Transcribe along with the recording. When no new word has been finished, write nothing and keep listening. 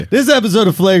This episode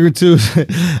of Flagrant 2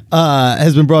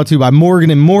 has been brought to you by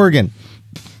Morgan & Morgan.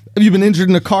 Have you been injured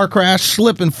in a car crash,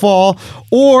 slip and fall,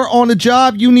 or on a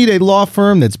job? You need a law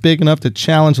firm that's big enough to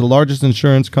challenge the largest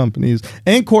insurance companies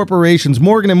and corporations.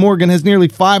 Morgan & Morgan has nearly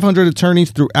 500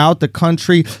 attorneys throughout the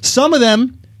country. Some of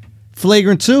them,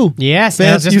 Flagrant 2. Yes,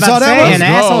 Fans, you saw that one? An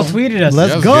asshole tweeted us.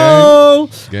 Let's Yes, go.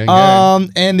 Gang.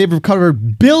 And they've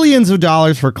recovered billions of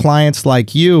dollars for clients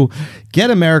like you. Get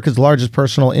America's largest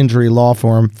personal injury law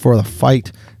firm for the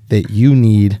fight that you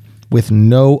need with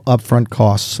no upfront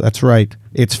costs. That's right.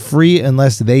 It's free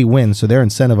unless they win, so they're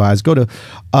incentivized. Go to,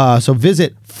 so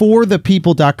visit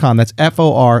forthepeople.com. That's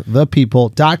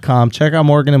FORthepeople.com. Check out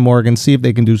Morgan & Morgan. See if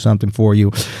they can do something for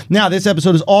you. Now, this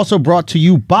episode is also brought to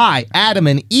you by Adam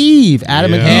and Eve.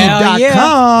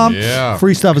 AdamandEve.com. Yeah.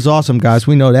 Free stuff is awesome, guys.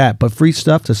 We know that. But free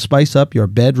stuff to spice up your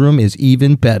bedroom is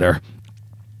even better.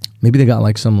 Maybe they got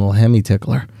like some little Hemi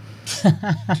tickler.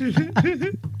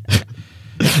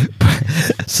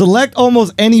 Select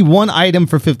almost any one item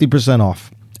for 50%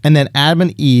 off. And then Adam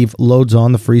and Eve loads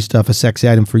on the free stuff, a sexy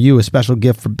item for you, a special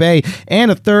gift for Bay,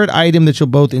 and a third item that you'll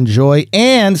both enjoy,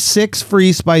 and 6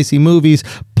 free spicy movies,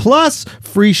 plus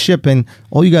free shipping.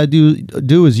 All you got to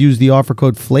do is use the offer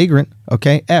code FLAGRANT,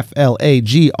 okay?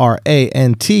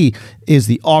 FLAGRANT is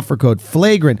the offer code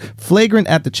FLAGRANT. FLAGRANT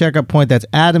at the checkout point. That's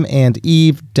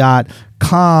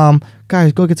adamandeve.com.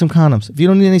 Guys, go get some condoms. If you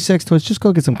don't need any sex toys, just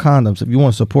go get some condoms. If you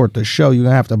want to support the show, you're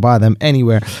going to have to buy them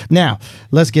anywhere. Now,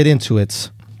 let's get into it.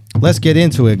 Let's get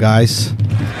into it, guys.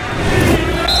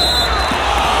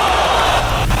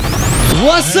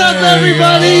 What's up,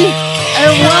 everybody?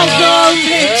 And welcome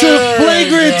to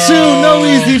Flagrant 2, No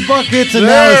Easy Buckets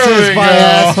Analysis by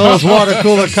Assholes, water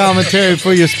cooler commentary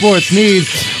for your sports needs.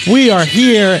 We are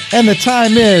here, and the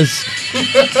time is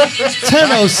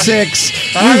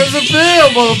 10:06. How does it feel,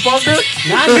 motherfucker?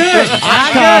 Not good.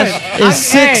 Akash is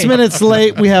 6 minutes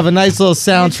late. We have a nice little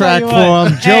soundtrack for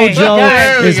him.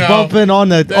 JoJo is bumping on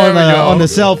the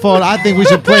cell phone. I think we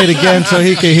should play it again so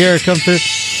he can hear it come through.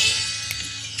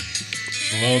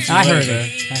 I heard it.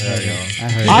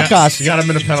 Akash. You got him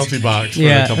in the penalty box.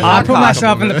 Yeah, I put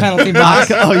myself in the penalty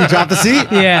box. Oh, you dropped the seat?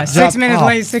 Yeah, 6 minutes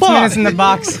late, 6 minutes in the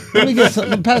box. Let me get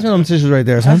some. Pass me them tissues right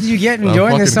there, How son. did you get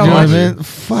enjoying this so fucking much? good. Man,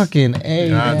 fucking A.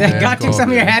 God man. damn. That took some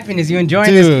of your happiness. You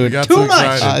enjoying Dude, this got too too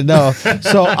much. excited. No.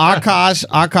 So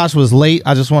Akash was late.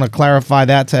 I just want to clarify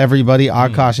that to everybody.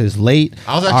 Akash is late.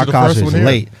 I was actually the Akash first is one here.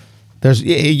 late. There's,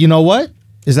 you know what?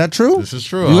 Is that true? This is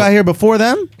true. You got here before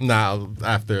them? Nah,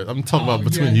 after. I'm talking about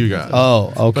between you guys.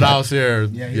 Oh, okay. But I was here.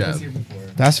 Yeah.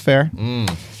 That's fair.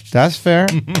 That's fair.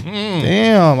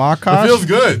 Damn, Akash. It feels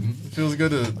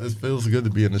good. It feels good to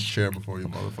be in this chair before you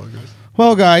motherfuckers.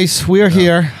 Well, guys, we are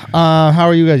here. How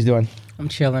are you guys doing? I'm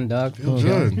chilling, dog. Feel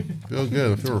good. Feel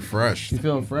good. I feel refreshed. You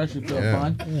feeling fresh? You feel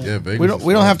Yeah. Yeah, Vegas We is don't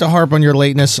fun. have to harp on your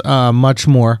lateness much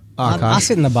more, I'll Akash.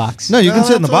 sit in the box. No, you can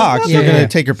sit in the that's all box. right. You're Yeah, gonna yeah.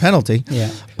 take your penalty. Yeah.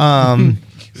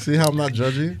 See how I'm not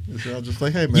judgy? I'm just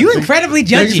like, hey, man. You things- incredibly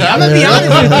things judgy. I'm gonna be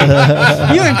happen. honest with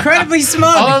you. You incredibly All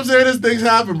smug. I'm saying is things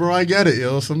happen, bro. I get it,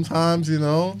 yo. Sometimes,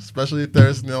 especially if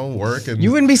there's work and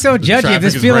You wouldn't be so the judgy if traffic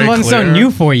this is feeling very wasn't so clear.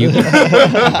 new for you.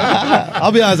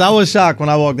 I'll be honest. I was shocked when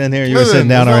I walked in here. You were Listen, sitting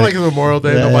down it's not already. like it's Memorial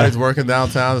Day. Yeah. Nobody's working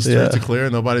downtown. The streets Yeah. are clear.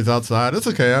 Nobody's outside. It's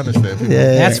okay. I understand. People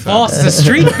That's false. It's a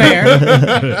street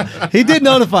fair. He did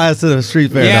notify us to the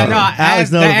street fair. Yeah, though. no, Alex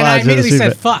and I notified us to the immediately street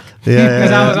said fair. fuck. Yeah,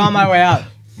 Because yeah, I was on my way out.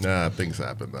 Nah, things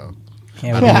happen though.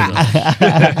 Yeah, we did.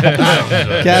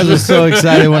 Kaz was so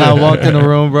excited when I walked in the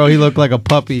room, bro. He looked like a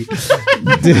puppy.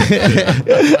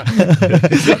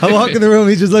 I walk in the room,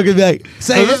 he's just looking at me like,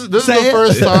 say So it. this is say the it.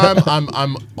 first time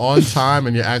I'm on time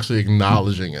and you're actually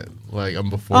acknowledging it. Like I'm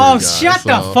before. Oh, you guys, shut so.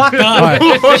 the fuck up. Shut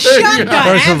the First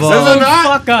of all- absolute Is it not?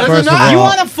 fuck up. Is it not? You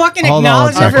want to fucking Hold on one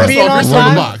acknowledge it for second. being on Still in the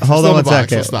time? box. Hold on Still in one the box,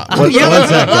 second. so stop. Yeah, One the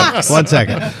second. box. 1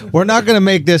 second. We're not going to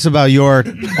make this about your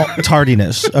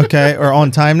tardiness, okay, or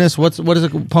on timeness. What is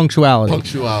it? Punctuality.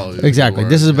 Punctuality. Exactly.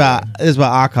 This is about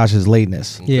Akash's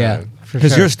lateness. Yeah.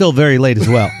 Because you're still very late as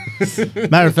well.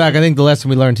 Matter of fact, I think the lesson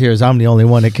we learned here is I'm the only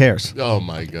one that cares. Oh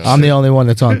my god. I'm the only one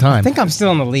that's on time. I think I'm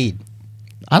still in the lead.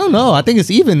 I don't know. I think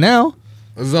it's even now.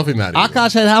 It's definitely not. even.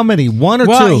 Akash had how many? 1 or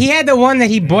Well, 2? he had the one that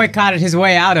he boycotted his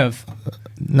way out of.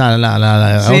 No. See Don't what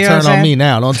I'm turn on saying? me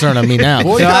now. Don't turn on me now.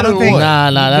 Boy, So I got don't it think- what?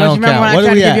 Nah, that Don't you don't remember count. when I What tried are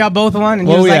to we give at? y'all both one and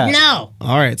What he was we like, at? no.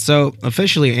 All right, so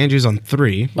officially Andrew's on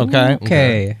 3. Okay.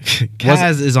 Okay.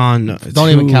 Kaz is on Don't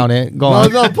even count it. Go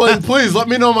on. No, please let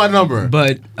me know my number.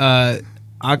 But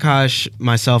Akash,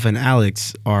 myself, and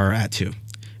Alex are at 2.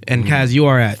 And Kaz, you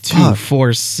are at 2, Fuck.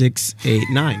 4, 6, 8,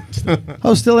 9.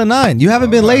 Oh, still at 9. You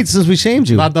haven't been late since we shamed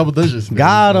you. Not double digits. Man.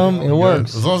 Got him. I'm It good.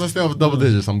 works. As long as I stay with double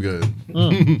digits, I'm good.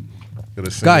 Got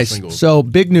a single, Guys, single. so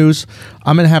big news.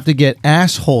 I'm going to have to get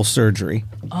asshole surgery.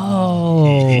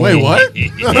 Oh. Wait, what? For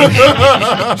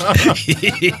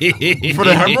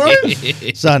the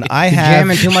hemorrhoid? Son, I have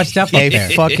Jamming too much stuff up a there.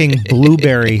 fucking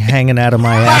blueberry hanging out of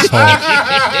my asshole.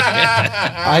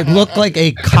 I look like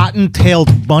a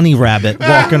cotton-tailed bunny rabbit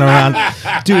walking around.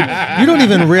 Dude, you don't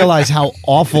even realize how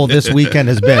awful this weekend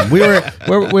has been. We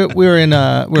were in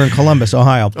Columbus,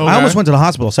 Ohio. I almost went to the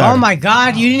hospital Saturday. Oh my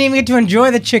God! You didn't even get to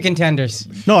enjoy the chicken tenders.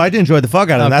 No, I did enjoy the fuck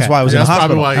out of them. That's Okay. why I was That's in the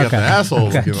probably hospital. why you got the asshole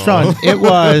looking Son, on. it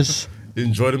was, You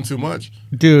enjoyed him too much.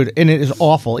 dude, and it is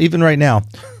awful, even right now.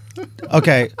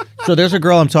 Okay, so there's a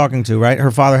girl I'm talking to, right? Her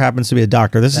father happens to be a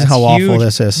doctor. This is how awful Huge.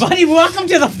 this is. Buddy, welcome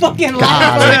to the fucking life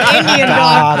Got of him. an Indian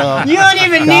Got dog. him. You don't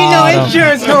even need no Got him.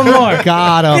 insurance no more.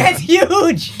 Got him. That's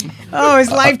huge. Oh,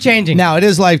 it's life changing. Now it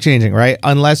is life changing, right?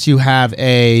 Unless you have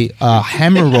a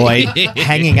hemorrhoid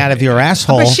hanging out of your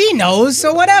asshole. But she knows,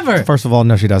 so whatever. First of all,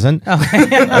 no, she doesn't. My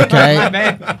Okay,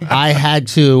 bad. I had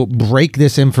to break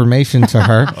this information to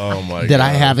her Oh my that God. I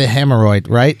have a hemorrhoid,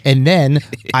 right? And then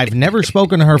I've never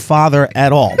spoken to her father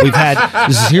at all. We've had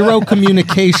zero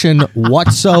communication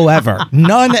whatsoever,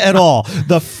 none at all.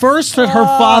 The first that her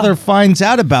father finds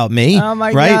out about me, Oh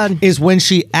my right, God. is when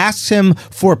she asks him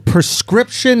for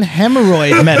prescription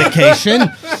hemorrhoid medication.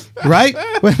 Right?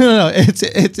 No.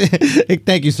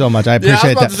 Thank you so much. I Yeah, I was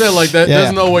appreciate about that. to say, like, that. Yeah,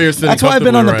 There's yeah. no way you're sitting That's why I've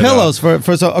been on the comfortably right pillows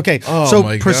for so okay. Oh so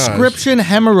my gosh. prescription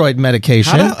hemorrhoid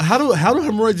medication. How do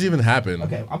hemorrhoids even happen?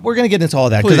 Okay, We're gonna get into all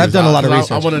that because I've done a lot of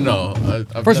research. I want to know.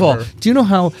 First of all, do you know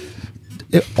how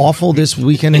awful this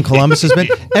weekend in Columbus has been?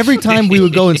 Every time we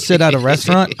would go and sit at a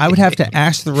restaurant, I would have to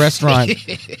ask the restaurant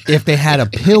if they had a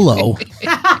pillow.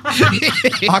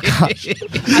 Oh, gosh. I thought you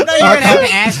were going to have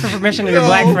to ask for permission of your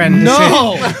black friend. to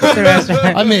No. sit at the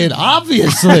restaurant. I mean,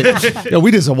 obviously. Yo,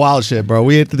 we did some wild shit, bro.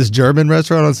 We ate at this German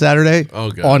restaurant on Saturday.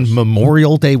 Oh, gosh. On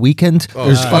Memorial Day weekend.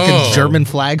 There's fucking Oh. German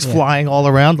flags flying all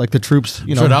around, like the troops,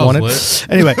 Sure, that won it. was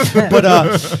Anyway,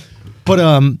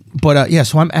 yeah.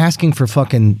 So I'm asking for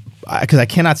fucking because I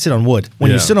cannot sit on wood.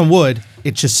 When you Yeah. sit on wood,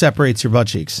 it just separates your butt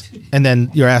cheeks, and then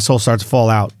your asshole starts to fall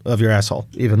out of your asshole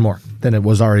even more than it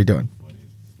was already doing.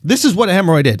 This is what a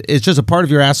hemorrhoid is. It's just a part of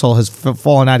your asshole has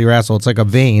fallen out of your asshole. It's like a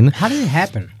vein. How did it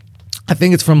happen? I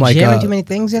think it's from like Jamming too many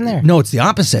things in there? No, it's the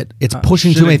opposite. It's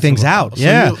pushing too many things out. So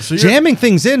Yeah, so you're- jamming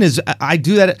things in is. I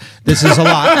do that. This is a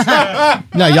lot.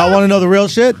 No, y'all want to know the real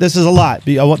shit? This is a lot.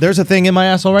 There's a thing in my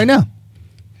asshole right now.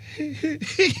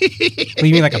 What,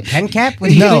 you mean like a pen cap? What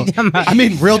do you No, mean? I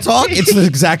mean real talk. It's the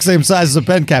exact same size as a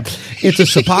pen cap. It's a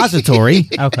suppository.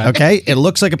 Okay. Okay. It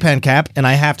looks like a pen cap, and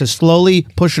I have to slowly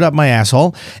push it up my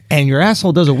asshole. And your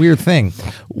asshole does a weird thing.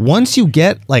 Once you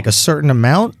get like a certain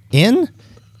amount in,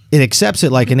 it accepts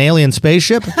it like an alien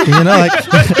spaceship. You know, like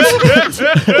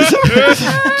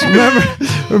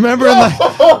remember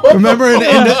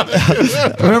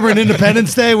in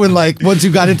Independence Day when like once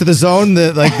you got into the zone,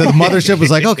 the mothership was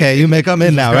like, okay, you may come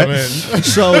in now, right?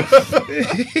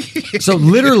 So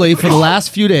literally for the last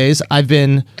few days, I've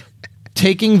been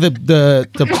taking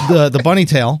the bunny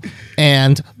tail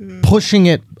and pushing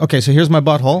it. Okay, so here's my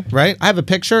butthole, right? I have a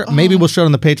picture. Maybe we'll show it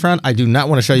on the Patreon. I do not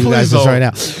want to show you guys this right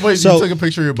now. Wait, so, you took a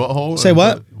picture of your butthole? Say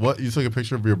what? What? You took a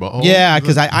picture of your butthole? yeah,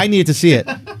 because I need to see it.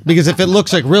 Because if it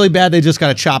looks like really bad, they just got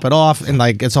to chop it off and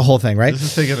like it's a whole thing, right? This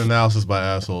is taking analysis by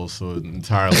assholes, so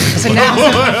entirely. It's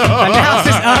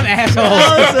analysis of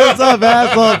assholes. What's up,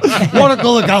 asshole?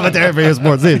 Water commentary for your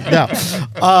sports team. Yeah.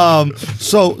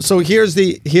 So here's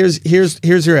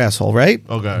your asshole, right?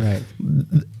 Okay.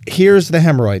 Here's the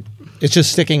hemorrhoid. It's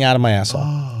just sticking out of my asshole.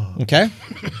 Okay,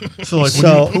 So like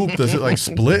So- when you poop, does it like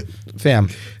split? fam.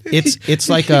 It's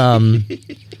like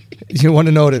You want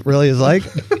to know what it really is like?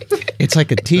 It's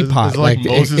like a teapot. It's like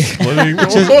Moses splitting.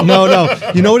 No.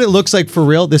 You know what it looks like for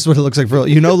real? This is what it looks like for real.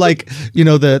 You know, like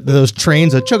those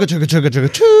trains that chugga chugga chugga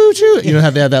chugga choo choo. You know,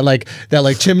 have that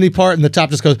like chimney part, and the top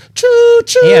just goes choo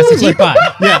choo. Yeah, it's a like- teapot.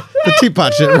 Yeah, the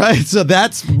teapot shit, right? So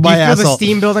that's my You feel the asshole.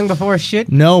 steam building before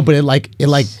shit? No, but it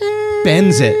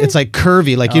bends it. It's like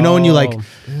curvy. Like you know when you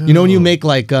when you make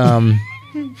like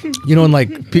when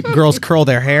like girls curl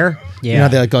their hair. Yeah.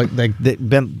 You know they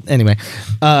bend. Anyway,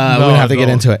 we don't have to get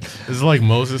into it. It's like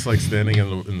Moses like standing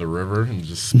in the river and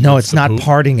just. No, splits it's the not poop.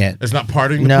 parting it. It's not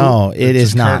parting. The No, poop. it is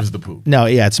just not. Curves the poop. No,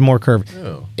 yeah, it's more curvy.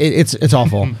 Ew. It's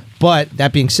awful. But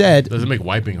that being said, Does it make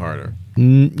wiping harder?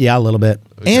 yeah, a little bit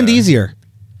and Okay. easier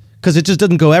because it just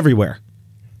doesn't go everywhere.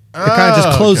 It kind of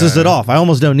just closes it off. I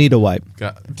almost don't need to wipe.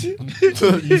 You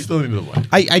still need to wipe.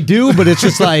 I do, but it's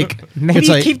just like Maybe it's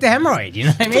you like keep the hemorrhoid. You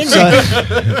know what I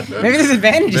mean? Maybe there's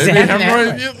advantages to Maybe having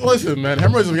hemorrhoids. hemorrhoid. Listen, man,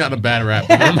 hemorrhoids have gotten a bad rap.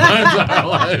 My entire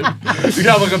life. You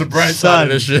gotta look on the bright side of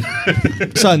this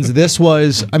shit. sons, this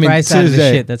was. I mean, Right to side of this the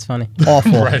day, shit. That's funny.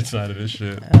 awful. Bright side of this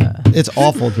shit. It's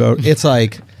awful, bro. It's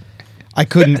like I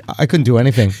couldn't do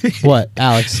anything. What,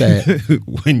 Alex? Say it.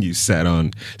 When you sat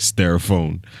on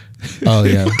styrofoam Oh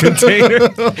yeah. container,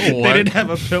 they didn't have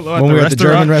a pillow at When the we were at the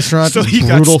restaurant. German restaurant, so this he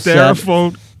got brutal set.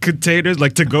 styrofoam containers,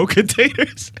 like to-go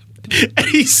containers. And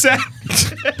he sat.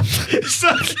 So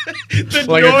the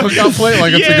Like a cookout plate,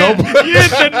 like a yeah, to-go plate?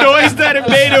 Yeah, the noise that it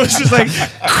made, it was just like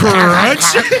crunch.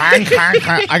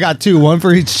 I got two, one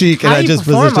for each cheek, and How I do you just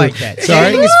perform positioned. like that? Sorry.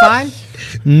 Standing is fine.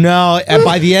 No, and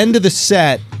by the end of the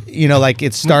set, you know, like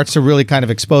it starts to really kind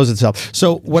of expose itself.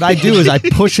 So what I do is I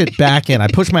push it back in. I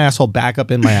push my asshole back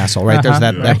up in my asshole. Right there's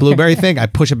that blueberry thing. I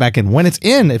push it back in. When it's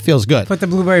in, it feels good. Put the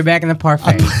blueberry back in the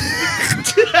parfait.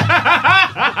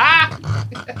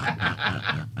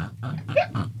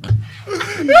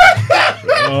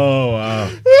 Oh wow.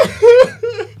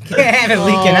 Can't have it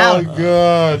leaking out. Oh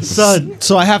God.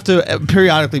 So I have to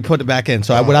periodically put it back in.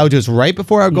 So what I would do is right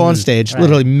before I would go on stage, Right.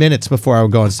 literally minutes before I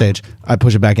would go on stage, I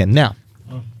push it back in. Now,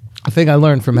 a thing I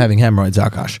learned from having hemorrhoids,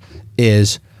 Akash,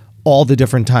 is all the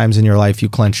different times in your life you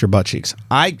clench your butt cheeks.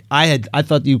 I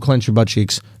thought you clench your butt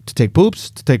cheeks to take poops,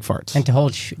 to take farts, And to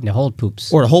hold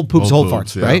poops. or to hold poops, Hold hold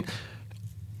poops, farts, yeah. right?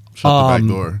 Shut the back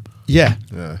door. Yeah,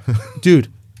 Yeah. dude.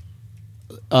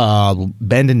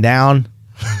 Bending down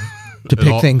to pick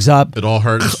all- things up, It all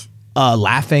hurts.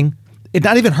 laughing. It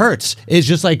not even hurts. It's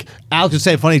just like Alex would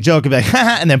say a funny joke and be like,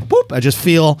 and then boop, I just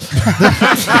feel,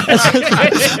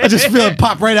 I just feel it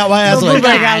pop right out my ass. Little Like,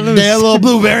 blueberry got "God loose." damn, little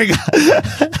blueberry,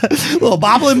 little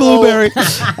bobbling blueberry.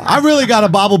 I really got a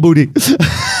bobble booty.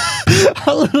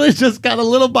 I literally just got a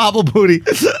little bobble booty.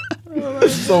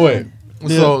 So wait.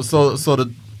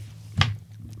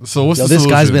 So what's Yo, the this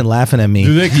guy's solution? been laughing at me.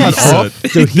 Do they cut off?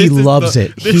 Dude, he loves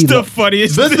it. This is He the lo-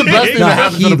 funniest. This is the best thing No, that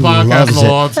happened to he the podcast loves in a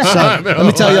it. long time. Son, let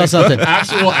me tell y'all something.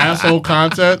 Actual asshole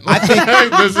content. I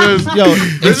think- this is Yo,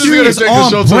 this is gonna it's take the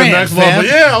on show to the brand, next fam. level.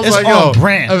 Yeah, I was It's like, on yo,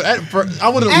 brand. I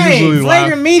would have Hey, usually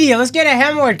Flagrant laughed. Media, let's get a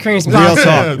hemorrhoid cream Real sponsor.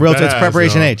 talk. Real talk. It's Badass,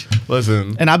 Preparation yo. H.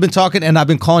 Listen, And I've been talking, and I've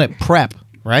been calling it prep.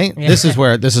 Right? Yeah. This is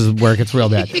where it gets real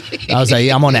bad. I was like,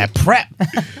 yeah, I'm on that prep.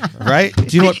 Right?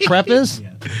 Do you know what prep is?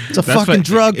 It's a fucking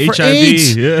drug for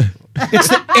AIDS. Yeah. It's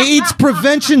the AIDS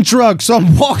prevention drug. So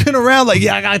I'm walking around like,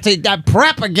 yeah, I gotta take that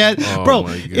prep again, Oh bro.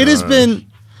 my It has gosh. been.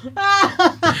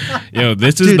 Yo,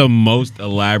 this is Dude. the most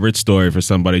elaborate story for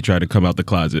somebody trying to come out the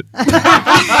closet.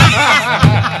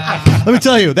 Let me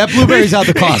tell you, that blueberry's out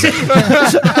the closet.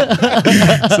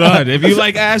 Son, if you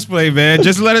like ass play, man,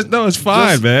 just let us know. It's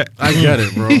fine, man. I get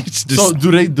it, bro. It's just- So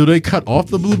do they cut off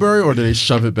the blueberry or do they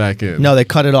shove it back in? No, they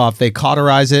cut it off. They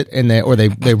cauterize it, and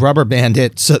they rubber band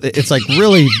it. So it's like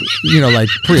really, like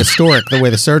prehistoric the way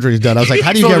the surgery's done. I was like,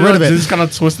 how do you So get rid of they it? just kind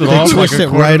of twist it They off. twist like a it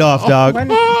quarter- right off, dog.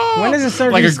 When is the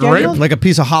surgery Like a grape? scheduled? Like a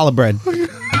piece of challah bread.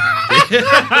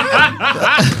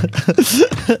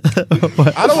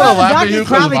 I don't want to laugh at you Doctor's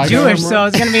probably because Jewish, so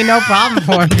it's gonna be no problem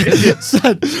for him.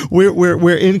 Son,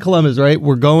 we're in Columbus, right?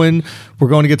 We're going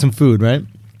to get some food, right?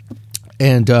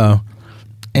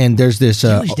 And there's this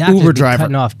Jewish doctors Uber be driver.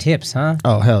 cutting off tips, huh?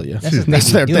 Oh hell yeah, That's what they that's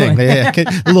be their doing. thing.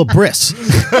 Yeah, a little bris.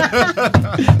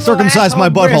 Circumcise my asshole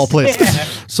butthole, bris. please. Yeah.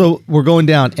 So we're going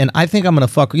down, and I think I'm gonna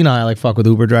fuck. You know, I like fuck with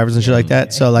Uber drivers and shit like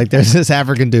that. So like, there's this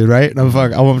African dude, right? And I'm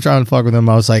trying to fuck with him.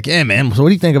 I was like, hey man, so what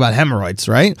do you think about hemorrhoids,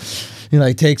 right? He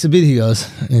like takes a bit. He goes,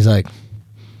 and he's like,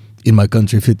 in my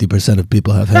country, 50% of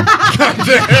people have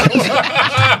hemorrhoids.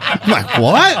 I'm like,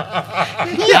 what?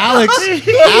 Alex,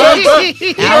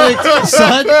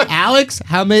 son, Alex,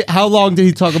 how long did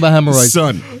he talk about hemorrhoids?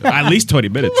 Son, at least 20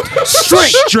 minutes.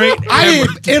 Straight. I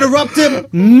didn't interrupt him.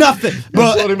 Nothing.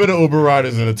 But But 20-minute Uber ride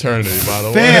is an eternity, by the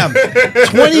way. fam,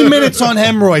 20 minutes on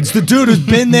hemorrhoids. The dude who's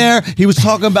been there, he was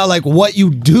talking about like what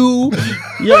you do.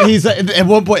 Yeah, he's like, at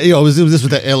one point, this was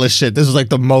the illest shit. This was like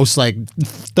the most like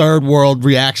third world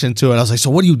reaction to it. I was like, so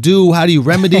what do you do? How do you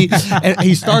remedy? And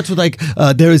he starts with like,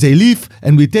 there is a leaf,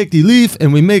 and we take the leaf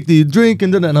and we make the drink,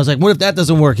 and I was like, what if that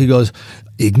doesn't work? He goes,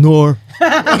 ignore.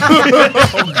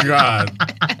 Oh God!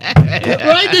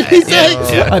 Right? Did he say?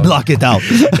 I block it out.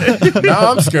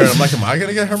 Now I'm scared. I'm like, am I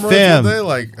gonna get hemorrhoids Fam. one day?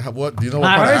 Like, what? Do you know what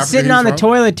I part of heard Africa sitting he's on the from?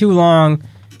 toilet too long.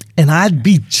 And I'd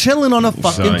be chilling on a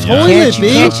fucking Son, yeah. toilet,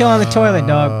 Can't B. chill on the toilet,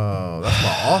 dog. Oh, that's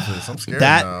my office. I'm scared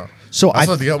That- now. So I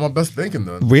still have to get my best thinking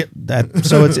done.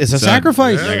 So it's a Son,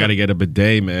 sacrifice. I gotta get a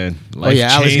bidet, man. Oh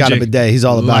yeah, Alex got a bidet. He's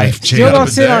all about it. Still don't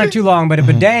sit on it too long, but a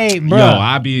bidet, bro. Yo,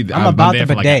 I'm about there the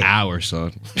for like bidet. an hour,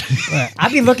 son. I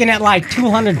be looking at like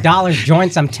 $200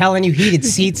 joints. I'm telling you, heated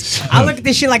seats. I look at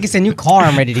this shit like it's a new car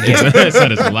I'm ready to get.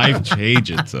 Son, it's life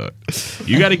changing, son.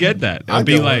 You gotta get that. It'll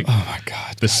be like, Oh my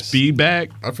god. the speed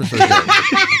bag. I for sure get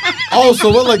it. Oh, so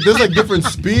what? Like, there's like different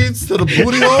speeds to the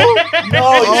booty hole?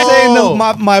 No, you're saying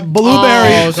my blueberry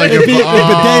Oh, it's like the a-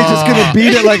 bidet's just gonna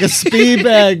beat it like a speed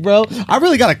bag, bro. I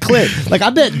really got a clip. Like I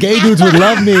bet gay dudes would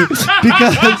love me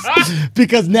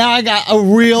because now I got a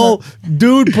real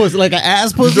dude pussy, like an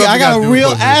ass pussy. I got a dude real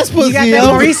pussy. ass pussy. You got that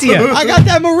yo. Mauricia. I got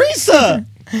that Marisa.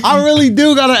 I really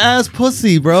do got an ass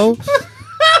pussy, bro.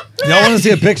 Y'all want to see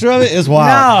a picture of it? It's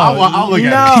wild. I'll look at it.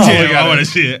 No. I want to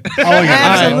see it.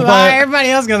 Absolutely. but- Everybody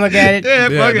else gonna look at it. Yeah,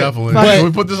 definitely. But- Can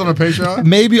we put this on a Patreon?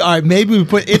 Maybe, all right, maybe we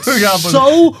put it's Yeah, but-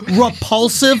 so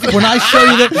repulsive when I show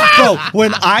you that. Bro,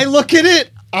 when I look at it,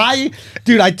 I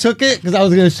took it because I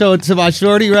was gonna show it to my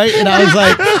shorty, right? And I was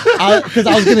like, because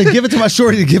I was gonna give it to my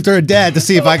shorty to give to her dad to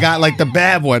see if I got like the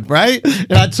bad one, right?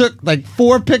 And I took like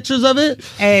 4 pictures of it.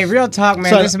 Hey, real talk,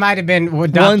 man. So- This might have been what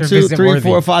 1, Dr. 2, Visit 3, worthy.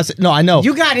 4, 5, 6. No, I know.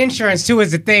 You got insurance too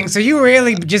as a thing, so you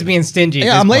really just being stingy. at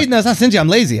Yeah, this I'm point. lazy. No, it's not stingy. I'm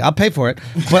lazy. I'll pay for it.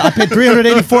 But I paid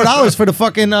 $384 for the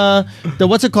fucking the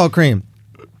what's it called cream?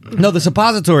 No, the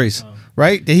suppositories.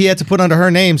 Right? That he had to put under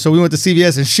her name, so we went to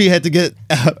CVS and she had to get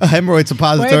hemorrhoid Why did you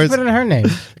suppositories put it in her name?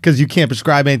 because you can't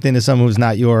prescribe anything to someone who's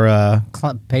not your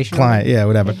Patient? client. Yeah,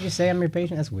 whatever. Did you say I'm your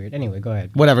patient? That's weird. Anyway, go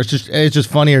ahead. Whatever. It's just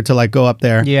funnier to like go up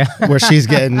there, Yeah. where she's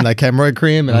getting like hemorrhoid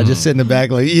cream, and I just sit in the back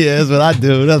like, yeah, that's what I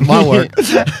do. That's my work.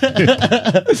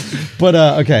 But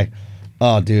okay.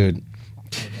 Oh, dude,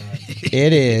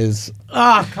 it is.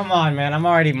 Oh, come on, man. I'm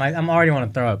already want to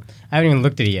throw up. I haven't even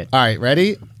looked at it yet. All right,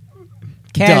 ready?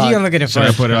 Kaz, Dog. you gonna look at it Should I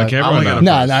first. put it on camera I'll or look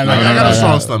no? at it. No. I got a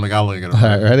strong stomach. I'll look at it. All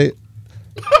right, ready?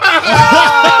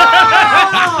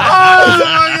 Oh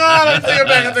my god! I take it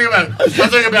back.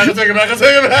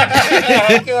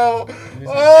 Oh,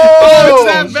 What's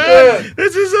that bad?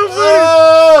 This is so funny.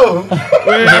 Oh!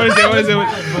 Wait, what is it? I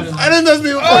didn't just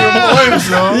be fucking voice,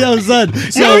 yo. Yo, son.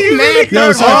 So you mad?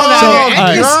 Yo, so I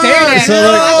can stand it. So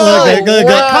look, look,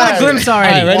 Caught a glimpse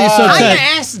already. All right, ready? So How your check.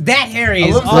 ass that hairy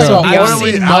is Looks also like I've an beyond.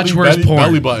 oily much Audi worse porn.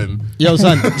 belly button. Yo,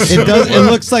 son, it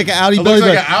looks like an Audi It belly looks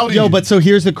like button. an Audi. Yo, but so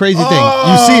here's the crazy thing.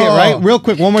 You see it, right? Real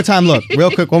quick, one more time look. Right?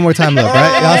 Y'all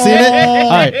seeing it? All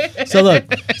right. So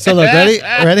look, ready?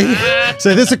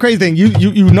 So this is the crazy thing. You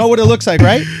know what it looks like,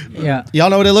 right? Yeah. Y'all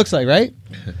know what it looks like, right?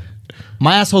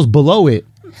 My asshole's below it.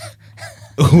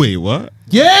 Wait, what?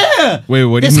 Yeah. Wait,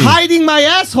 what do you It's mean? hiding my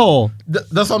asshole.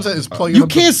 That's what I'm saying. It's plugging. You up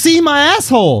can't see my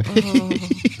asshole.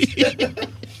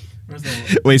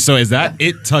 Wait, so is that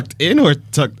it tucked in or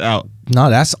tucked out? No,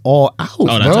 that's all out, Oh,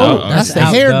 that's bro. out. That's That's the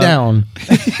out, hair dog. down.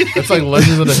 It's like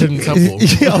Legends of the Hidden Temple. Yo,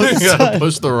 You son. gotta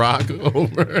push the rock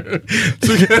over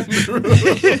to get through.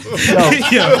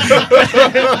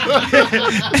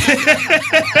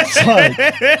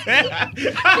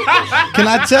 Can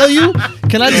I tell you?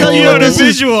 Can I tell you Yo, what the this is?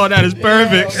 visual on that is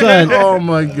perfect. Son, Oh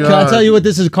my god! can I tell you what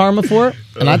this is karma for?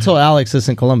 And I told Alex this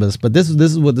in Columbus, but this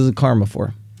is what this is karma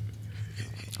for.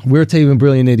 We were taping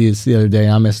Brilliant Idiots the other day.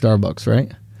 I'm at Starbucks,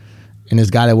 right? And this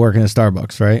guy that working at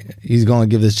Starbucks, right? He's going to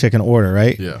give this chick an order,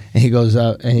 right? Yeah. And he goes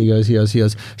up and he goes, Shannon,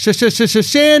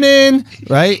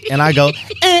 right? And I go, right?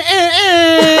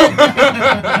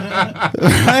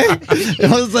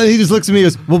 And all of a sudden he just looks at me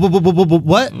and goes, what was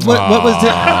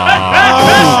that?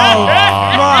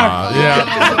 Yeah.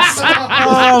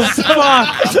 Oh fuck!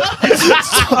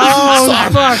 Oh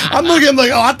fuck! I'm looking at him like,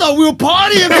 oh, I thought we were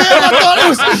partying, man.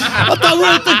 I thought we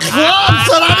were at the club,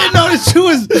 son. I didn't know that you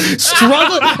was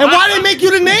struggling. And why did they make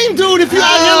you the name, dude? If you're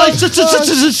out here like Shannon,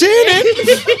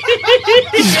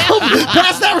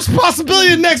 pass that responsibility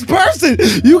to the next person.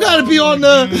 You got to be on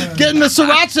the getting the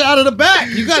sriracha out of the back.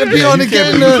 You got to be on the You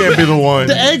getting can't be the one.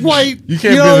 the egg white. You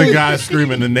can't know, be the guy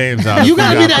screaming the names out. You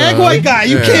got to be the egg white guy.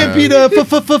 You can't be the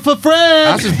Fred.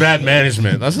 That's just bad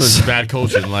management. That's just bad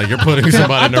coaching. Like you're putting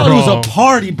somebody I in the thought it was wrong. a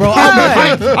party, bro.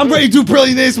 I'm ready to do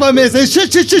Brilliant Idiots. My man said,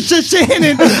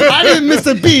 Shannon. I didn't miss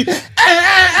a beat.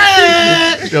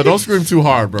 Yo, don't scream too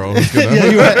hard, bro. It's gonna, Yeah,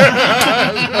 you right.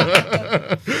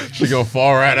 she gonna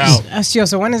fall right out.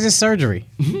 So when is this surgery?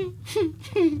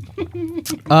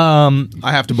 I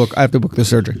have to book the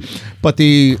surgery. But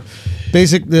basically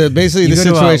the You go to,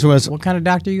 situation was what kind of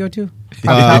doctor you go to?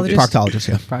 Proctologist,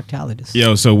 yeah. Proctologist.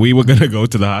 Yo, so we were gonna go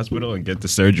to the hospital and get the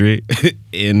surgery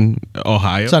in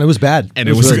Ohio. Son, it was bad. and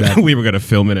it was really bad. we were gonna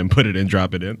film it and put it in,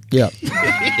 drop it in. Yeah.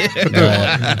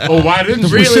 Oh, why didn't We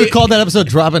should really have called that episode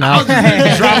 "Dropping Out."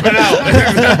 drop it out?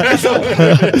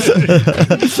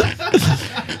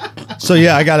 So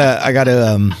yeah, I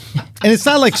gotta, and it's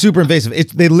not like super invasive.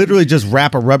 They literally just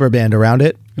wrap a rubber band around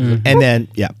it, and then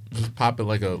Just pop it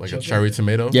like a cherry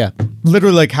tomato.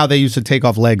 literally like how they used to take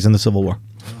off legs in the Civil War.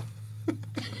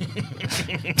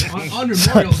 On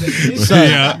Memorial Day. So,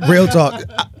 real talk.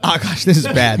 Akash, this is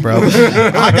bad, bro.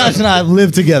 Akash and I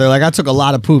lived together. Like I took a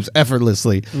lot of poops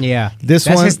effortlessly. Yeah. This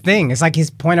That's one- his thing. It's like his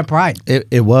point of pride.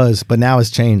 It was, but now it's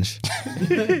changed.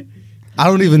 I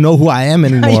don't even know who I am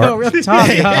anymore. Yo, real talk.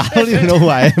 I don't even know who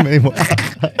I am anymore.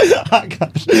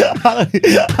 Akash,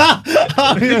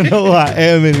 I don't even know who I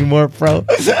am anymore, bro.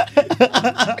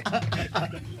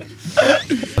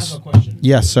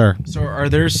 Yes, sir. So are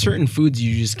there certain foods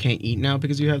you just can't eat now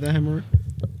because you have that hemorrhoid?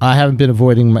 I haven't been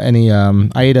avoiding any. I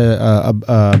ate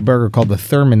a burger called the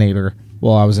Terminator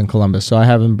while I was in Columbus, so I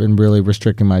haven't been really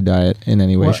restricting my diet in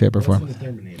any way, shape, or form.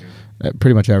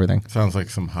 Pretty much everything. Sounds like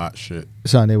some hot shit.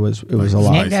 Son, it was a Like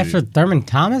lot. Named after Thurman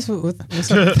Thomas? What's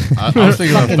up? I was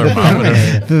thinking of thermometer.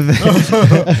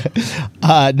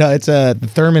 No, it's the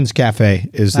Thurman's Cafe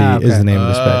is the name of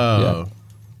the spec.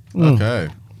 Oh. Okay.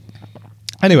 Yeah.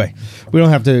 Anyway, we don't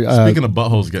have to. Speaking of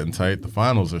buttholes getting tight, the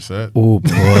finals are set. Oh boy!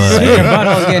 Your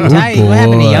butthole's getting tight. What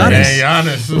happened to boy. Giannis? Hey,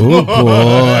 Giannis. Oh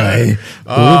boy!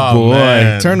 Oh, boy!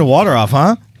 man. Turn the water off,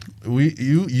 huh?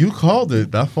 You called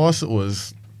it. That faucet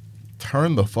was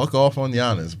turned the fuck off on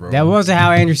Giannis, bro. That wasn't how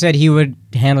Andrew said he would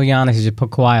handle Giannis. He just put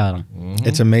Kawhi on him.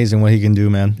 It's amazing what he can do,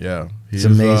 man. Yeah, It's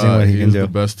amazing what he can he's do. the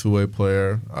best two-way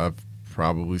player I've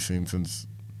probably seen since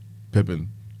Pippen.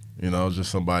 You know,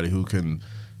 just somebody who can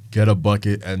get a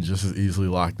bucket and just as easily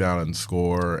lock down and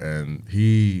score. And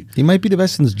he He might be the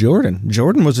best since Jordan.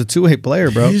 Jordan was a two-way player,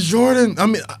 bro. he's Jordan. I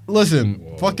mean,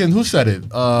 listen, fucking who said it?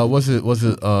 Was it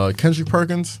Kendrick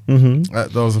Perkins? Mm-hmm.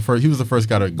 That was the first. He was the first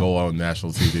guy to go on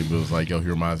national TV. But it was like, yo, he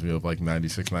reminds me of like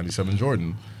 96, 97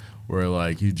 Jordan. Where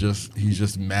like he's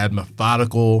just mad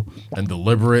methodical and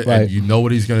deliberate, Right. and you know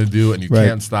what he's gonna do, and you Right.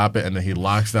 can't stop it, and then he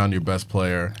locks down your best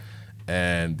player,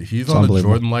 and he's on a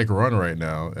unbelievable. Jordan-like run right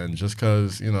now. And just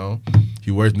because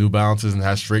he wears New Balances and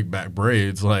has straight back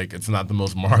braids, like it's not the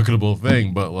most marketable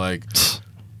thing, but like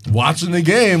watching the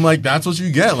game, like that's what you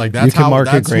get. Like that's You can how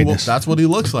market greatness. that's what he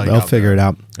looks like. They'll figure it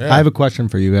out. Yeah. I have a question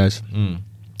for you guys.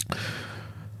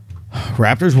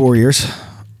 Raptors Warriors.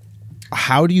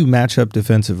 How do you match up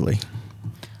defensively?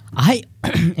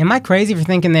 Am I crazy for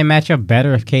thinking they match up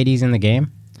better if KD's in the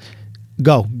game?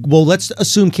 Go. Well, let's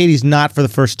assume KD's not for the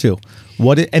first two.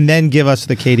 And then give us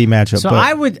the KD matchup. So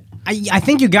But I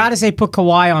think you got to say put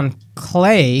Kawhi on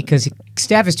Clay because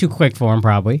Steph is too quick for him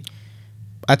probably.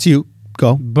 that's you.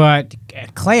 Go. But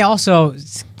Clay also,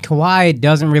 Kawhi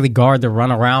doesn't really guard the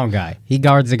runaround guy. He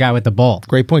guards the guy with the ball.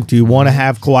 Great point. Do you want to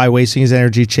have Kawhi wasting his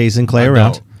energy chasing Clay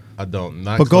around? I don't.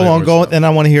 Not But go Clay on, or go on. Steph. Then I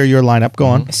want to hear your lineup. Go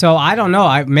on. So I don't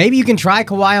know. Maybe you can try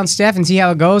Kawhi on Steph and see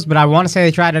how it goes. But I want to say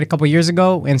they tried it a couple years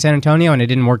ago in San Antonio and it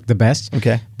didn't work the best.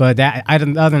 Okay. But other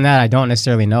than that, I don't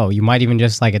necessarily know. You might even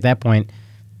just like at that point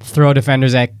throw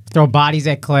bodies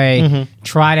at Clay, Mm-hmm.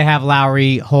 try to have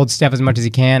Lowry hold Steph as much as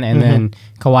he can, and then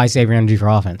Kawhi save your energy for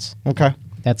offense. Okay.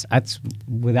 That's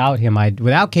without him.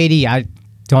 Without KD, I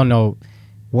don't know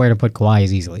where to put Kawhi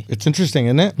as easily. It's interesting,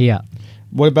 isn't it? Yeah.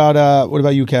 What about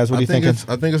you, Kaz? What are you thinking?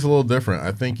 I think it's a little different.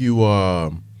 I think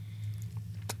I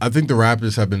think the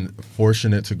Raptors have been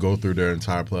fortunate to go through their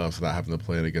entire playoffs without having to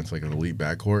play it against like an elite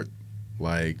backcourt.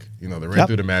 Like, they ran Yep.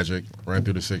 through the Magic, ran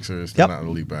through the Sixers, Yep. they're not an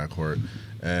elite backcourt,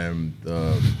 and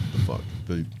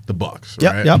the Bucks,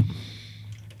 Yep. right? Yep.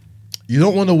 You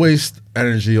don't want to waste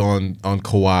energy on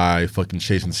Kawhi fucking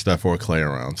chasing Steph or Clay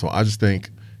around. So I just think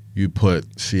you put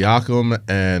Siakam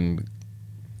and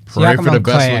pray Siakam for the on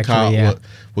best Clay, actually, yeah.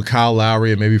 with Kyle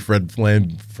Lowry and maybe Fred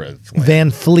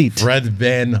Van Fleet. Fred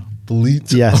Van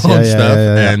Vliet Yes, on yeah, Steph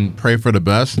yeah. and pray for the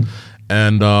best.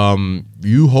 And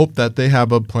you hope that they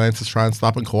have a plan to try and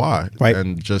stop Kawhi, Right.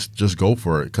 and just go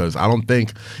for it, because I don't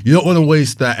think you don't want to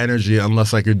waste that energy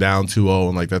unless like you're down 2-0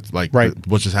 and like that's like Right.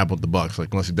 what just happened with the Bucks. Like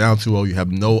unless you're down 2-0, you have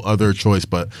no other choice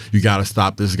but you got to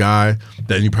stop this guy.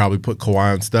 Then you probably put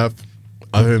Kawhi on Steph.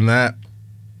 Other than that,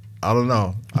 I don't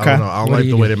know. I Okay. don't know. I don't What like do the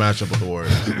you way do? they match up with the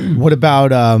Warriors. What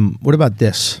about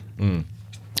this?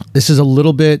 This is a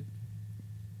little bit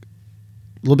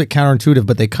counterintuitive,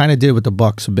 but they kind of did with the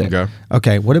Bucks a bit.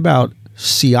 Okay. What about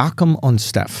Siakam on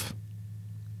Steph?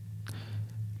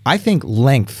 I think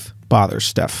length bothers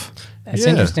Steph. That's Yeah.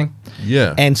 interesting.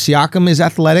 Yeah. And Siakam is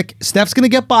athletic. Steph's going to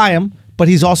get by him, but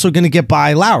he's also going to get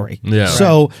by Lowry. Yeah.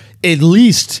 So at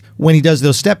least when he does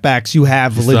those step backs, you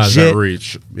have Still has legit that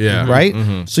reach. Yeah.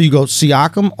 right? So you go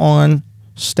Siakam on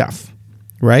Steph,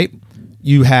 right?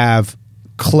 You have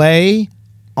Clay.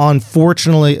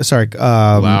 Unfortunately, sorry,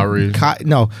 Lowry.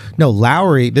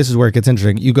 Lowry. This is where it gets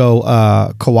interesting. You go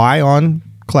Kawhi on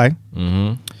Clay,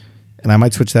 and I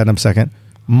might switch that in a second.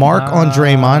 Mark on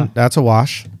Draymond. That's a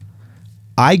wash.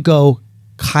 I go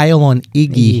Kyle on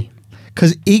Iggy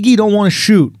because Iggy don't want to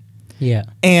shoot. Yeah.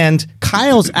 And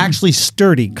Kyle's actually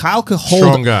sturdy. Kyle could hold.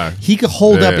 Strong guy. He could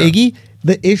hold up Yeah. Iggy.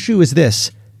 The issue is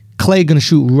this: Clay gonna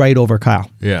shoot right over Kyle.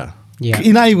 Yeah. Yeah.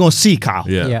 You're not even gonna see Kyle.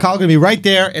 Yeah. Yeah. Kyle gonna be right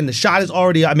there, and the shot is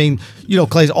already. I mean,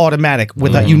 Clay's automatic.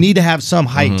 With that, you need to have some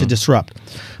height to disrupt.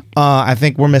 I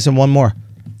think we're missing one more.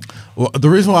 Well, the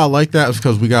reason why I like that is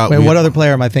because we got. Wait, what other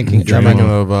player am I thinking? You're thinking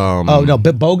of. Oh no,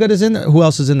 but Bogut is in there. Who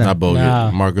else is in there? Not Bogut.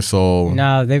 No. Marc Gasol.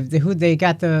 No, they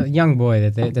got the young boy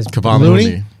that's Kevon Looney?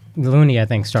 Looney. Looney, I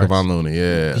think, starts. Kevon Looney.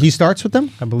 Yeah. He starts with them.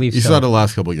 I believe He so. started the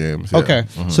last couple of games. Yeah. Okay,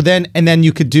 so then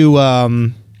you could do.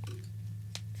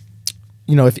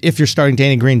 If you're starting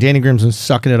Danny Green's been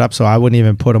sucking it up, so I wouldn't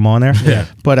even put him on there. Yeah.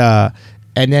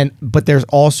 But there's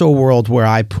also a world where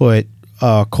I put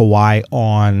Kawhi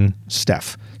on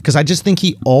Steph because I just think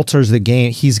he alters the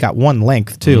game. He's got one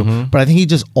length too, but I think he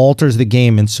just alters the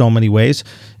game in so many ways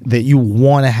that you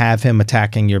want to have him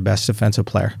attacking your best defensive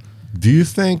player. Do you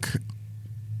think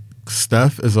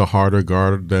Steph is a harder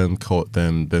guard than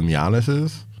Giannis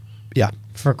is? Yeah,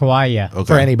 For Kawhi, yeah. Okay.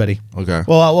 for anybody. Okay.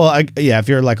 Well, if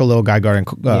you're like a little guy guarding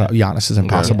Giannis is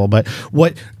impossible. But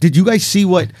what did you guys see?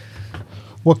 What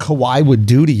Kawhi would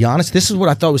do to Giannis? This is what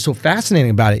I thought was so fascinating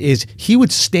about it is he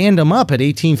would stand him up at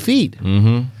 18 feet.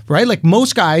 Mm-hmm. Right, like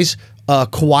most guys,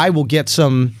 Kawhi will get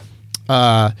some.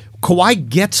 Kawhi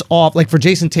gets off, like for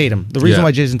Jason Tatum. The reason Yeah.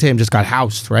 why Jason Tatum just got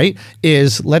housed, right,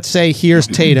 is let's say here's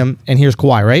Tatum and here's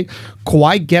Kawhi, right?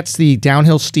 Kawhi gets the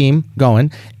downhill steam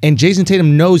going, and Jason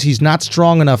Tatum knows he's not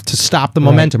strong enough to stop the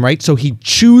momentum, right? So he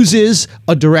chooses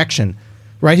a direction,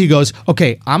 right? He goes,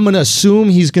 okay, I'm going to assume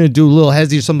he's going to do a little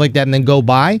hezzy or something like that and then go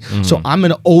by, so I'm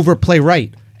going to overplay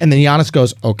right. And then Giannis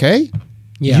goes, okay,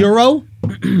 Yeah. Euro,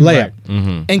 layup.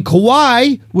 And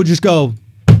Kawhi would just go,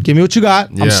 give me what you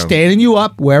got. Yeah. I'm standing you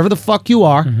up wherever the fuck you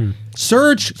are.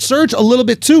 Surge a little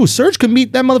bit too. Surge could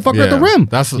meet that motherfucker at the rim.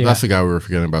 That's the guy we were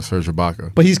forgetting about, Serge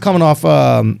Ibaka. But he's coming off.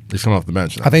 He's coming off the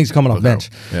bench now. I think he's coming off Okay. bench.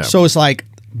 Yeah. So it's like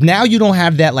now you don't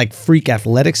have that like freak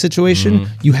athletic situation.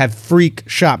 You have freak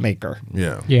shot maker.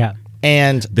 Yeah. Yeah.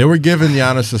 And They were giving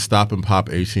Giannis a stop and pop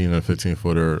 18 and 15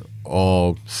 footer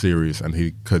all series, and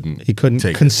he couldn't take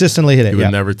it. consistently hit it. He would Yeah.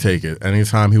 never take it.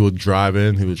 Anytime he would drive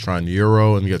in, he would try and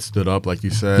Euro and get stood up, like you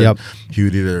said. Yep. He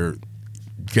would either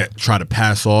try to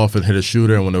pass off and hit a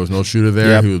shooter, and when there was no shooter there,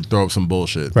 Yep. he would throw up some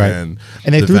bullshit. Right. And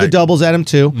they threw the fact- doubles at him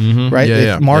too, right? Yeah,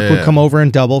 yeah. Mark Yeah, would yeah. come over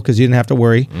and double because you didn't have to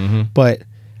worry. But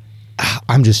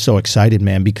I'm just so excited,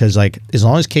 man, because like as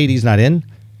long as KD's not in,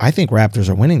 I think Raptors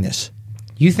are winning this.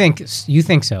 You think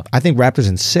so? I think Raptors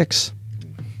in 6.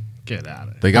 Get out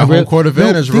of it. They got home court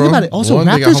advantage, Think bro. about it. Also, One,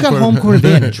 they Raptors got home court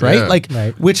advantage, right? Yeah. Like,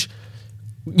 Right. which,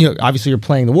 obviously you're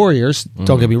playing the Warriors.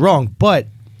 Don't get me wrong, but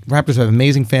Raptors have an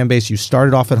amazing fan base. You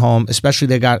started off at home, especially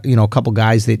they got a couple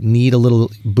guys that need a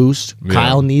little boost. Yeah.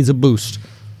 Kyle needs a boost,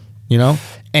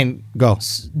 and go.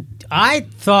 I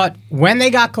thought when they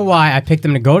got Kawhi, I picked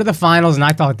them to go to the finals, and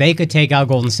I thought they could take out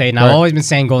Golden State. And Right. I've always been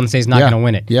saying Golden State's not Yeah. going to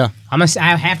win it. Yeah.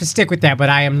 I have to stick with that, but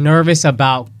I am nervous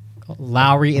about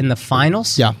Lowry in the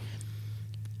finals. Yeah,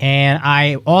 And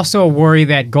I also worry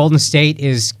that Golden State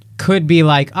could be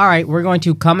like, all right, we're going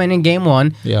to come in game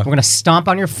 1. Yeah. We're going to stomp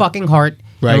on your fucking heart.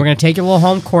 Right. And we're going to take your little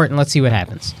home court and let's see what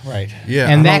happens. right. Yeah.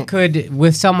 And I that don't- could,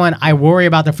 with someone, I worry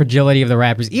about the fragility of the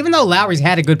Raptors. Even though Lowry's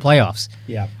had a good playoffs,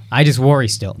 Yeah. I just worry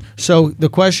still. So the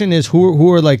question is,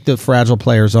 who are like the fragile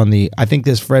players on the? I think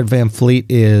this Fred VanVleet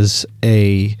is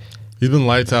a He's been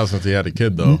lights out since he had a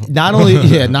kid, though. not only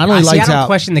I lights don't out.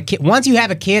 question the kid. Once you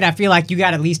have a kid, I feel like you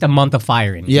got at least a month of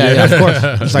fire in you. Yeah, of course.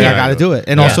 It's like I Yeah. got to do it,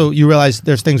 and Yeah. also you realize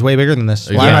there's things way bigger than this.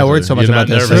 Why am I worried so much You're about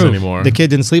not this? nervous anymore. The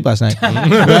kid didn't sleep last night,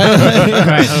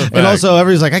 and also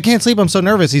everybody's like, I can't sleep. I'm so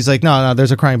nervous. He's like, no,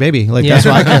 there's a crying baby. Like Yeah. that's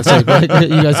why I can't sleep. Right?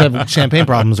 You guys have champagne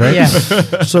problems, right? Yeah.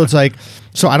 So it's like,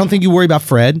 I don't think you worry about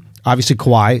Fred. Obviously,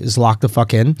 Kawhi is locked the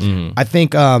fuck in. I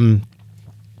think.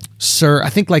 I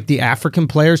think like the African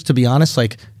players, to be honest,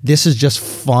 like this is just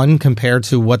fun compared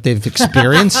to what they've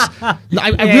experienced. I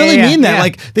really yeah, mean that. yeah.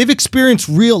 Like they've experienced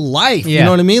real life. You Yeah.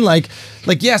 know what I mean? Like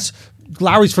yes,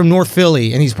 Lowry's from North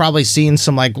Philly, and he's probably seen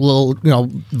some like little,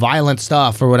 violent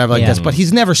stuff or whatever like Yeah. this, but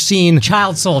he's never seen.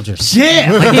 Child soldiers.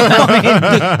 Yeah, like,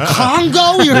 the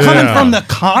Congo. You're coming from the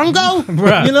Congo,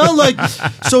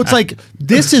 So it's like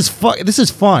this is fun. This is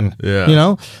fun.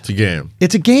 Yeah. It's a game.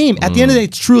 It's a game. At the end of the day,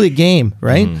 it's truly a game,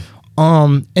 right?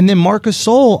 And then Marcus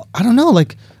Sol, I don't know,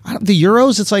 like the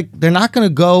Euros. It's like they're not going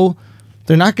to go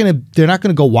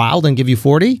wild and give you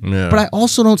 40. Yeah. But I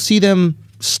also don't see them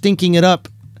stinking it up.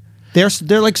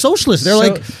 They're like socialists. They're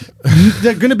like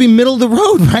they're going to be middle of the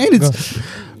road, right? It's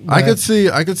I could see.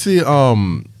 I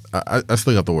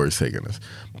still got the words taking this,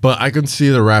 but I can see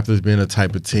the Raptors being a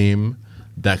type of team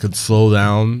that could slow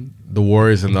down the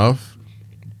Warriors enough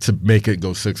to make it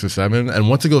go 6 or 7. And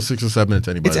once it goes 6 or 7,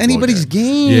 it's anybody's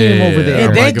game over there. Yeah,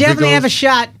 Like, they if it definitely goes- have a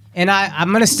shot, and I'm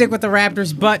going to stick with the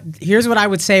Raptors. But here's what I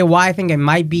would say why I think it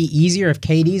might be easier if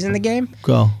KD's in the game.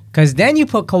 Go. Because then you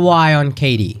put Kawhi on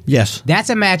KD. Yes. That's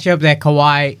a matchup that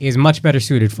Kawhi is much better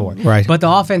suited for. Right. But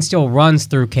the offense still runs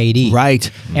through KD.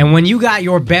 Right. And when you got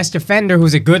your best defender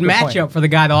who's a good matchup point. for the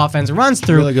guy the offense runs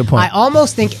through, Really good point. I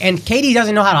almost think, and KD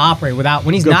doesn't know how to operate without,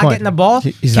 when he's Good not point. getting the ball,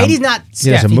 He's KD's not- not he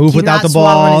Steph. doesn't move He's without not the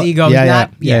swallowing ball. his ego. Yeah,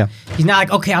 He's yeah. not, He's not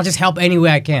like, okay, I'll just help any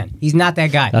way I can. He's not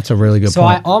that guy. That's a really good so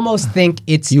point. I almost think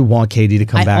it's, You want KD to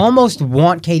come I back. almost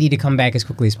want KD to come back as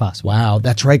quickly as possible. Wow,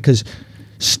 that's right. Because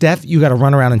Steph, you got to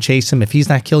run around and chase him. If he's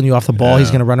not killing you off the ball, he's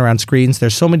going to run around screens.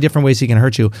 There's so many different ways he can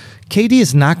hurt you. KD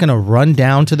is not going to run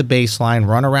down to the baseline,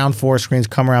 run around 4 screens,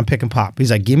 come around, pick and pop.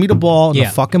 He's like, give me the ball in Yeah.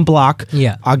 the fucking block.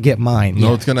 Yeah. I'll get mine. You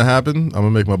know what's gonna happen? I'm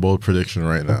gonna make my bold prediction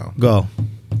right now. Go.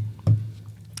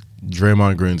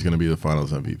 Draymond Green's gonna be the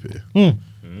Finals MVP.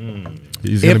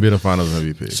 He's gonna be the Finals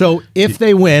MVP. So if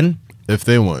they win, if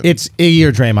they win, it's a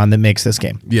year Draymond that makes this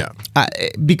game. yeah.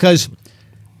 Because,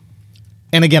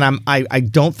 and again, I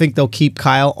don't think they'll keep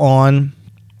Kyle on.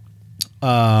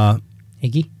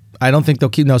 Iggy? I don't think they'll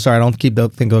keep. No, sorry, I don't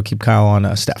think they'll keep Kyle on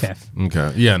Steph. Steph.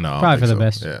 Okay. Yeah. No. I don't Probably think for the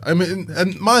best. Yeah. I mean,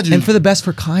 and mind you, And for the best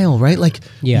for Kyle, right? Like,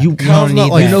 Yeah. you Kyle's don't not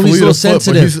need like that. fleet he's a of little foot, but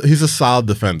sensitive. He's a solid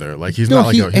defender. Like he's No, not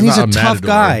like he- a, he's and he's not a tough matador,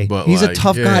 guy. But He's a like,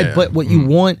 tough guy. yeah. But what you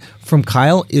want from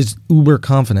Kyle is uber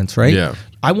confidence, right? Yeah.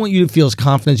 I want you to feel as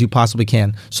confident as you possibly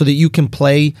can, so that you can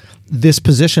play this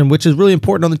position, which is really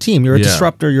important on the team. You're a Yeah.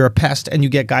 disruptor, you're a pest, and you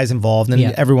get guys involved. And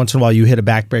Yeah. every once in a while, you hit a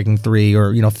backbreaking 3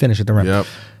 or finish at the rim. Yep.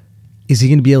 Is he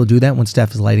going to be able to do that when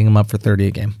Steph is lighting him up for 30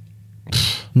 a game?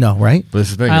 No, right? But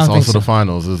it's the thing. I It's don't think also so. the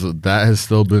finals. That has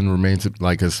still been remains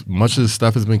like as much as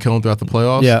Steph has been killing throughout the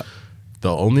playoffs. Yeah. The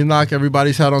only knock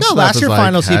everybody's had on No, Steph last is year like,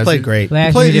 finals he has played great.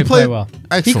 Last year he did play well.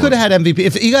 Excellent. He could have had MVP.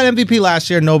 If he got MVP last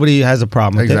year, nobody has a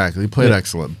problem with Exactly. He played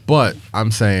excellent. But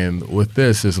I'm saying with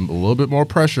this, there's a little bit more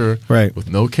pressure. Right. With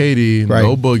no KD, Right.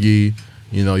 no Boogie.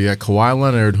 You got Kawhi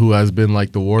Leonard, who has been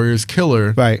like the Warriors'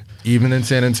 killer. Right. Even in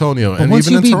San Antonio. But and once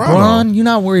even you in beat Toronto. Braun, you're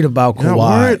not worried about You're not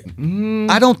Kawhi. worried?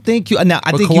 I don't think you. Now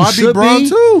I But think Kawhi you beat should Braun be.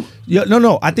 too. Yeah,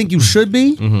 no. I think you should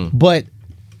be. But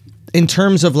in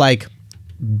terms of like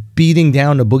beating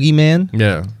down the boogeyman,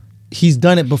 Yeah. he's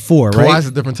done it before, right? Kawhi's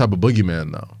a different type of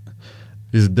boogeyman, though.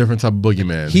 He's a different type of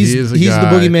boogeyman. He's he is a the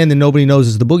guy, boogeyman that nobody knows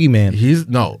is the boogeyman.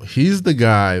 He's the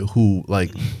guy who,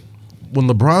 like, when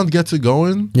LeBron gets it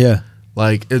going, Yeah,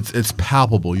 like it's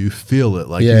palpable. You feel it.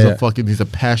 Like Yeah, he's a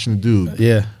passionate dude.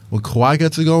 yeah. When Kawhi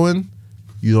gets it going,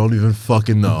 you don't even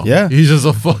fucking know. Yeah. He's just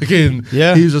a fucking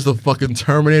Yeah. He's just a fucking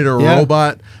Terminator Yeah.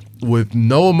 robot with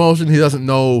no emotion. He doesn't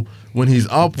know when he's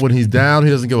up, when he's down. He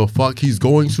doesn't give a fuck. He's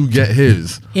going to get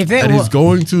his. If they and will- he's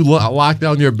going to lock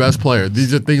down your best player.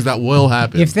 These are things that will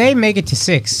happen. If they make it to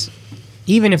 6,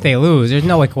 even if they lose, there's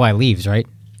no way Kawhi leaves, right?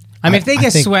 I mean, if they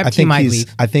get swept, he might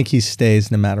leave. I think he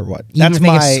stays no matter what. Even if they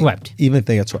get swept. Even if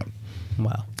they get swept.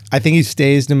 Wow. I think he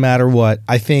stays no matter what.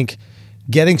 I think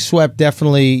getting swept,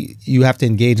 definitely you have to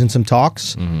engage in some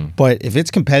talks. But if it's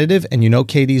competitive and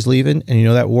KD's leaving and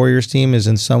that Warriors team is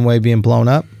in some way being blown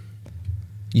up,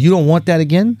 you don't want that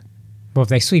again? Well, if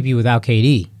they sweep you without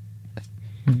KD,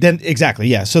 Then exactly,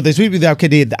 yeah. So they sweep without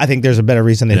KD, I think there's a better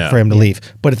reason Yeah. for him to leave.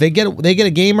 But if they get a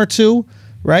game or two,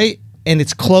 right, and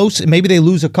it's close, and maybe they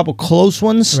lose a couple close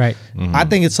ones, Right. I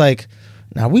think it's like,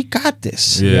 now we got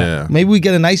this. Yeah. Maybe we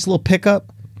get a nice little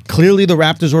pickup. Clearly, the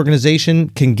Raptors organization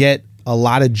can get a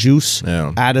lot of juice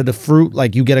out of the fruit.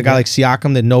 Like you get a guy like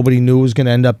Siakam that nobody knew was going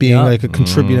to end up being Yeah. like a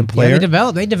contributing yeah, player.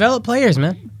 they develop players,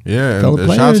 man. Yeah, Fellow and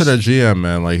shout out to players. that GM,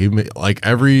 man. Like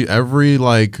every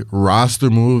like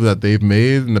roster move that they've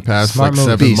made in the past Smart like move.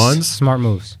 7 Beast. months Smart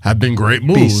moves. have been great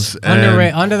moves. Beast.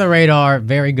 And Under the radar,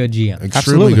 very good GM.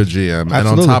 extremely Absolutely. good GM. And on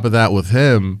Absolutely. top of that, with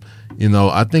him, You know,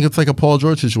 I think it's like a Paul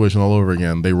George situation all over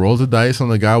again. They rolled the dice on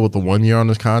the guy with the 1 year on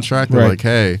his contract. They're Right. like,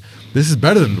 hey, this is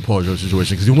better than the Paul George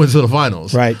situation because he went to the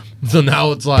finals. Right. So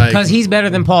now it's like Because he's better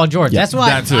than Paul George. That's why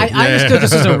that too. I Yeah. understood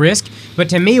this was a risk. But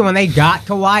to me, when they got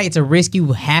Kawhi, it's a risk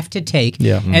you have to take.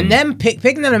 Yeah. And them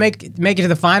picking them to make it to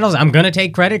the finals, I'm going to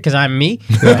take credit because I'm me.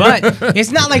 But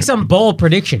it's not like some bold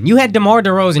prediction. You had DeMar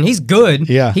DeRozan. He's good.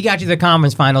 Yeah. He got you to the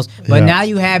conference finals. But Yeah. now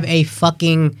you have a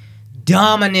fucking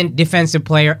dominant defensive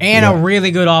player and Yeah. a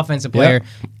really good offensive player.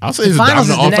 I'll say he's a Finals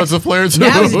is dominant the offensive player too.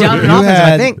 Now he's a dominant You offensive, I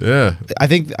had- think. Yeah. I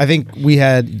think we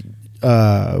had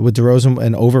with DeRozan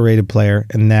an overrated player,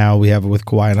 and now we have with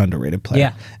Kawhi an underrated player.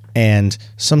 Yeah. And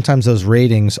sometimes those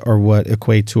ratings are what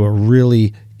equate to a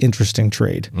really interesting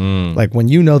trade. Like when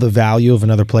you know the value of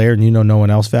another player and you know no one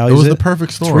else It values was it. the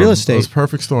perfect storm. It's real estate. It was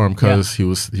perfect storm because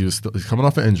he's coming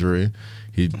off an injury.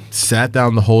 He sat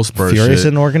down the whole Spurs Furious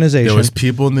shit. in organization. There was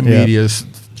people in the Yeah. media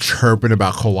chirping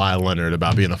about Kawhi Leonard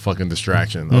about being a fucking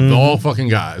distraction of all fucking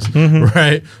guys,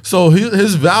 right? So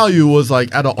his value was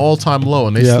like at an all-time low,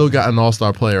 and they Yep. still got an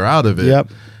all-star player out of it. Yep.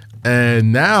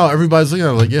 And now everybody's looking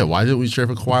at it like, yeah, why did we trade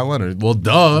for Kawhi Leonard? Well,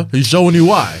 duh, he's showing you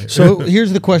why. So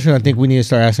here's the question I think we need to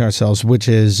start asking ourselves, which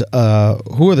is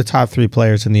who are the top 3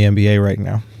 players in the NBA right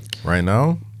now? Right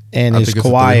now, And I is think it's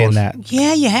the Kawhi three in horse- that?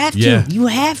 Yeah, you have to. Yeah. You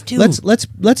have to.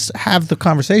 Let's have the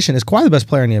conversation. Is Kawhi the best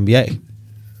player in the NBA?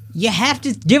 You have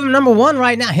to give him number 1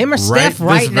 right now. Him or Steph this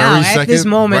right now very at second, this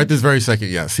moment. Right this very second,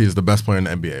 yes, he is the best player in the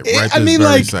NBA. Right I this mean, very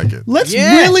like, second. let's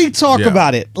Yeah. really talk Yeah.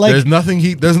 about it. Like, there's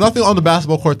nothing on the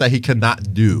basketball court that he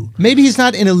cannot do. maybe he's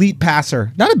not an elite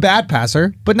passer, not a bad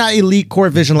passer, but not elite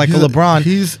court vision like He's a a-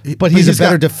 LeBron. but but he's a he's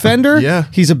better got- defender. Yeah.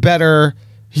 he's a better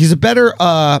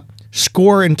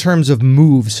scorer in terms of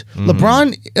moves.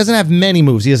 LeBron doesn't have many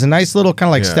moves. He has a nice little kind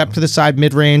of like Yeah. step to the side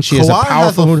mid range. He has a Kawhi has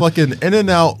powerful a move. fucking in and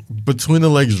out between the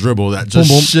legs dribble that just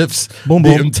Boom, boom. shifts Boom, the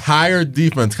boom. entire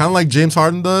defense, kind of like James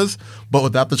Harden does, but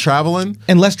without the traveling.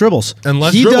 and less dribbles. And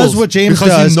less he dribbles does what James because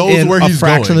does he knows in where a he's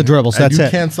fraction going. of the dribbles. And That's you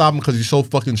it. can't stop him because he's so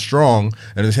fucking strong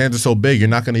and his hands are so big. You're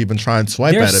not going to even try and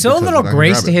swipe at There's it. so because little you're not gonna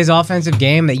grace grab to it. his offensive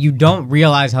game that you don't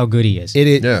realize how good he is. It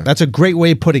is. Yeah. That's a great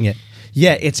way of putting it.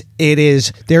 Yeah, it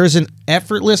is. There is an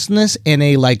effortlessness and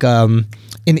a like an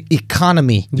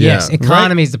economy. Yes, Yeah.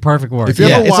 economy is the perfect word. If you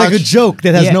Yeah, ever it's like a watch- joke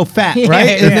that has Yeah. no fat, Yeah, right?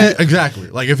 yeah. Isn't it? Exactly.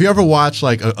 Like if you ever watch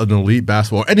like an elite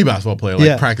basketball, any basketball player, like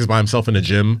Yeah. practice by himself in the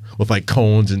gym with like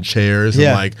cones and chairs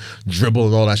Yeah. and like dribble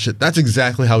and all that shit. That's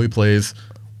exactly how he plays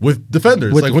with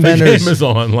defenders. With like when the defenders. game is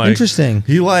on. Like Interesting.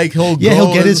 He'll Yeah, go he'll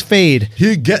get and- his fade.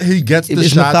 He gets the It's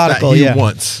shots that methodical, he yeah.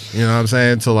 wants. You know what I'm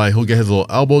saying? So like he'll get his little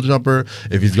elbow jumper.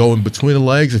 If he's going between the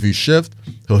legs, if you shift,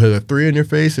 he'll hit a 3 in your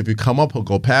face. If you come up, he'll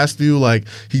go past you. Like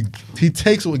he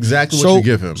takes exactly what you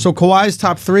give him. So Kawhi's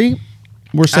top 3,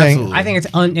 we're saying Absolutely. I think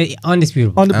it's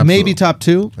undisputable. maybe top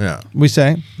 2. Yeah. We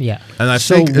say. Yeah. And I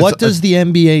So think what it's- does the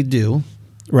NBA do,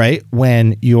 right?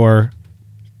 When your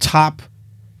top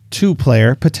 2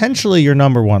 player, potentially your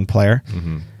number 1 player,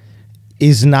 Mm-hmm.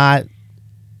 is not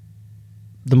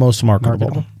the most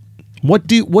marketable? What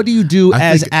do you do I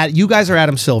as think- you guys are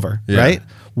Adam Silver, Yeah. right?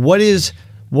 What is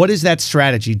that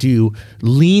strategy? Do you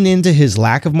lean into his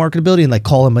lack of marketability and like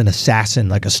call him an assassin,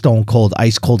 like a stone cold,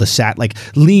 ice cold assassin, like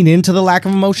lean into the lack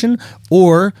of emotion,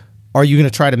 or are you going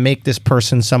to try to make this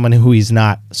person someone who he's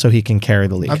not so he can carry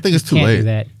the league? I think it's too Can't do late.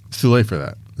 that. It's too late for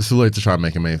that. It's too late to try and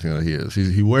make him anything that he is.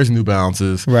 He wears New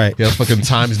Balances. Right. He has fucking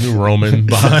Times New Roman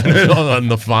behind it on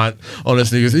the font on his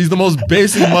sneakers. He's the most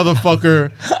basic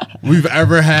motherfucker we've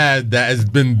ever had that has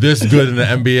been this good in the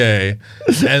NBA.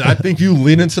 And I think you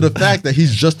lean into the fact that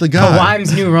he's just a guy.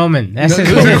 Kawhi's New Roman. That's his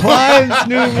Kawhi's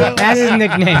new Roman. That's his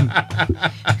nickname.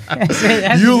 That's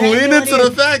You exactly lean what into he the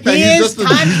is. fact that He he's is just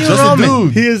Times New a Roman.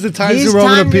 dude. He is the Times He's New Roman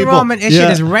Times of New people. Roman. It shit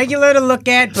is regular to look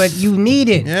at, but you need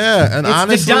it. Yeah, and It's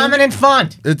honestly, the dominant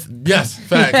font. It's yes,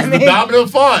 facts. It's the dominant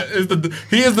font.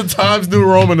 He is the Times New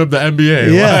Roman of the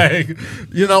NBA. Yeah. Like,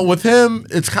 you know, with him,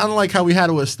 it's kind of like how we had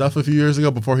it with Steph a few years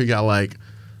ago before he got like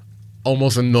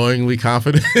almost annoyingly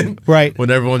confident. Right.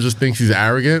 When everyone just thinks he's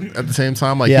arrogant at the same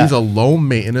time. Like Yeah. he's a low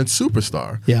maintenance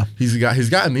superstar. Yeah. He's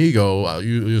got an ego.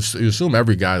 You assume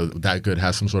every guy that good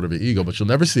has some sort of an ego, but you'll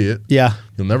never see it. Yeah.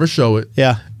 You'll never show it.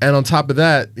 Yeah. And on top of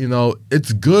that, you know,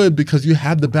 it's good because you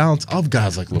have the balance of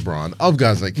guys like LeBron, of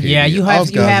guys like KD, Yeah, you of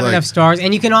have guys like- enough stars,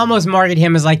 and you can almost market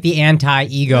him as like the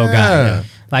anti-ego Yeah. guy.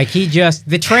 Like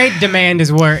the trade demand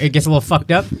is where it gets a little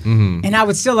fucked up. And I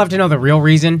would still love to know the real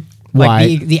reason. Why?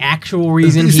 Like the actual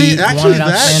reason You he see, actually, wanted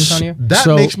out San Antonio.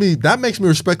 So- that makes me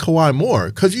respect Kawhi more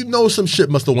because you know some shit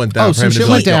must have went down. Oh, for him some to shit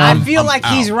be went like, down. I feel like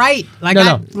he's right. Like No, I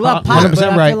no. love Pop, but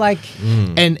 100% I right. feel like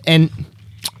And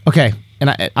okay,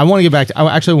 and I want to get back to.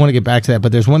 I actually want to get back to that,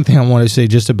 but there's one thing I want to say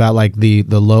just about like the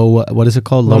low. What is it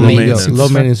called? Low maintenance. Low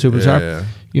maintenance superstar. Yeah.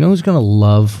 You know who's gonna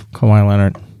love Kawhi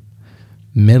Leonard?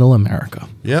 Middle America.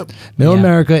 Yep. Middle Yeah.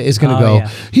 America is going to Oh, go, yeah.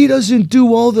 he doesn't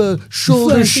do all the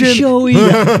shoulder shit.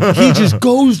 He just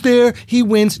goes there, he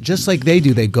wins, just like they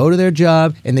do. They go to their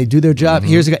job, and they do their job.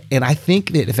 Here's a guy. And I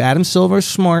think that if Adam Silver is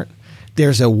smart,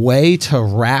 there's a way to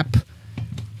wrap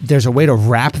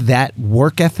that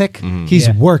work ethic. He's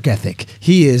Yeah. work ethic.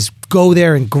 He is go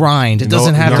there and grind. It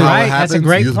doesn't have you to. know how it Right, that's a happens?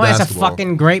 great Youth point. That's a basketball.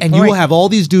 fucking great And point. you will have all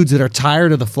these dudes that are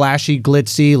tired of the flashy,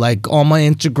 glitzy, like on my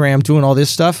Instagram doing all this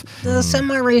stuff. the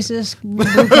semi-racist blue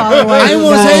collar white I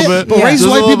won't say little it, bit. but Yeah. racist Just a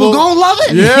white people little- gonna love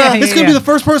it. Yeah. It's gonna be the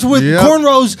first person with Yep.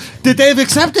 cornrows that they've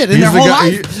accepted in He's their the whole guy.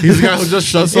 life. He's the guy who just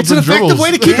shuts up It's an and effective dribbles.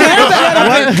 way to keep your hair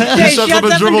back. He shuts up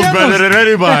and dribbles better than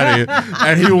anybody,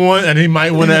 and he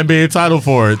might win an NBA title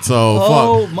for it. So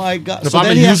Oh fuck. my god! If So I'm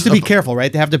then a he has youth- to be careful,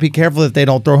 right? They have to be careful that they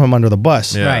don't throw him under the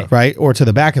bus, Yeah. Right. Or to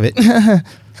the back of it.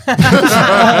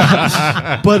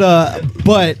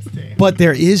 but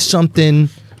there is something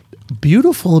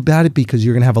beautiful about it because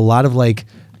you're gonna have a lot of like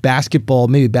basketball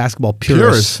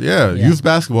purists. Purists, yeah. Youth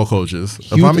basketball coaches.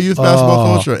 If Youth- I'm a youth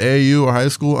basketball coach or AAU or high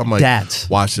school, I'm like, Dads.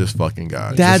 watch this fucking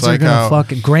guy. Dads Just like are gonna how-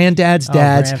 fucking granddads,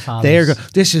 dads. grandfathers. They are.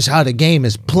 This is how the game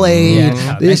is played. Yeah, it's how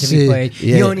it meant This to be is. played.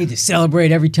 Yeah. You don't need to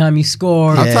celebrate every time you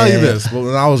score. I'll tell you Yeah. this.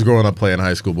 When I was growing up playing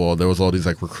high school ball, there was all these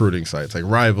like recruiting sites, like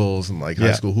Rivals and like Yeah.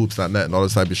 highschoolhoops.net and all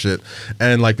this type of shit.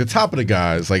 And like the top of the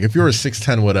guys, like if you were a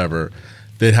 6'10", whatever,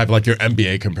 they'd have like your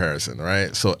NBA comparison,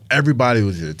 right? So everybody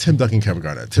was either Tim Duncan, Kevin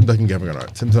Garnett, Tim Duncan, Kevin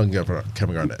Garnett, Tim Duncan,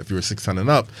 Kevin Garnett. If you were 6'10" and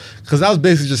up, because that was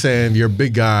basically just saying you're a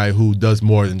big guy who does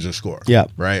more than just score. Yeah.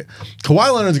 Right.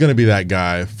 Kawhi Leonard's going to be that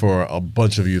guy for a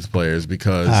bunch of youth players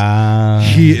because Ah.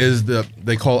 he is I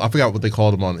forgot what they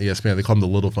called him on ESPN. They called him the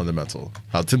little fundamental.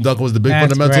 How Tim Duncan was the big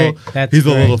That's fundamental. great. That's He's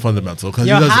the great. little fundamental. 'Cause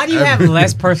Yo, he does how do you have everything.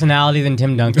 less personality than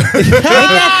Tim Duncan? Ain't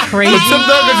that crazy? Tim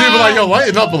Duncan's even like, yo,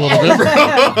 lighten up a little bit,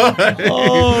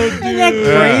 bro. Isn't that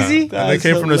crazy? And they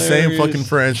came from the same fucking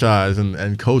franchise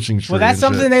and coaching tree. Well, that's and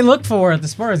something shit. they look for at the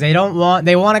Spurs. They want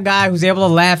a guy who's able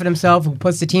to laugh at himself, who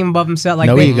puts the team above himself. Like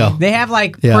No they, ego. They have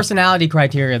like Yeah. personality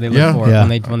criteria they look Yeah. for Yeah.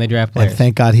 when they draft And players.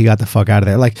 thank God he got the fuck out of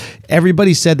there. Like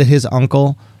everybody said that his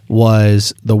uncle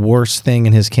was the worst thing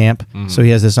in his camp. So he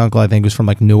has this uncle, I think, who's from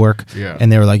like Newark. Yeah.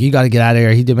 And they were like, you got to get out of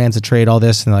here. He demands a trade, all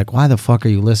this. And they're like, why the fuck are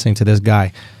you listening to this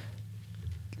guy?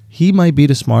 He might be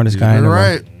the smartest guy in the room.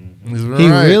 right. He's been He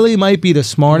right. really might be the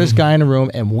smartest guy in the room,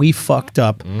 and we fucked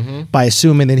up by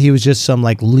assuming that he was just some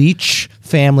like leech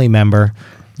family member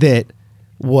that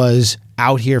was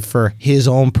out here for his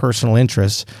own personal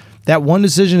interests. That one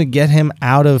decision to get him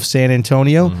out of San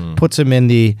Antonio puts him in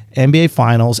the NBA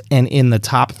Finals and in the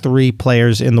top 3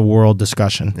 players in the world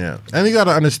discussion. Yeah, and you got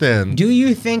to understand. Do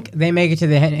you think they make it to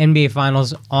the NBA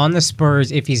Finals on the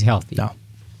Spurs if he's healthy? No.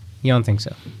 You don't think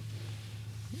so?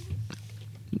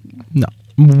 No.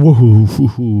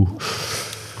 Woo-hoo-hoo-hoo.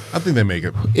 I think they make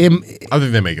it. I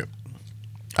think they make it.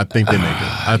 I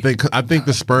think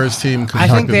the Spurs team. I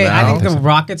think now, the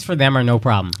Rockets for them are no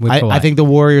problem with Kawhi. I think the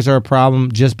Warriors are a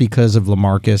problem just because of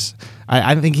LaMarcus.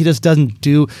 I think he just doesn't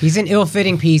do. he's an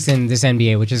ill-fitting piece in this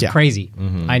NBA, which is Yeah. crazy.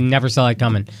 I never saw it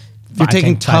coming. You're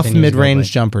taking 5, tough 10 years ago, mid-range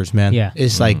but- jumpers, man. Yeah.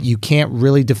 It's like you can't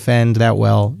really defend that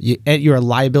well. You're a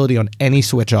liability on any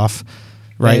switch off,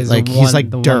 right? is Like the he's one- like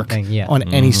the one Dirk thing, yeah. on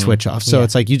any switch off. So Yeah.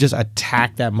 it's like you just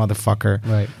attack that motherfucker,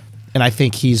 Right. and I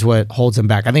think he's what holds him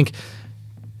back. I think,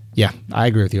 yeah, I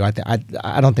agree with you.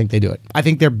 I don't think they do it. I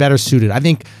think they're better suited. I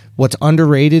think what's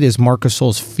underrated is Marc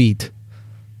Gasol's feet.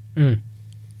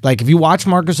 Like if you watch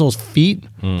Marc Gasol's feet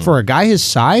for a guy his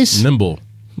size, nimble.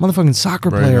 motherfucking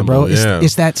soccer Very player, bro. nimble, yeah.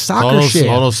 It's that soccer all those, shit.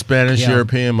 All those Spanish Yeah.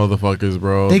 European motherfuckers,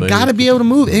 bro. They got to be able to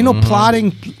move. Ain't no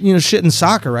plotting, shit in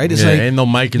soccer, right? It's Yeah, like ain't no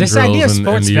Mike and This drills idea of in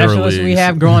sports the Euro specialists we leagues.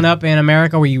 have growing up in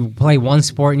America where you play one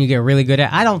sport and you get really good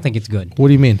at, I don't think it's good. what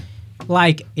do you mean?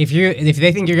 Like if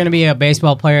they think you're going to be a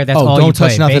baseball player, that's Oh, all don't you play.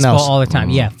 touch nothing Baseball else. all the time.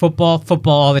 Yeah, football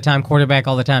all the time, quarterback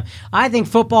all the time. I think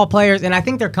football players, and I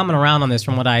think they're coming around on this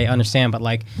from what I understand, but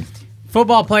like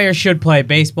football players should play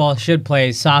baseball, should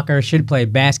play soccer, should play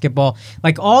basketball.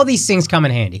 Like all these things come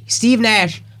in handy. Steve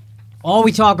Nash, all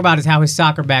we talk about is how his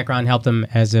soccer background helped him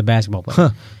as a basketball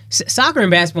player. Soccer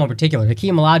and basketball in particular.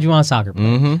 Hakeem Olajuwon, soccer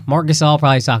player. Marc Gasol,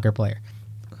 probably soccer player.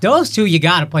 Those two, you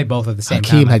got to play both at the same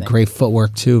time. Hakeem I had think. great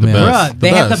footwork too, man. best. Bruh, they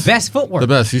have the best footwork. The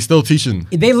best. He's still teaching.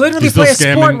 They literally He's still play a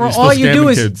sport scamming- where he's still all you do scamming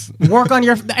is kids. work on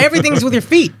your everything's with your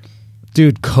feet.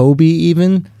 Dude, Kobe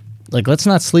even Like, let's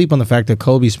not sleep on the fact that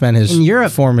Kobe spent his In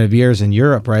Europe. formative years in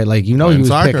Europe, right? Like, he Playing was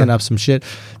soccer. picking up some shit.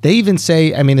 They even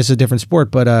say, I mean, it's a different sport,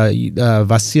 but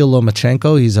Vasil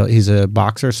Lomachenko, he's a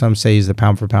boxer. Some say he's the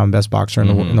pound for pound best boxer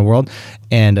in the world,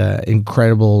 and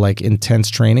incredible, like, intense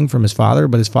training from his father.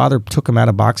 But his father took him out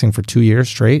of boxing for 2 years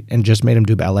straight and just made him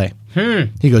do ballet.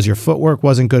 He goes, your footwork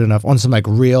wasn't good enough on some like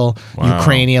real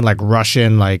Ukrainian, like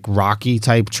Russian, like Rocky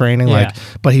type training. Yeah. Like,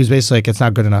 but he was basically like, it's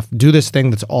not good enough. Do this thing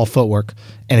that's all footwork.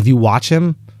 And if you watch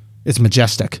him, it's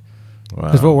majestic.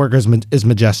 His footwork is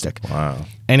majestic. Wow.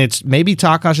 And it's maybe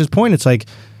Takash's point. It's like,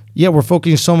 yeah, we're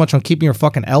focusing so much on keeping your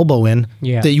fucking elbow in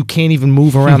that you can't even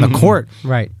move around the court.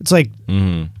 Right. It's like,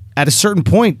 at a certain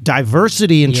point,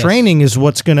 diversity in Yes. training is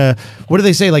what's gonna. What do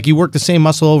they say? Like, you work the same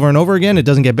muscle over and over again, it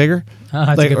doesn't get bigger.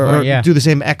 That's a Like, good or point, yeah. do the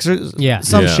same exercise. Yeah.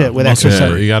 some Yeah. shit with Muscle exercise.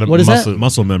 memory. You got What is that?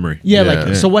 Muscle memory. Yeah, Yeah.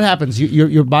 like so. What happens?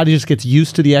 Your body just gets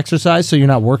used to the exercise, so you're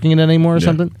not working it anymore, or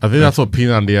something. I think that's what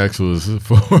P90X was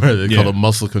for. They Yeah. call it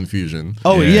muscle confusion.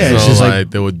 Oh yeah, So it's just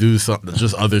like they would do something,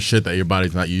 just other shit that your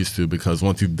body's not used to, because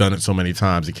once you've done it so many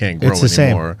times, you can't grow It's the same.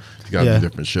 anymore. You gotta Yeah. do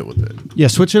different shit with it. yeah.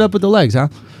 Switch it up with the legs, huh?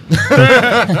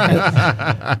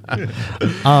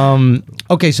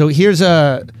 Okay, so here's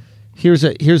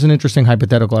an interesting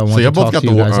hypothetical. I want So to you both talk got to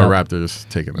the you guys out. Raptors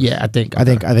taking us. Yeah, I think.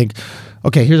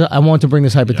 Okay, I want to bring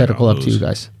this hypothetical Yeah, up to you lose.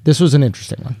 guys. This was an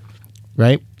interesting one,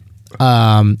 right?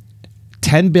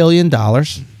 $10 billion.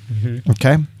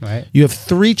 Okay, Right. You have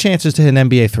 3 chances to hit an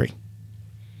NBA 3.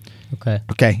 Okay.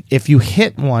 Okay, if you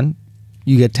hit one,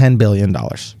 you get $10 billion.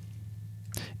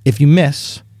 If you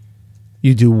miss,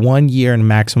 you do 1 year in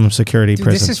maximum security Dude,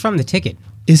 prison. this is from the ticket.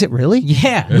 Is it really?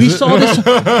 Yeah. We saw this.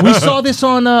 We saw this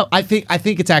on. I think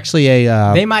it's actually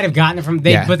a. They might have gotten it from,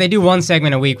 Yeah. but they do one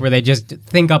segment a week where they just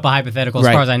think up a hypothetical. As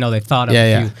Right. far as I know, they thought of yeah, a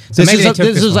yeah. few. So maybe they took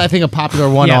this is one. I think a popular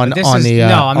one Yeah, on but this on is- the no,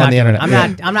 I'm on not the doing it.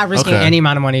 internet. I'm not risking Okay. any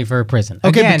amount of money for prison.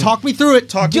 Okay, Again, but talk me through it.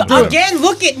 Talk me through it. again,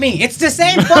 look at me. It's the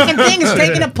same fucking thing as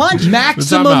taking a punch.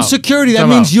 Maximum Time out. security. That Time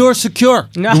means out. you're secure.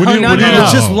 No, When you- no, when no, you- no.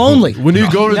 It's just lonely. When you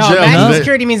go to No, jail, maximum do they-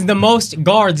 security means the most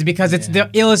guards because it's the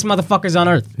illest motherfuckers on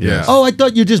earth. Yeah. Oh, I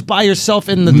thought you just by yourself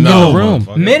in the No, room.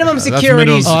 motherfucker. Minimum That's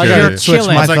security is minimum I security. gotta you're switch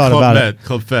chilling. my It's like thought Club about Med,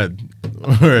 Club Fed.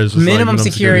 Where it's just Minimum like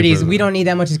security is prison. we don't need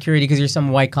that much security because you're some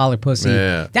white collar pussy.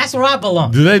 Yeah. That's where I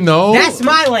belong. Do they know? That's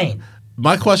my lane.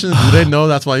 My question is, do they know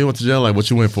that's why you went to jail? Like, what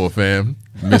you went for, fam?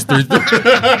 Mystery 3.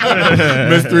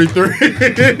 Mystery 3.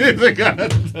 They got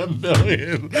 $10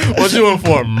 billion. What you went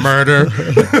for? Murder.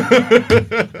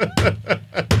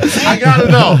 I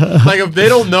gotta know. Like, if they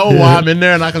don't know why I'm in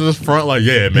there and I can just front, like,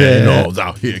 yeah, man, you know, I was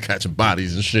out here catching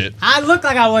bodies and shit. I look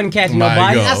like I wasn't catching no My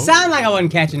bodies. I God. sound like I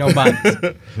wasn't catching no bodies.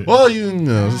 Well, you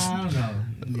know,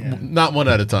 not one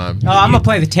at a time. Oh, I'm gonna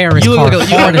play the terrorist You card look-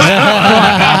 you hard as fuck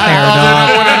out there,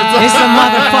 dog. It's a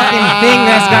motherfucking thing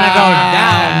that's gonna go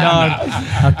down, dog.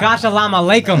 Assalamu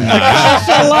alaikum.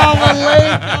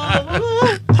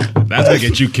 That's gonna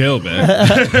get you killed, man.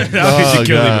 That'll get Oh, you killed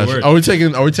even gosh. worse. Are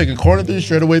we taking corner threes,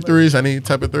 straightaway threes, any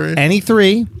type of three? Any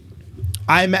 3.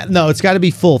 No, it's got to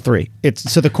be full 3. It's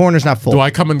so the corner's not full. Do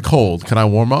I come in cold? Can I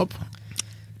warm up?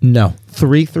 No,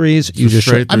 3 threes. You just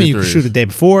straight shoot. I mean, you three can threes. shoot the day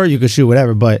before. You can shoot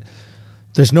whatever, but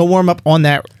there's no warm up on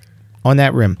that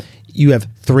rim. You have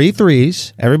 3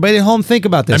 threes. Everybody at home, think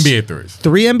about this. NBA threes.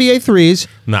 3 NBA threes.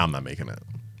 No, I'm not making it.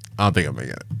 I don't think I'm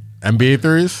making it. NBA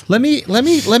threes? Let me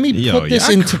Yo, put this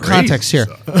you're into crazy, context here.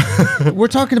 We're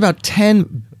talking about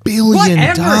 $10 billion,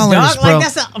 Whatever, dog. bro. Like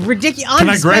that's a ridiculous, Can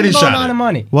I granny unspendable shot amount it? of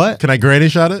money. What? Can I granny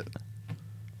shot it?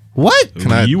 What?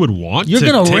 Can I- You would want You're to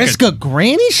gonna take risk a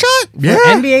granny shot? Yeah.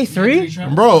 NBA 3?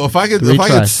 Bro, if I could Three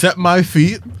tries. set my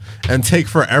feet and take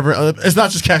forever, it's not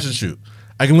just catch and shoot.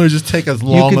 I can literally just take as You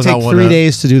long can as I take want. 3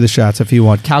 days to do the shots if you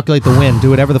want. Calculate the win.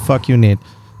 Do whatever the fuck you need.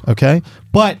 Okay?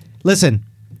 But listen,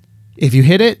 if you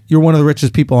hit it, you're one of the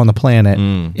richest people on the planet.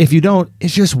 If you don't,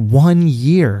 it's just 1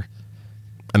 year.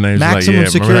 And then Maximum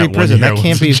security prison. That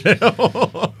can't be.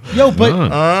 Yo, but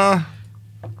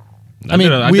I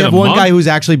mean, we have one guy who's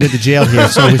actually been to jail here,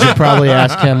 so we should probably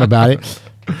ask him about it.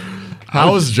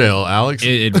 How was jail, Alex?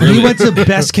 It really, He went to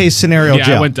best case scenario yeah,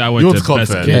 jail. I went You to went to Club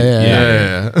best Fed. kid.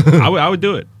 Yeah. Yeah. I would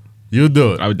do it. You would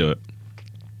do it. I would do it.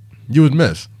 You would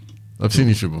miss. I've seen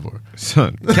you shoot before.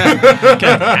 Son,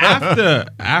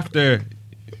 after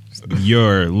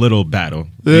your little battle,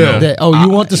 you Yeah. know, You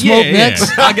want the smoke yeah,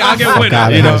 next? I'll get with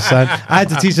God, it. You know, son. I had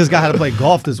to teach this guy how to play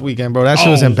golf this weekend, bro. That shit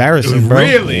was embarrassing, bro.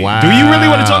 Really? Wow. Do you really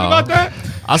want to talk about that?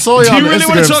 I saw you Do on you the really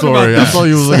wanna Instagram talk about story. I this? saw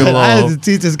you was looking I had low. to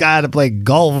teach this guy how to play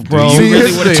golf, bro. Do you really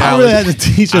Here's the wanna thing, talk I really had to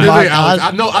teach him.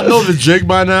 I know the jig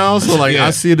by now, so like Yeah. I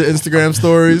see the Instagram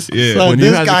stories. Yeah. Son, When you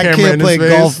this had the guy camera can't in play his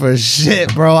face. golf for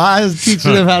shit, bro. I was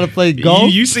teaching him how to play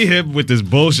golf. You see him with this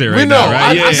bullshit right We know. now,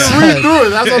 right? I can read through it.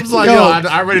 That's what I'm just like, yo,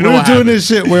 I already know we're what doing happened. this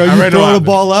shit where I you already know throw what the happened.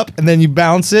 ball up and then you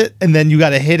bounce it and then you got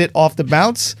to hit it off the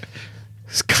bounce.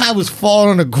 This guy was falling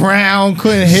on the ground,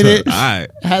 couldn't hit it. All right.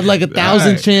 Had like 1,000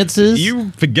 Alright. chances. You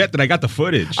forget that I got the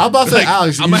footage. I'm about to say,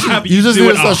 Alex, I'm gonna have you just do need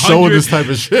it to start 100 showing this type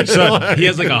of shit. Son, he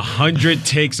has like 100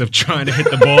 takes of trying to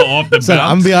hit the ball off the So I'm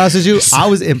bounce. gonna be honest with you, I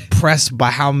was impressed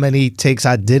by how many takes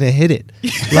I didn't hit it.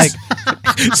 Like,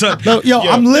 Son, no, yo,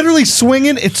 I'm literally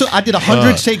swinging. I did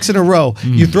 100 takes in a row.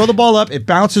 You throw the ball up, it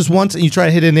bounces once, and you try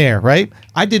to hit it in the air, right?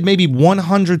 I did maybe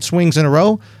 100 swings in a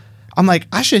row. I'm like,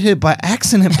 I should hit by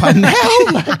accident by now.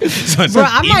 son, Bro,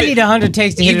 I might even- need 100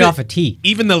 takes to hit it even- off a tee.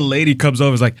 Even the lady comes over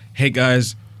and is like, hey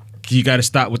guys, you got to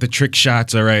stop with the trick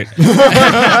shots, all right?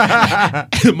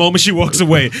 The moment she walks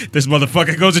away, this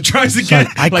motherfucker goes and tries again.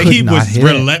 I Like could he not was hit it.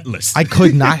 relentless. I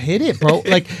could not hit it, bro.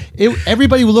 Like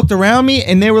everybody looked around me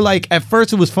and they were like, at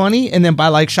first it was funny, and then by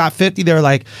like shot 50, they were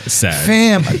like, Sad.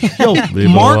 fam, yo, Leave it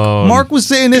Mark. alone. Mark was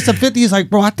saying this at 50. He's like,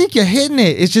 bro, I think you're hitting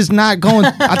it. It's just not going.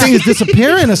 I think it's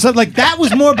disappearing or something. Like that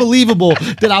was more believable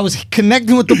that I was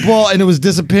connecting with the ball and it was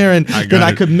disappearing than got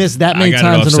I it. could miss that many I got it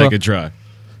times off in a row. second try.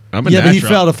 I'm a Yeah, but he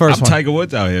natural. fell the first I'm one. Tiger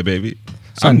Woods out here, baby.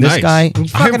 Son, I'm this nice. guy- You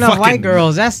fucking I'm up white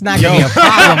girls, that's not gonna be a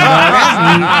problem,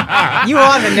 bro. You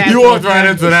are the natural. You walked right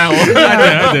into that one.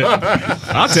 I did.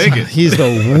 I'll take it. He's the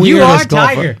weirdest You are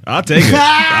golfer. Tiger. I'll take it.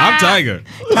 I'm Tiger.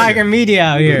 Tiger Media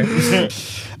out here.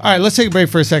 All right, let's take a break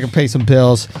for a second, pay some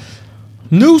bills.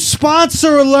 New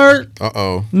sponsor alert.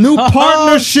 Uh-oh. New Oh,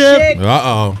 partnership. shit.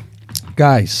 Uh-oh.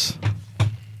 Guys,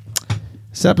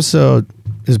 this episode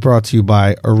is brought to you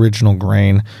by Original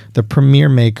Grain, the premier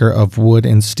maker of wood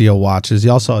and steel watches.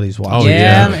 Y'all saw these watches. Oh, Yeah,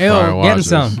 yeah. I'm ill. Fire Getting watches.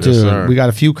 some. Yes, Dude, sir. we got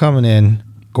a few coming in.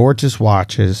 Gorgeous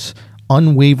watches.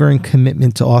 Unwavering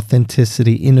commitment to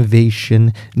authenticity,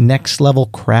 innovation, next level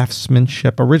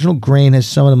craftsmanship. Original Grain has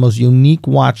some of the most unique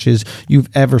watches you've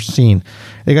ever seen.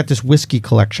 They got this whiskey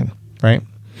collection, right?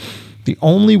 The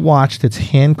only watch that's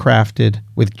handcrafted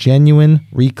with genuine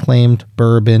reclaimed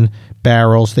bourbon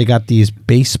barrels. They got these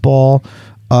baseball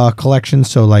collections,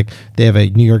 so like they have a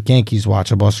New York Yankees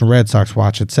watch, a Boston Red Sox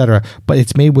watch, etc. But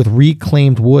it's made with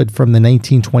reclaimed wood from the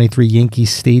 1923 Yankee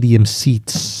Stadium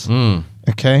seats.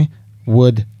 Okay,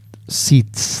 wood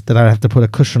seats that I have to put a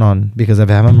cushion on because I've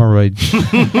had hemorrhoids.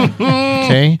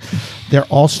 Okay, they're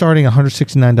all starting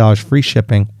 $169, free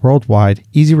shipping worldwide,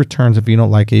 easy returns if you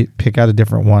don't like it. Pick out a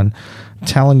different one. I'm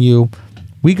telling you,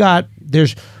 we got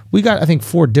I think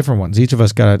 4 different ones. Each of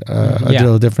us got a Yeah.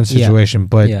 little different Yeah. situation,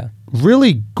 but Yeah.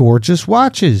 really gorgeous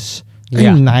watches.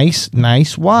 Yeah. A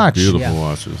nice watch. Beautiful Yeah.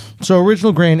 watches. So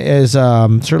Original Grain is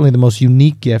certainly the most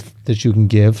unique gift that you can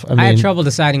give. I I had mean, trouble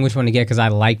deciding which one to get because I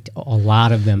liked a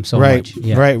lot of them so right, much.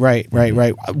 Yeah.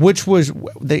 right. Which was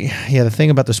the thing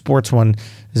about the sports one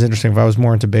is interesting. If I was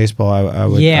more into baseball, I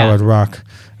would rock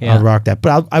that.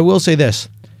 But I will say this: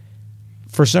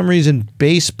 for some reason,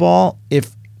 baseball,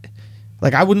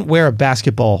 I wouldn't wear a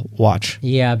basketball watch.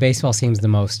 Yeah, baseball seems the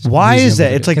most. Why is that?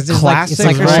 reasonable It's like 'cause there's classic it's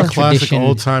like or a something? Classic, tradition.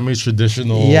 old-timey,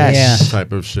 traditional Yes.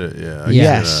 type of shit. Yeah. I get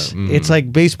Yes, that. it's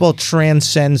like baseball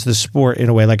transcends the sport in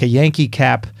a way. Like a Yankee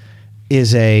cap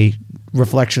is a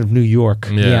reflection of New York.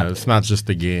 Yeah, Yeah. it's not just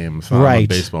the game. It's not I'm a Right.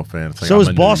 baseball fan. It's like So I'm is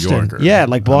a New Boston. Yorker. Yeah,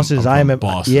 like Boston is- I'm I'm from a-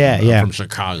 Boston. yeah, I'm yeah. from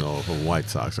Chicago, from White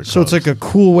Sox. Or So it's Cubs. like a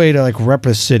cool way to like rep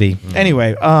a city.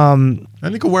 Anyway, and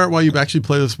you can wear it while you actually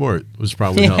play the sport, which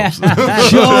probably helps.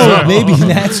 Joe, maybe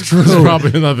that's true. It's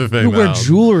probably another thing. You wear now.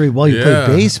 jewelry while you Yeah.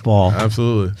 play baseball.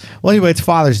 Absolutely. Well, anyway, it's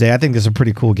Father's Day. I think this is a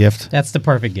pretty cool gift. That's the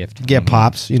perfect gift. Get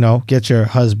pops, get your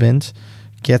husband,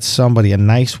 get somebody a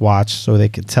nice watch so they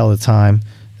could tell the time.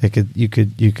 You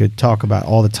could talk about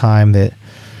all the time that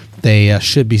they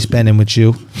should be spending with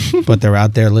you, but they're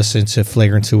out there listening to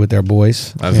Flagrant 2 with their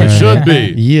boys. As it should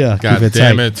be. Yeah, God keep it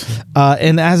damn tight. it.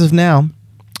 And as of now,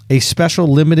 a special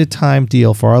limited time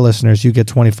deal for our listeners. You get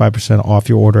 25% off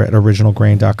your order at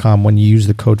originalgrain.com when you use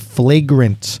the code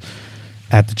FLAGRANT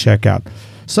at the checkout.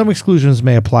 Some exclusions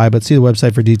may apply, but see the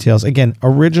website for details. Again,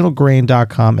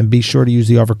 originalgrain.com, and be sure to use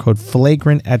the offer code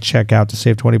FLAGRANT at checkout to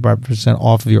save 25%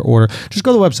 off of your order. Just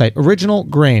go to the website, Original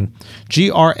Grain,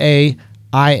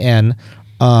 GRAIN.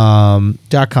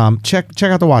 .com. Check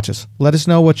out the watches. Let us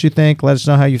know what you think. Let us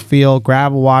know how you feel.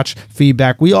 Grab a watch.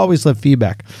 Feedback. We always love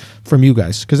feedback from you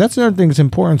guys because that's another thing that's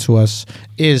important to us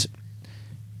is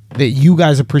that you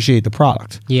guys appreciate the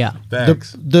product. Yeah.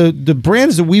 Thanks. The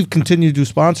brands that we've continued to do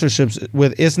sponsorships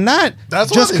with, it's not That's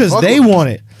why just they because fuck they with us. want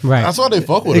it. Right. That's why they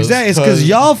fuck with Exactly. us. It's because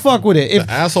y'all fuck with it. If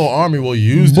The asshole army will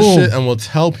use the Boom. shit and will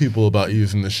tell people about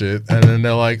using the shit, and then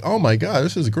they're like, "Oh my god,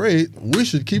 this is great. We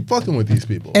should keep fucking with these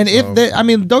people." And if they, I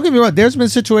mean, don't get me wrong. There's been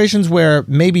situations where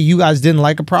maybe you guys didn't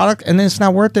like a product, and then it's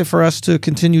not worth it for us to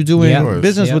continue doing Yeah.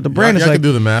 business Yeah. with the y'all, brand. y'all It's can like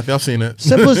do the math. Y'all seen it.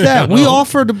 simple as that. We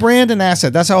offer the brand an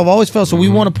asset. That's how I've always felt. So we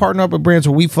want to partner up with brands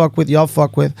where we fuck with, y'all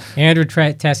fuck with, Andrew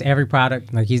tests every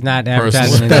product. Like he's not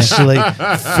advertising. anything. especially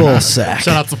full sack.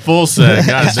 Shout out to Full Set.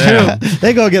 Goddamn.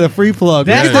 They gonna get a free plug.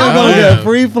 That's They're true. gonna Yeah. get a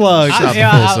free plug. Shout out to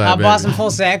Yeah, Full I Sack, bought baby. some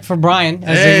full sack for Brian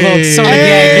as Hey. a little sort of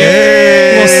gag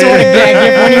gift. Little sort of gag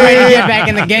gift when you're ready to get back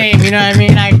in the game. You know what I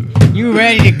mean? Like you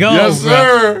ready to go? Yes,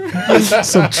 bro. sir.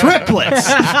 Some triplets.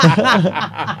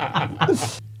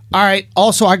 All right.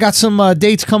 Also, I got some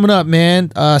dates coming up, man.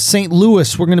 St.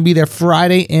 Louis. We're going to be there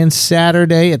Friday and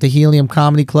Saturday at the Helium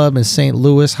Comedy Club in St.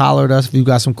 Louis. Holler at us if you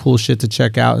got some cool shit to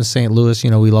check out in St. Louis. You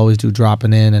know, we'll always do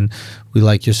dropping in, and we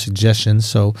like your suggestions,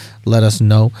 so let us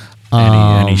know.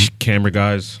 Any camera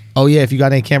guys? Oh, yeah. If you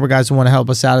got any camera guys who want to help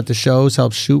us out at the shows,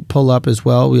 help shoot, pull up as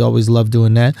well. We always love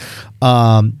doing that.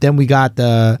 Then we got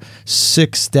the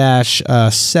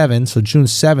 6-7. So June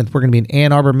 7th, we're going to be in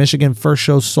Ann Arbor, Michigan. First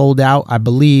show sold out, I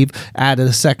believe. Added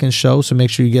a second show. So make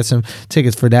sure you get some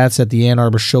tickets for that. It's at the Ann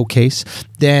Arbor Showcase.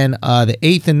 Then the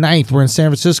 8th and 9th, we're in San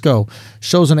Francisco.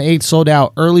 Shows on the 8th sold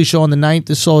out. Early show on the 9th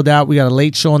is sold out. We got a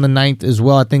late show on the 9th as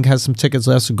well. I think has some tickets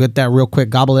left. So get that real quick.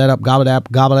 Gobble that up. Gobble that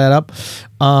up. Gobble that up.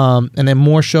 And then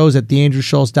more shows at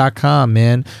theandrewschultz.com,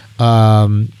 man.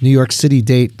 New York City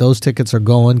date, those tickets are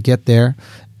going. Get there.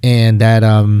 And that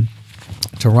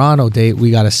Toronto date, we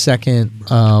got a second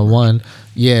one.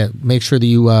 Yeah, make sure that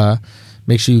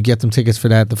you get them tickets for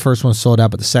that. The first one sold out,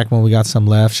 but the second one we got some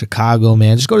left. Chicago,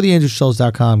 man. Just go to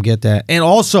theandrewschultz.com, get that. And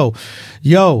also,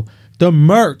 the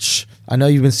merch. I know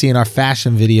you've been seeing our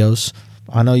fashion videos.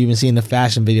 I know you've been seeing the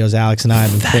fashion videos Alex and I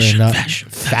have been putting up.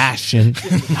 Fashion.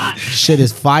 Shit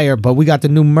is fire. But we got the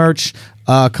new merch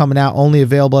coming out, only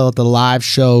available at the live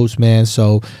shows, man.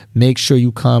 So make sure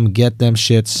you come get them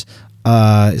shits.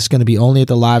 It's going to be only at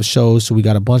the live shows. So we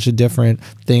got a bunch of different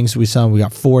things we sell. We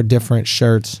got 4 different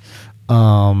shirts.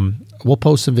 We'll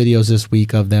post some videos this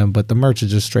week of them, but the merch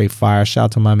is just straight fire. Shout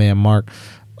out to my man Mark,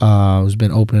 who's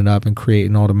been opening up and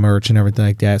creating all the merch and everything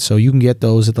like that. So you can get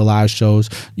those at the live shows.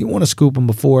 You want to scoop them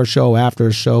before a show, after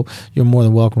a show, you're more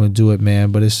than welcome to do it,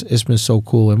 man. But it's been so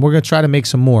cool. And we're going to try to make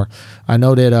some more. I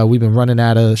know that we've been running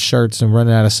out of shirts and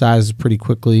running out of sizes pretty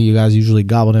quickly. You guys usually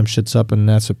gobble them shits up, and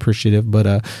that's appreciative. But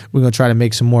we're going to try to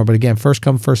make some more. But again, first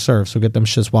come, first serve. So get them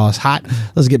shits while it's hot.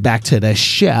 Let's get back to the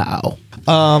show.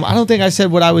 I don't think I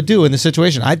said what I would do in this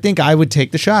situation. I think I would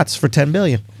take the shots for $10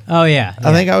 billion. Oh yeah.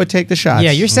 I think I would take the shots. Yeah,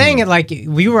 you're saying it like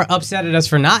we were upset at us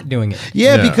for not doing it.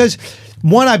 Yeah, Yeah. because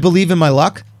one, I believe in my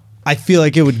luck. I feel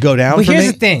like it would go down. But for here's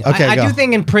me. the thing. Okay, I go. do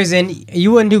think in prison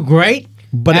you wouldn't do great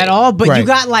at all. But right. you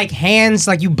got like hands,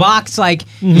 like you box, like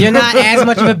you're not as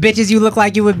much of a bitch as you look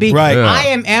like you would be. Right. Yeah. I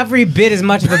am every bit as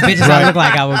much of a bitch as I look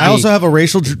like I would be. I also have a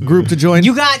racial group to join.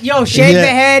 You got shave Yeah. the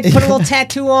head, put a little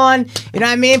tattoo on. You know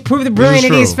what I mean? Prove the brilliant of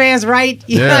true. these fans right.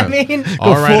 You know what I mean?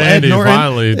 All right, full Ed Andy, Norton.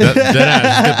 finally. That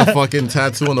ass. Get the fucking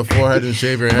tattoo on the forehead and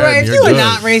shave your head. Bro, and if you're you a good.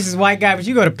 not racist white guy, but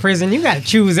you go to prison, you got to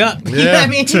choose up. You know Yeah. what I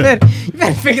mean? You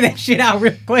better figure that shit out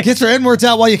real quick. Get your N-words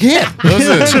out while you can.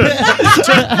 Listen,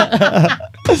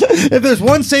 If there's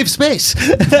one safe space,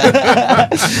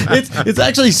 it's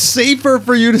actually safer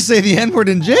for you to say the N-word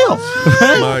in jail.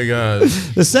 my God.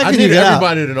 The I second you need get out.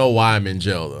 everybody to know why I'm in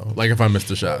jail, though. Like, if I miss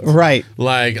the shots. Right.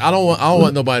 Like, I don't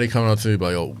want nobody coming up to me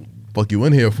like, "Oh, fuck you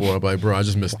in here for?" I'm like, "Bro, I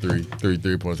just missed three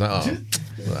points." Like, oh,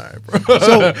 all right, bro.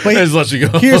 So, but just let you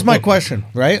go. Here's my question,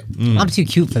 right? I'm too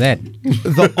cute for that.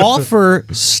 The offer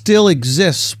still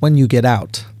exists when you get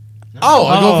out. Oh,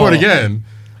 I'll go for it again.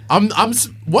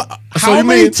 What? So How you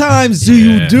many mean? times do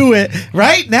you do it?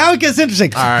 Right? Now it gets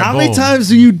interesting. All right, How many boom. times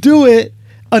do you do it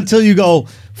until you go,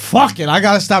 fuck it, I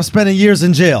got to stop spending years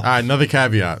in jail? All right, another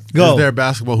caveat. Go. Is there a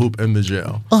basketball hoop in the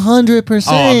jail? 100%.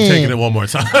 Oh, I'm taking it one more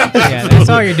time. Yeah, that's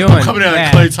all you're doing. I'm coming in Yeah.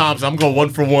 like Clay Thompson. I'm going 1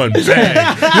 for 1. Bang.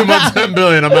 Give my $10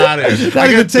 billion. I'm out of here. Not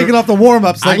even taking off the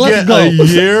warm-ups. Like, I let's get go. a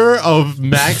year of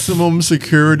maximum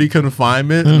security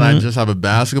confinement, and I just have a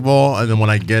basketball. And then when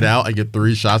I get out, I get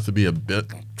 3 shots to be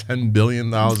 $10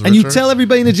 billion richer. And you tell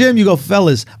everybody in the gym, you go,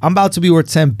 fellas, I'm about to be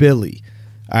worth 10 billy.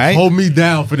 All right. Hold me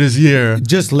down for this year.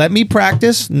 Just let me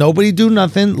practice. Nobody do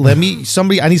nothing. Let me I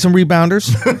need some rebounders.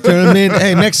 You know what I mean?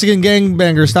 Hey, Mexican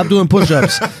gangbangers, stop doing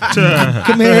push-ups.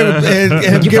 Come here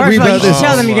and You get first of all, you rebounders. should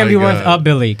tell them you're gonna be my worth God. a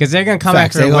billy because they're gonna come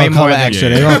Facts. after They're way gonna more come than extra.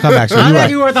 you. They're gonna come extra. I'm You're gonna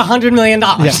be right. worth $100 million.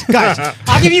 Yeah. Guys,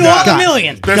 I'll give you all $1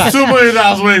 million. There's $2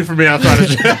 million waiting for me outside of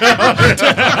jail.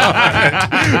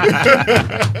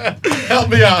 Help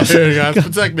me out here, guys.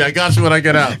 Protect me. I got you when I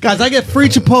get out. guys, I get free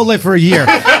Chipotle for a year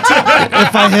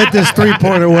if I hit this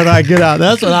 3-pointer when I get out.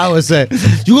 That's what I would say.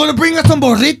 You gonna bring us some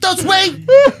burritos, way?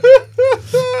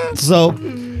 So,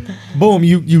 boom,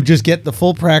 you just get the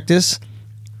full practice,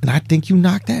 and I think you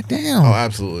knock that down. Oh,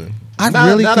 absolutely. I now,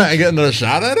 really now think- that I get another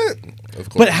shot at it, of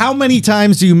course. But how many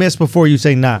times do you miss before you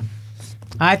say nah?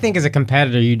 I think as a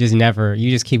competitor, you just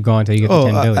keep going until you get the Oh,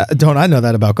 10 billion. don't I know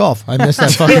that about golf? I missed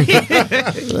that fucking.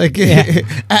 Like,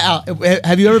 Al,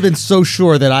 have you ever been so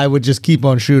sure that I would just keep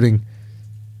on shooting?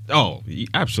 Oh,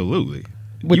 absolutely.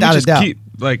 Without You a just doubt. Keep,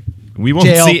 like we won't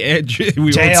Jail. see Ed. We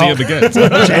won't Jail. see him again.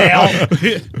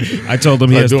 I told him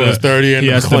he Like has doing the his 30 in he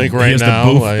the has clink he right has now,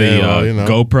 The booth, like, the yeah, well, you know.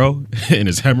 GoPro in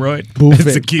his hemorrhoid. Boof to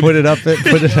it, keep put it up. Put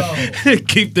it up.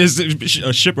 keep this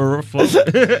shipper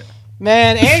afloat.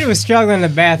 Man, Andrew was struggling in the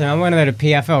bathroom. I went over to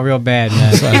PFL real bad,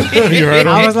 man. You heard him?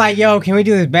 I was like, yo, can we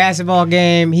do this basketball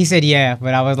game? He said, yeah.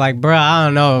 But I was like, bro, I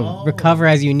don't know. Recover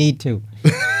as you need to.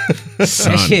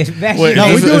 Son. That Wait, shit No,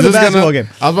 is we're doing this the basketball gonna, game.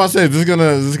 I was about to say, is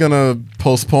this gonna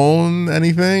postpone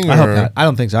anything? I hope or- not. I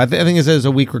don't think so. I think it says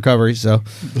a week recovery. So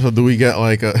So do we get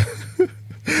like a?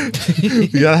 You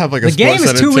gotta have like a The game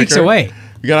Sports is Center 2 weeks ticker. away.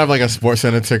 You gotta have like a Sports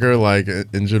Center ticker, like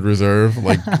injured reserve,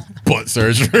 like butt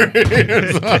surgery.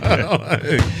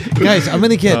 guys, I'm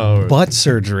gonna get Oh. butt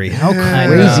surgery. How I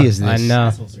crazy know, is this? I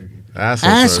know.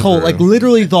 Asshole, surgery. like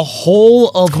literally the whole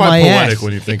of Quite my poetic ass.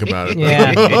 when you think about it.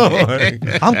 Yeah.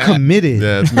 Like, I'm committed.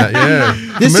 yeah, it's not, yeah.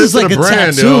 This Commit is to like the a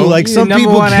brand, tattoo. yo. Like You're some number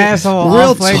people one get asshole real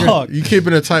on flagrant. talk. You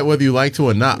keeping it tight whether you like to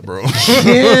or not, bro.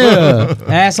 Yeah.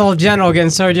 Asshole general getting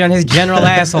surgery on his general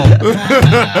asshole.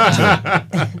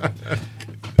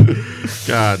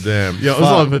 God damn. Yo, it's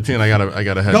 11:15. I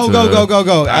gotta head. Go, to go, go, go,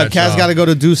 go. Alright, Kaz y'all. got to go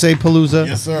to Duce Palooza.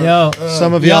 Yes, sir. Yo,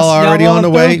 Some of Y'all- y'all are y'all already on the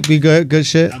rolling way. through? Be good. Good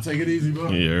shit. I'll take it easy, bro.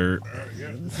 Yeah.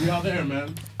 See y'all there,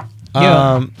 man.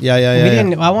 Yeah. Yeah. we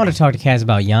didn't. I want to talk to Kaz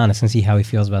about Giannis and see how he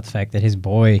feels about the fact that his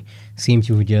boy seemed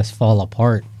to just fall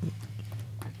apart.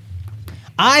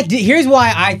 Here's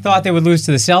why I thought they would lose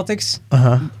to the Celtics.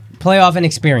 Playoff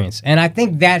inexperience, and I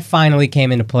think that finally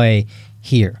came into play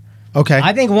here. Okay.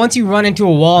 I think once you run into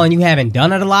a wall and you haven't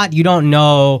done it a lot, you don't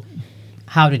know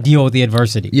how to deal with the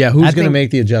adversity. Yeah. Who's I going to think-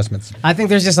 make the adjustments? I think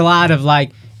there's just a lot of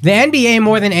like the NBA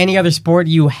more than any other sport.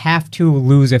 You have to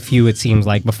lose a few, it seems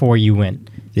like, before you win.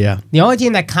 Yeah. The only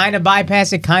team that kind of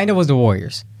bypassed it kind of was the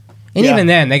Warriors. And Yeah. even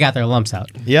then, they got their lumps out.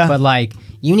 Yeah. But like,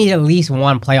 you need at least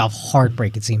one playoff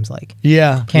heartbreak, it seems like.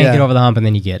 Yeah. Can't yeah. get over the hump and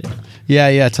then you get it.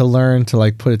 Yeah, to learn to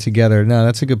like put it together. No,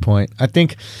 that's a good point. I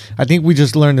think we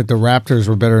just learned that the Raptors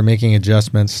were better at making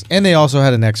adjustments, and they also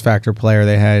had an X factor player.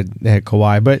 They had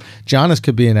Kawhi, but Giannis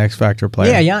could be an X factor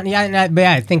player. But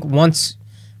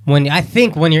I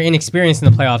think when you're inexperienced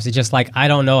in the playoffs, it's just like I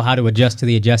don't know how to adjust to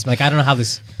the adjustment. Like I don't know how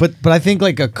this. But I think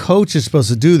like a coach is supposed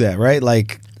to do that, right?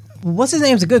 Like, What's his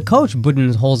name's a good coach,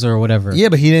 Budenholzer or whatever. yeah,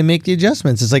 but he didn't make the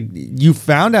adjustments. It's like you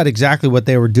found out exactly what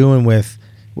they were doing with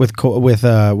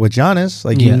Giannis.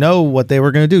 Like Yeah. you know what they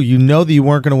were going to do. You know that you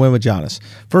weren't going to win with Giannis.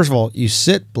 First of all, you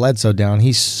sit Bledsoe down.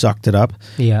 He sucked it up.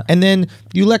 Yeah. And then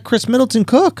you let Chris Middleton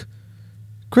cook.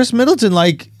 Chris Middleton,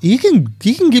 like he can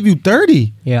give you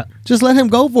 30. Yeah. Just let him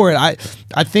go for it. I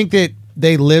think that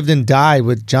they lived and died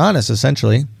with Giannis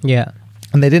essentially, Yeah.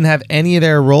 and they didn't have any of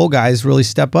their role guys really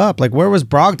step up. Like where was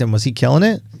Brogdon? Was he killing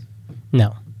it?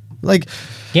 No. Like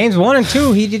Games 1 and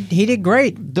 2, he did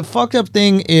great. the fucked up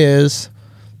thing is,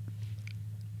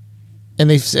 and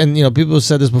people have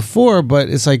said this before, but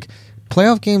it's like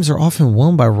playoff games are often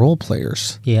won by role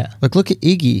players. Yeah. Like look at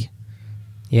Iggy,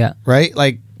 Yeah. right?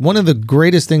 Like one of the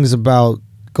greatest things about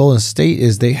Golden State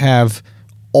is they have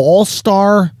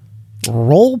all-star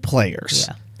role players.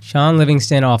 Yeah. Sean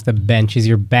Livingston off the bench is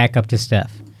your backup to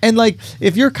Steph. And like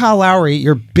if you're Kyle Lowry,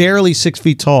 you're barely 6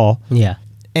 feet tall, Yeah.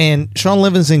 and Sean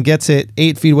Livingston gets it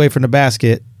 8 feet away from the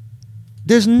basket,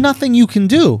 there's nothing you can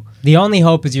do. The only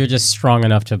hope is you're just strong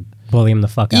enough to bully him the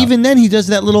fuck out. Even then, he does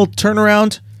that little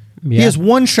turnaround. He Yeah. has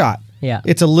one shot. Yeah.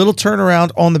 It's a little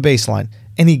turnaround on the baseline,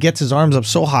 and he gets his arms up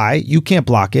so high, you can't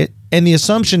block it. And the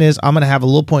assumption is, I'm going to have a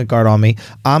little point guard on me.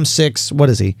 I'm 6, what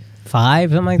is he?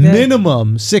 5, something like that.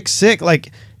 Minimum 6'6",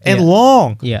 like, and Yeah.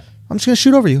 long. Yeah. I'm just going to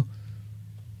shoot over you.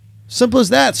 Simple as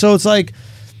that. So it's like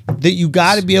that you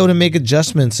got to be able to make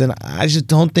adjustments, and I just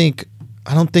don't think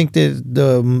I don't think that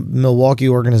the Milwaukee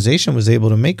organization was able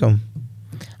to make him.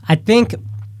 I think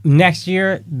next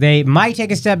year they might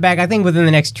take a step back. I think within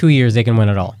the next 2 years they can win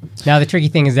it all. Now the tricky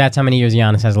thing is that's how many years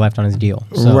Giannis has left on his deal.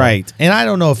 So. Right. And I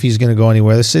don't know if he's going to go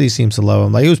anywhere. The city seems to love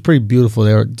him. Like, it was pretty beautiful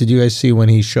there. Did you guys see when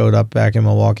he showed up back in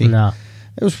Milwaukee? No.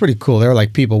 It was pretty cool. There were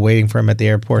like people waiting for him at the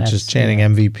airport, just chanting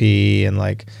MVP, and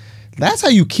like, that's how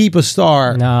you keep a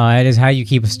star. No, it is how you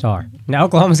keep a star. Now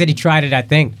Oklahoma City tried it, I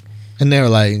think. And they were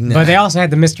like, nah. But they also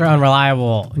had the Mr.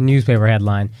 Unreliable newspaper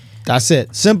headline. That's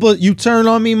it. Simple. You turn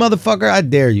on me, motherfucker, I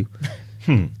dare you.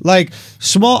 Like,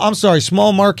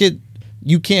 small market,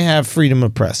 you can't have freedom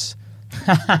of press.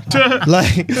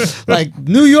 like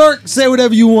New York, say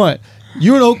whatever you want.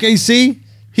 You're in OKC.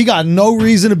 He got no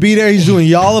reason to be there. He's doing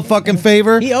y'all a fucking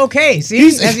favor. He okay,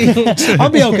 see? I'll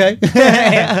be okay.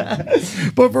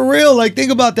 But for real, like,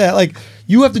 think about that. Like,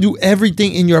 you have to do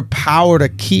everything in your power to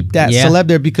keep that celeb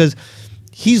there, because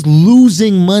he's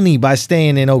losing money by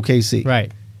staying in OKC.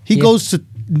 Right. He goes to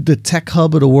the tech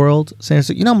hub of the world, San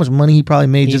Francisco. You know how much money he probably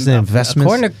made just in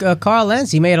investments? According to Carl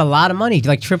Lentz, he made a lot of money,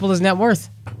 like triple his net worth.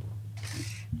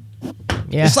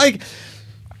 Yeah. It's like,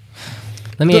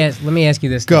 Let me ask you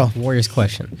this Warriors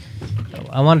question.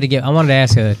 I wanted to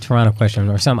ask a Toronto question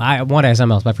or something. I wanted to ask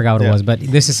something else, but I forgot what it was. But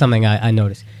this is something I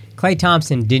noticed. Klay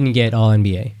Thompson didn't get All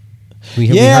NBA. We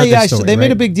heard this story, they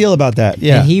made a big deal about that.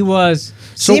 Yeah, and he was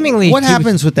so seemingly. What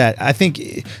happens with that? I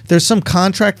think there's some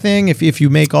contract thing. If you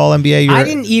make All NBA, I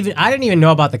didn't even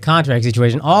know about the contract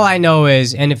situation. All I know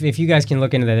is, and if you guys can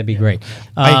look into that, that'd be great.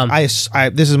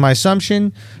 This is my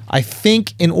assumption. I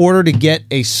think in order to get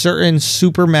a certain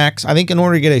supermax,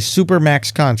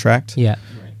 contract,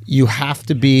 you have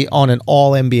to be on an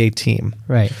All NBA team.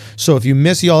 Right. So if you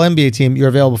miss the All NBA team, you're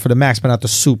available for the max, but not the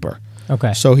super.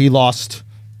 Okay. So he lost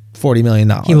 $40 million.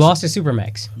 He lost his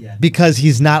supermax because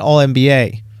he's not All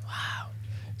NBA. Wow.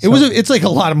 It's like a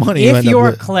lot of money. If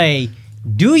you're Klay,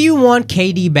 do you want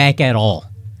KD back at all?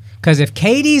 Because if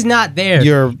KD's not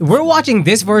there, we're watching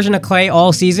this version of Klay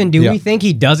all season. Do we think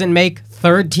he doesn't make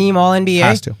third team All NBA?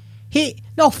 Has to.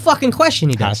 No fucking question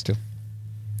he does. Has to.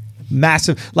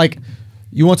 Massive. Like,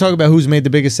 you want to talk about who's made the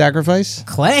biggest sacrifice?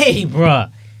 Klay,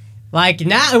 bruh. Like,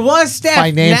 now it was Steph.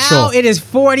 Financial. Now it is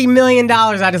 $40 million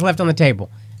I just left on the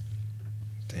table.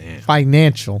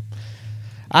 Financial.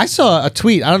 I saw a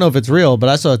tweet. I don't know if it's real, but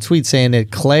I saw a tweet saying that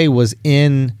Klay was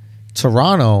in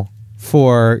Toronto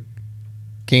for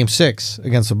Game 6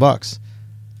 against the Bucks.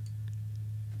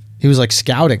 He was like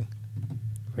scouting.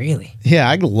 Really? Yeah,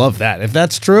 I love that. If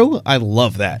that's true, I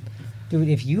love that. Dude,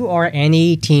 if you are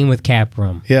any team with cap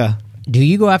room, do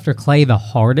you go after Klay the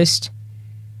hardest?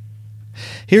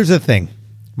 Here's the thing.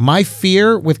 My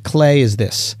fear with Klay is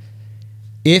this.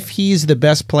 If he's the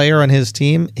best player on his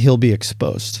team, he'll be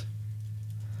exposed.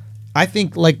 I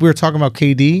think, like we were talking about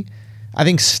KD, I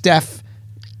think Steph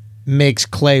makes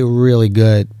Klay really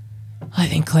good. I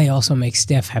think Klay also makes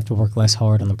Steph have to work less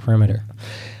hard on the perimeter.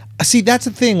 See, that's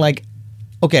the thing. Like,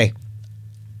 okay,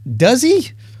 does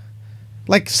he?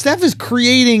 Like, Steph is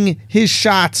creating his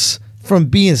shots from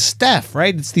being Steph,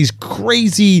 right? It's these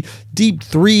crazy deep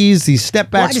threes, these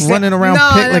step backs running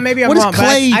around. Maybe I'm wrong.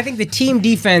 Klay? I think the team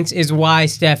defense is why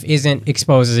Steph isn't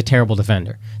exposed as a terrible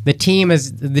defender. The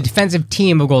defensive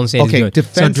team of Golden State is good.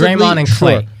 So Draymond and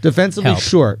Klay. Defensively,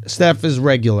 sure. Steph is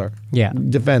regular. Yeah.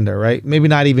 Defender, right? Maybe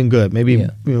not even good. Maybe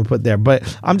even put there.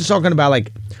 But I'm just talking about,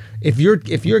 like, if you're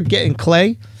getting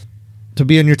Klay to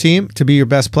be on your team, to be your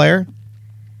best player,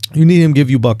 you need him to give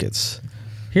you buckets.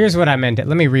 Here's what I meant.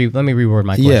 Let me reword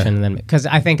my question, and then because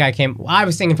I think I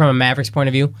was thinking from a Mavericks point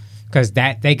of view because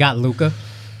they got Luka,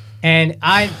 and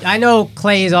I know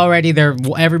Klay is already there.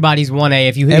 Everybody's 1A.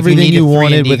 If you everything you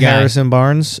wanted with guy. Harrison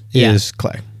Barnes is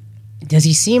Klay. Does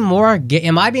he seem more?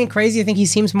 Am I being crazy? I think he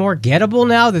seems more gettable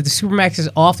now that the Supermax is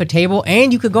off the table,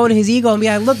 and you could go to his ego and be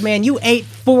like, "Look, man, you ate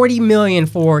 $40 million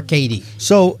for KD."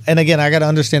 So, and again, I got to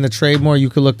understand the trade more. You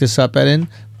could look this up, Eden,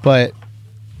 but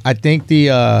I think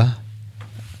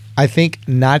I think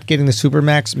not getting the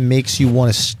Supermax makes you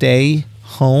want to stay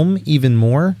home even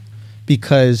more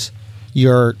because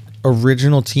your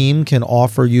original team can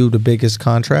offer you the biggest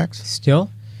contracts. Still?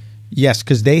 Yes,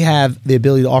 because they have the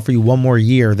ability to offer you one more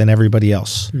year than everybody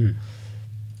else. So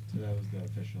that was the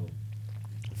official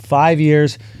 5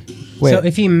 years. Wait. So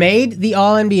if he made the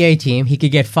All-NBA team, he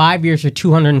could get 5 years for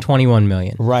 $221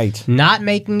 million. Right. Not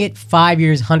making it 5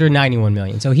 years, $191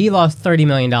 million. So he lost $30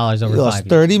 million over 5 years. He lost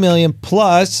 $30 million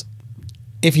plus,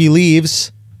 if he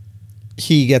leaves,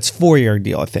 he gets 4-year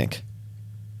deal. I think.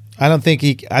 I don't think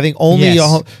he. I think only.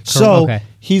 Yes.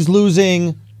 He's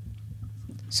losing.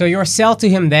 So your sell to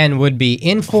him then would be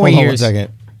in 4 Hold years. on 1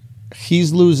 second.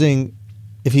 He's losing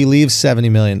if he leaves $70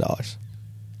 million.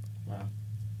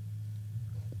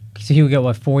 So he would get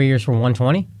what, 4 years for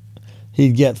 120?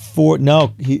 He'd get four.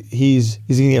 No, he's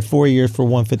gonna get 4 years for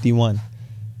 151 If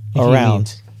he around,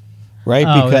 leaves. right?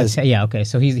 Oh, Because yeah, okay.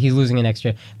 So he's losing an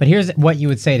extra. But here's what you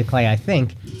would say to Clay, I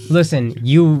think. Listen,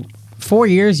 4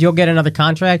 years, you'll get another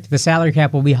contract. The salary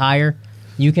cap will be higher.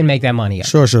 You can make that money up.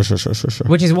 sure.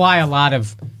 Which is why a lot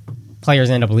of players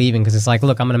end up leaving, because it's like,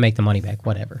 look, I'm going to make the money back,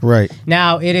 whatever. Right.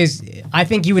 Now, I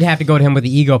think you would have to go to him with the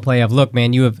ego play of, look,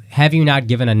 man, have you not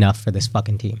given enough for this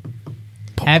fucking team?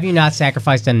 Have you not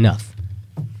sacrificed enough?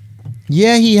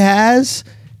 Yeah, he has,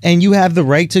 and you have the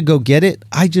right to go get it.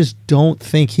 I just don't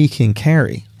think he can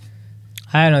carry.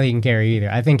 I don't think he can carry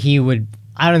either. I think he would.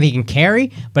 I don't think he can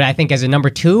carry, but I think as a number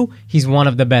 2, he's one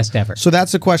of the best ever. So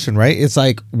that's the question, right? It's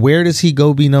like, where does he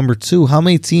go be number 2? How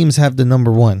many teams have the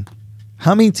number 1?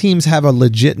 How many teams have a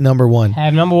legit number 1?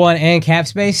 Have number 1 and cap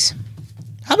space.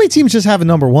 How many teams just have a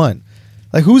number 1?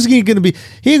 Like, who's he going to be?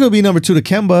 He ain't going to be number 2 to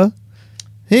Kemba.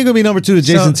 He ain't going to be number 2 to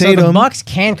Jason So Tatum. the Bucks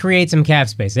can create some cap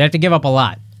space. They have to give up a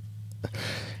lot.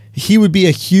 He would be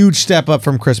a huge step up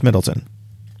from Chris Middleton.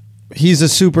 He's a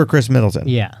super Chris Middleton.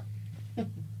 Yeah.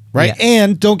 Right? Yeah.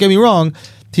 And don't get me wrong,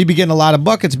 he'd be getting a lot of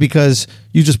buckets because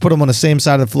you just put him on the same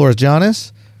side of the floor as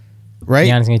Giannis, right?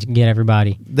 Giannis going to get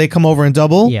everybody. They come over and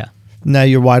double. Yeah. Now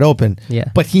you're wide open. Yeah.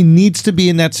 But he needs to be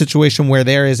in that situation where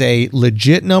there is a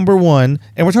legit number 1,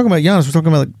 and we're talking about Giannis. We're talking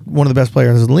about like one of the best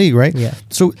players in the league, right? Yeah.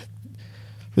 So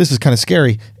this is kind of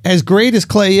scary. As great as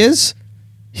Clay is,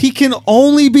 he can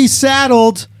only be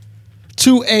saddled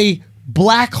to a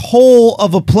black hole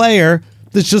of a player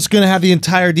that's just going to have the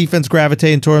entire defense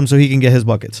gravitating toward him so he can get his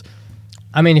buckets.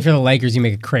 I mean, if you're the Lakers, you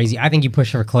make it crazy. I think you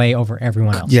push for Clay over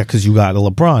everyone else. Yeah, because you got a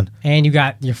LeBron. And you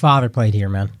got your father played here,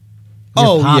 man. Your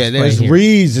Oh, pops yeah, there's played here.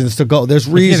 reasons to go. There's If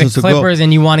you're reasons the to go. Clippers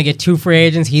and you want to get 2 free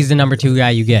agents, he's the number 2 guy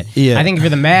you get. Yeah. I think if you're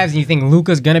the Mavs and you think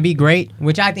Luka's going to be great,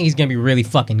 which I think he's going to be really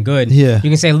fucking good, Yeah. you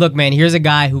can say, look, man, here's a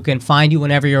guy who can find you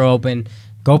whenever you're open.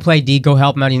 Go play D, go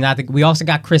help him out. He's not we also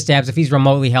got Chris Dabbs. If he's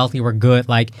remotely healthy, we're good.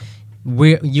 Like,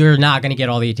 you're not going to get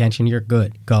all the attention. You're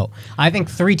good. Go. I think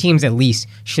 3 teams at least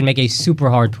should make a super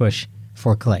hard push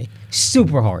for Clay.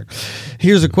 Super hard.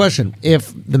 Here's a question.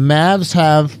 If the Mavs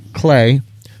have Clay,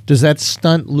 does that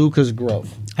stunt Luka's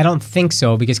growth? I don't think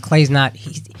so because Clay's not.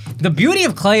 The beauty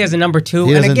of Clay as a number 2,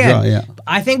 He and doesn't again, draw, yeah.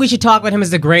 I think we should talk about him as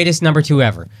the greatest number 2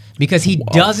 ever because he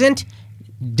doesn't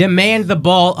demand the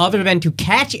ball other than to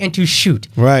catch and to shoot.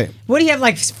 Right. What do you have,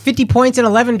 like 50 points and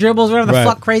 11 dribbles, whatever the Right.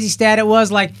 fuck crazy stat it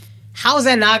was? Like, how is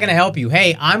that not going to help you?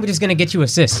 Hey, I'm just going to get you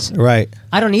assists. Right.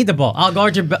 I don't need the ball. I'll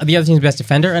guard the other team's best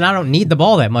defender, and I don't need the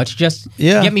ball that much. Just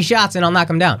get me shots, and I'll knock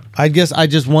them down. I guess I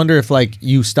just wonder if like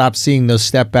you stop seeing those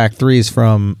step back threes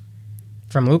from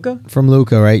Luka?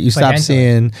 Luka, right? You stop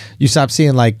Potentially.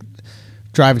 seeing like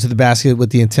driving to the basket with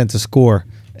the intent to score,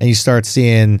 and you start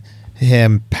seeing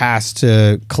him pass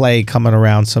to Clay coming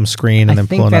around some screen and I then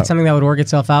think pulling that's up. something that would work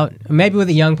itself out. Maybe with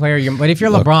a young player, but if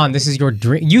you're Look. LeBron, this is your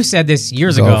dream. You said this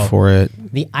years Go ago. for it.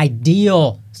 The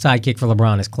ideal sidekick for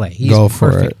LeBron is Clay. He's Go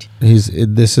for perfect.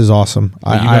 it. This is awesome.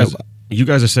 You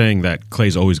guys are saying that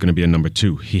Clay's always going to be a number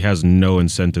 2. He has no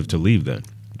incentive to leave then.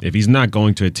 If he's not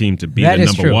going to a team to be That the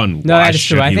is number true. 1, No, why that is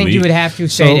should true. I he think leave? you would have to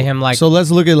say to him like, so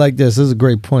let's look at it like this. This is a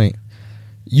great point.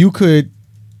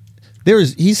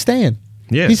 He's staying.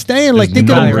 Yeah. He's staying. Like, There's think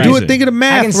of no do it. reason. Think of the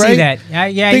math, I can right? see that.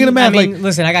 Yeah, Think of the math. I mean, like,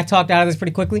 listen, I got talked out of this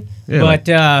pretty quickly, Yeah, but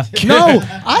no,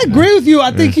 I agree with you.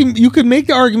 I think you could make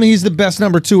the argument he's the best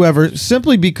number 2 ever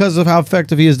simply because of how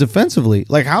effective he is defensively.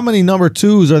 Like, how many number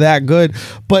 2s are that good?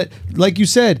 But like you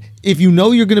said, if you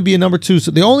know you're going to be a number 2,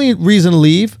 so the only reason to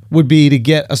leave would be to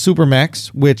get a supermax,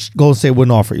 which Golden State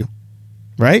wouldn't offer you,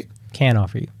 right? can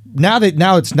offer you. Now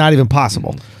it's not even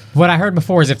possible. What I heard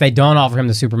before is if they don't offer him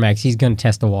the Supermax, he's going to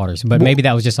test the waters. But maybe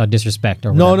that was just a disrespect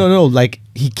or whatever. No. Like,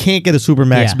 he can't get a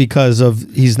supermax Yeah. because of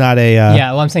he's not a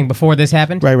Yeah, well, I'm saying before this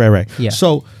happened. Right. Yeah.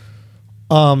 So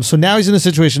now he's in a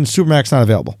situation supermax not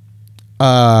available.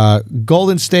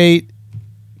 Golden State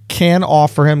can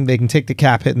offer him. They can take the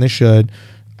cap hit, and they should.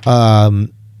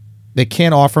 They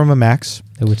can't offer him a max,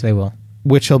 Which they will.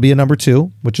 which he'll be a number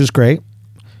 2, which is great.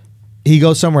 He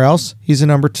goes somewhere else. He's a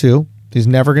number 2. He's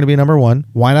never going to be a number 1.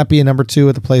 Why not be a number 2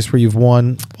 at the place where you've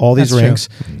won all these That's rings?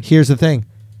 Here's the thing.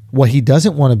 What he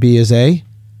doesn't want to be is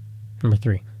Number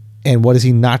 3. and what is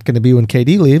he not going to be when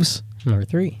KD leaves? Number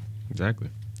 3. Exactly.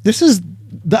 This is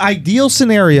the ideal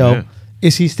scenario. Yeah.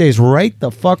 Is he stays right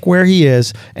the fuck where he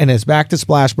is and is back to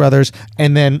Splash Brothers,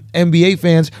 and then NBA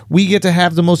fans, we get to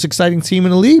have the most exciting team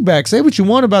in the league back. Say what you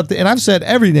want about and I've said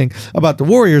everything about the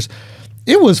Warriors.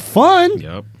 It was fun.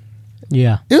 Yep.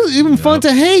 Yeah. It was even fun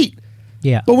to hate.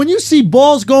 Yeah. But when you see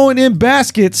balls going in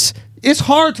baskets, it's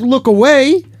hard to look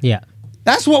away. Yeah.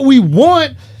 That's what we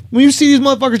want. When you see these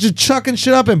motherfuckers just chucking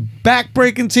shit up and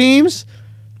back-breaking teams,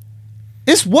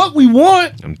 it's what we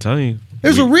want. I'm telling you.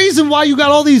 There's a reason why you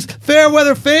got all these fair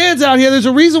weather fans out here. There's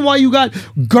a reason why you got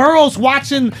girls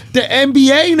watching the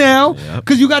NBA now,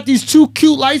 because you got these two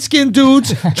cute light-skinned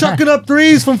dudes chucking up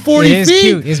threes from 40 It is feet.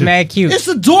 cute. It's mad cute. It's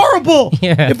adorable.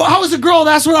 Yeah. If I was a girl,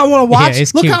 that's what I want to watch.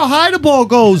 it's Look cute. how high the ball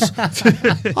goes.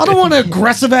 I don't want an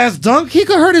aggressive-ass dunk. He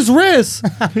could hurt his wrist.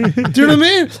 Do you know what I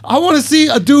mean? I want to see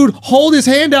a dude hold his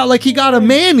hand out like he got a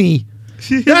Manny.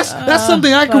 That's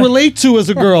something I can relate to as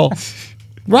a girl.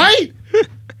 Right?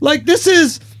 Like, this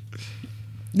is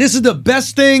the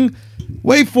best thing.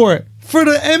 Wait for it. For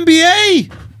the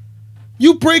NBA,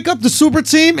 you break up the super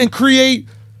team and create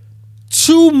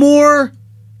two more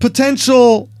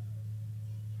potential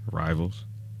Rivals.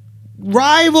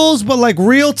 rivals, but like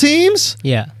real teams.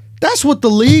 Yeah. That's what the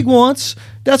league wants.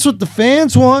 That's what the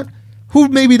fans want. Who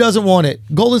maybe doesn't want it?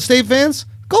 Golden State fans?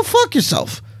 Go fuck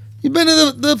yourself. You've been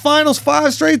to the finals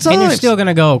 5 straight times. And you're still going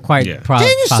to go quite Yeah. And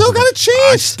you still got a I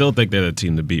chance. still think they're the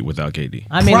team to beat without KD.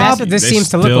 I mean, that's what this They're seems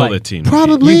to look still like. the team. to beat.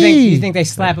 Probably. You think they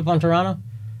slap up on Toronto?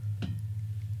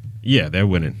 Yeah, they're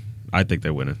winning. I think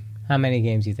they're winning. How many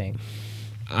games do you think?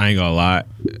 I ain't gonna lie.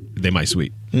 They might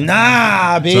sweep.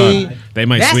 Nah, B. Son, they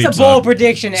might That's sweep. a bold son.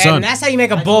 prediction, Ed. Son. And that's how you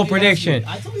make a bold prediction.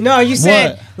 No, you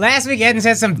said What? last week Eden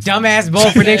said some dumbass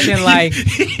bold prediction like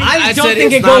I don't said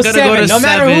think it's it not goes gonna go 7. to No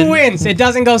matter 7. who wins, it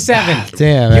doesn't go 7.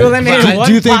 Damn. You man. eliminated one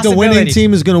Do you think the winning possibility.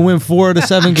 team is going to win 4 of the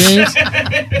 7 games?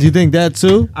 Do you think that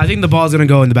too? I think the ball's gonna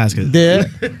go in the basket. Yeah.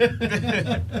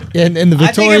 And the I think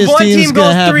victorious if one team is team going to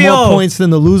goes have 3-0. more points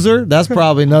than the loser. That's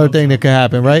probably another thing that could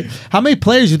happen, right? How many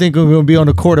players you think are going to be on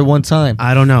the court at one time?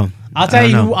 I don't know. I'll I tell don't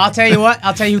you. know. I'll tell you what.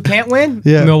 I'll tell you who can't win.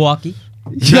 Yeah. Milwaukee.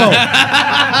 Yo.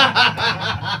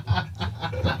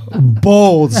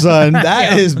 Bold, son.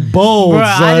 That is bold,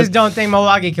 Bruh, son. I just don't think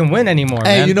Milwaukee can win anymore.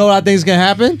 Hey, man. you know what I think is gonna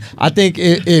happen? I think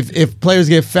if players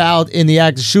get fouled in the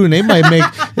act of shooting, they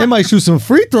might shoot some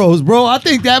free throws, bro. I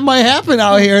think that might happen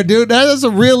out here, dude. That is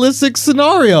a realistic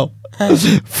scenario.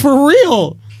 For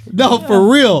real. No,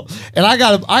 for real. And I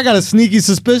got a sneaky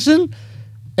suspicion.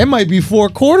 It might be 4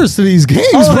 quarters to these games,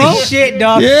 Holy bro. shit,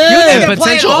 dog. Yeah. You think they're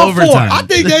playing Potential all 4? overtime. I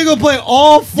think they're gonna play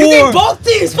all 4. You think both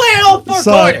teams playing all 4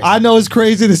 So quarters? I know it's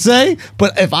crazy to say,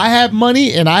 but if I had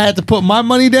money and I had to put my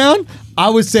money down, I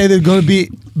would say they're going to be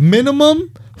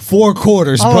minimum 4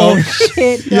 quarters, bro. Oh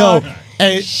shit, Yo, dog.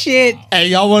 hey, Shit. hey,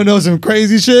 y'all want to know some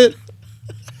crazy shit?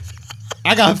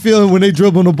 I got a feeling when they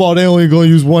dribble the ball, they only going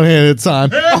to use one hand at a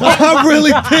time. I really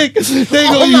think they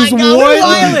going to Oh my use God, we one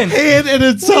wildin'. hand at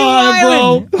a time,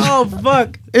 bro. Oh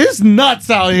fuck. It's nuts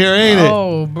out here, ain't it?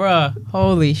 Oh bruh.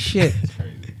 Holy shit.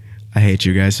 I hate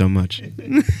you guys so much.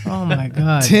 Oh my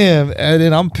god. Tim, and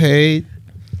then I'm paid.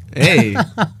 Hey,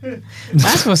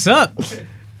 That's what's up. but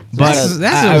That's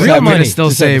I- real I'm money. gonna still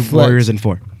Just say like a flex. Warriors in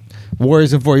 4.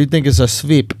 Warriors in 4. You think it's a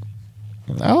sweep?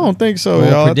 I don't think so, Bold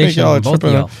y'all. I think prediction y'all are from both of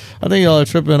tripping. y'all. I think y'all are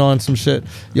tripping on some shit.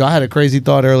 Yo, I had a crazy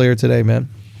thought earlier today, man.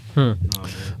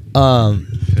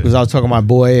 Because I was talking to my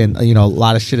boy, and a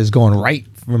lot of shit is going right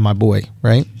for my boy,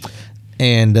 right?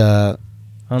 And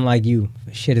Unlike you,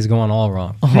 shit is going all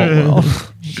wrong. oh well,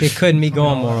 Shit couldn't be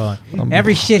going more wrong.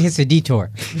 Every shit hits a detour.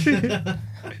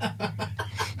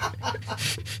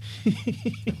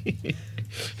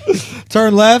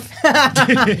 turn left.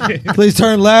 Please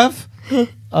turn left. And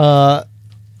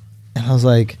I was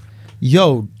like,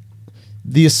 yo,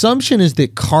 the assumption is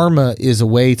that karma is a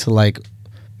way to like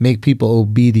make people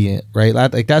obedient, right?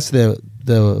 Like that's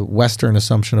the Western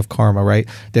assumption of karma, right?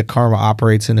 That karma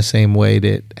operates in the same way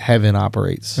that heaven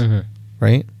operates,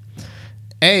 right?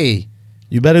 A,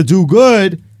 you better do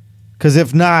good, because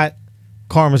if not,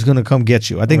 karma's gonna come get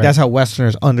you. I think Right. that's how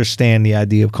Westerners understand the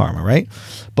idea of karma, right?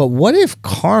 But what if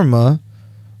karma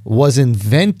was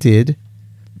invented?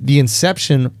 The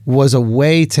inception was a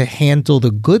way to handle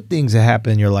the good things that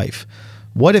happen in your life.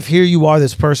 What if here you are,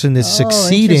 this person is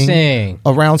succeeding interesting.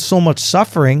 around so much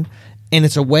suffering, and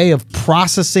it's a way of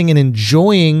processing and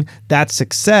enjoying that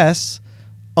success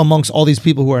amongst all these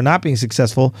people who are not being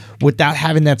successful without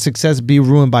having that success be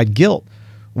ruined by guilt?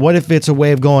 What if it's a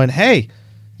way of going, hey,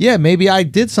 yeah, maybe I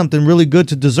did something really good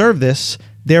to deserve this,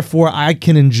 therefore I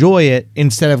can enjoy it,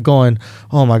 instead of going,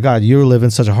 oh my God, you're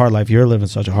living such a hard life, you're living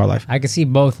such a hard life. I could see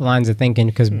both lines of thinking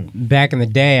because back in the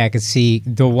day, I could see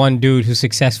the one dude who's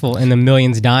successful and the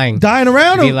millions dying. Dying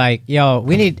around Be him. like, yo,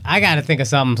 I got to think of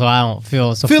something so I don't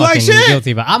feel so Feel like fucking shit.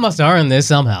 guilty. But I must have earned this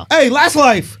somehow. Hey, last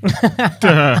life,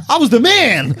 I was the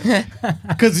man,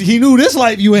 because he knew this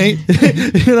life you ain't,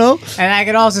 And I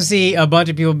could also see a bunch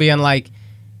of people being like,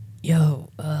 yo,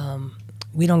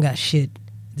 we don't got shit.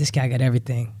 This guy got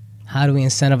everything. How do we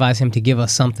incentivize him to give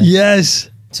us something? Yes.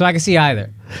 So I can see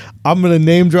either. I'm gonna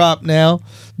name drop now,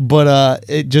 but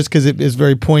just because it is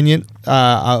very poignant.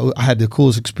 I had the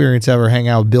coolest experience ever hanging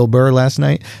out with Bill Burr last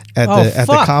night at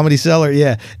the Comedy Cellar.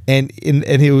 Yeah, and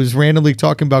he was randomly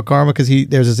talking about karma because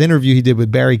there's this interview he did with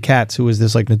Barry Katz, who was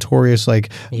this like notorious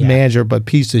manager but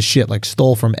piece of shit, like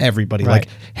stole from everybody, Right. like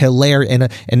hilarious.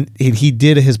 And he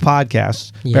did his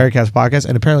podcast, Barry Katz podcast,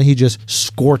 and apparently he just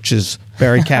scorches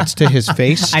Barry Katz to his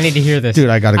face. I need to hear this. Dude,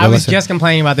 I gotta go I was listen. just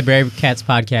complaining about the Barry Katz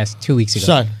podcast 2 weeks ago.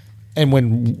 Son. And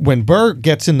when Burr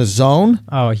gets in the zone,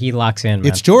 Oh, he locks in, man.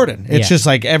 it's Jordan. It's Yeah. just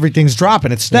like everything's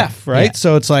dropping. It's Steph, right? Yeah.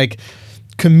 So it's like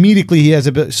comedically he has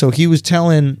a bit. So he was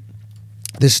telling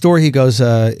this story. He goes,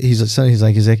 he's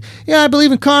like, yeah, I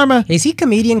believe in karma. Is he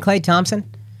comedian Klay Thompson?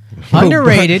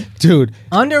 Underrated. Dude.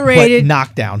 Underrated. But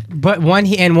knockdown. But when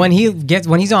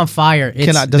he's on fire,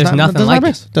 there's nothing like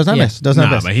it. Does not Yeah. miss. Does not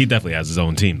Nah, miss. but he definitely has his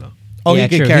own team though. Oh, Yeah, he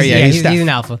can true. carry. He's- He's Steph. he's an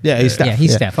alpha. Yeah, he's Steph. Yeah,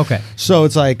 he's Steph. Okay. So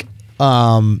it's like,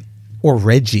 or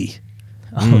Reggie.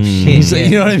 Oh shit. So,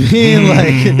 you know what I mean? Like,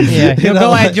 Yeah, he'll you know, go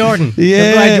like- at Jordan. Yeah.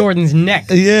 He'll go at Jordan's neck.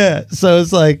 Yeah. So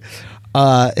it's like,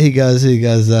 he goes,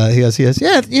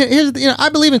 yeah, here's, I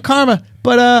believe in karma,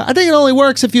 but I think it only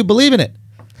works if you believe in it.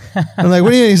 I'm like,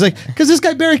 what do you mean? He's like, because this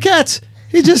guy Barry Katz,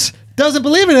 he just doesn't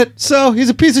believe in it, so he's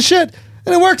a piece of shit,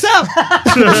 and it works out.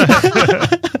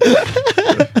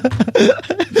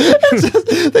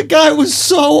 The guy was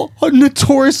so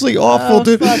notoriously awful,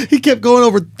 dude. He kept going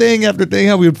over thing after thing,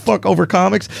 how we would fuck over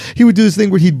comics. He would do this thing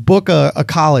where he'd book a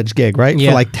college gig, right? Yeah.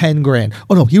 For like 10 grand.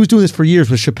 Oh no, he was doing this for years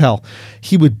with Chappelle.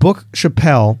 He would book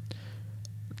Chappelle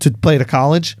to play the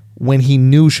college when he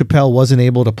knew Chappelle wasn't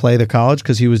able to play the college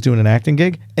because he was doing an acting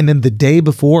gig. And then the day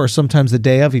before, or sometimes the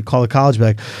day of, he'd call the college and be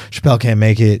like, Chappelle can't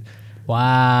make it.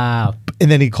 Wow.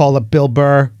 And then he'd call up Bill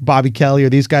Burr, Bobby Kelly, or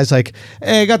these guys like,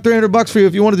 hey, I got $300 for you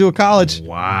if you want to do a college.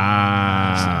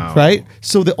 Wow. Right?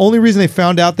 So the only reason they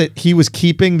found out that he was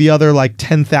keeping the other like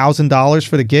 $10,000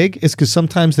 for the gig is because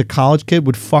sometimes the college kid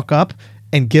would fuck up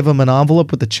and give him an envelope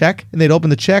with a check, and they'd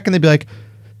open the check and they'd be like,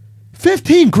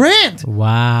 15 grand.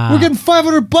 Wow. We're getting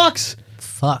 $500.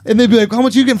 Fuck. And they'd be like, how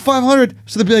much are you getting? 500.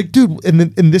 So they'd be like, dude, and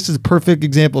this is a perfect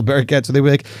example of Barry Katz. So they'd be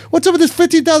like, what's up with this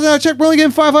 $15,000 check? We're only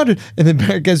getting 500. And then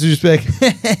Barry Katz would just be like,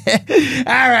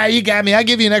 all right, you got me. I'll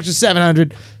give you an extra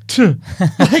 700.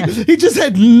 Like, he just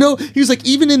had he was like,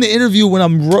 even in the interview when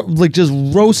I'm just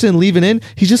roasting, leaving in,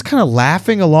 he's just kind of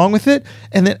laughing along with it.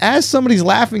 And then as somebody's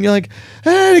laughing, you're like,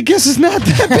 I guess it's not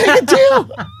that big a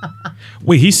deal.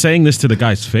 Wait, he's saying this to the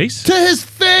guy's face? To his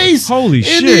face. Holy in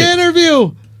shit. the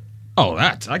interview. Oh,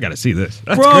 I gotta see this.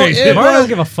 That's Bro, great. it Murray was- don't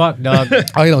give a fuck, dog.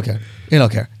 Oh, you don't care. You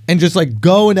don't care. And just like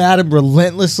going at him,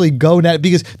 relentlessly going at it,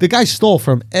 because the guy stole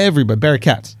from everybody. Barry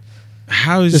Katz.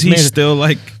 How is This he man- still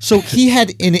like? So he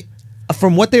had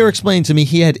from what they were explaining to me,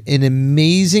 he had an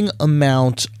amazing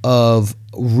amount of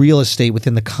real estate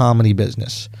within the comedy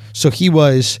business. So he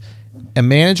was a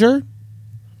manager,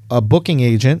 a booking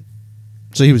agent.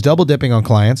 So he was double dipping on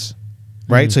clients,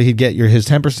 right? So he'd get his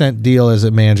 10% deal as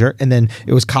a manager, and then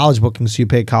it was college booking, so you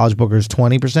paid college bookers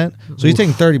 20%. So he's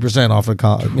taking 30% off of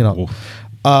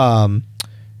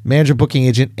manager, booking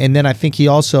agent, and then I think he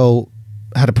also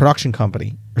had a production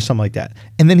company or something like that.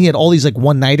 And then he had all these like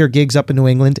one-nighter gigs up in New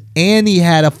England, and he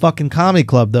had a fucking comedy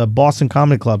club, the Boston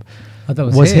Comedy Club. I thought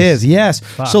it was his. Yes.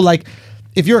 So like,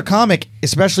 if you're a comic,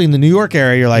 especially in the New York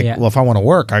area, you're like, Yeah. well, if I want to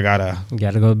work, You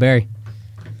gotta go with Barry.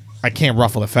 I can't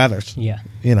ruffle the feathers. Yeah.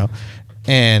 You know,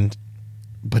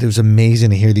 but it was amazing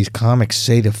to hear these comics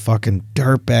say the fucking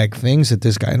dirtbag things at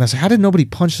this guy. And I said, how did nobody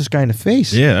punch this guy in the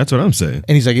face? Yeah, that's what I'm saying.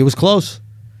 And he's like, it was close.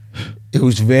 It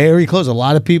was very close. A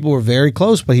lot of people were very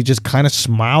close, but he just kind of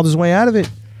smiled his way out of it.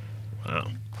 Wow.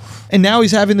 And now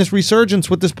he's having this resurgence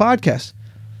with this podcast.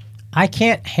 I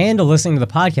can't handle listening to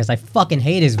the podcast. I fucking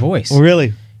hate his voice.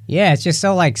 Really? Yeah, it's just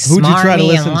so like Who'd you try to smarmy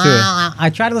listen and to? I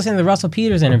tried to listen to the Russell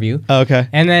Peters interview. Okay.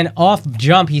 And then off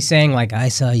jump, he's saying like, I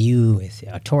saw you with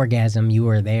Torgasm, you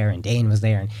were there, and Dane was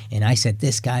there, and I said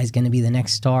this guy's gonna be the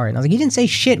next star. And I was like, you didn't say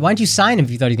shit. Why didn't you sign him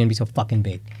if you thought he was gonna be so fucking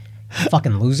big?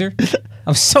 Fucking loser. I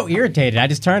was so irritated. I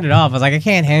just turned it off. I was like, I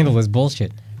can't handle this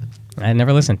bullshit. I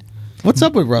never listened. What's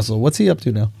up with Russell? What's he up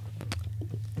to now?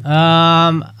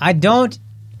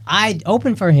 I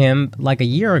opened for him like a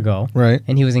year ago. Right.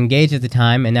 And he was engaged at the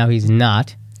time, and now he's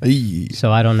not.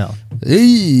 So I don't know.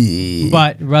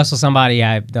 But Russell, somebody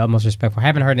I have the utmost respect for. I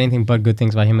haven't heard anything but good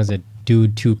things about him as a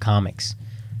dude to comics.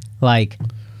 Like,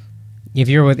 if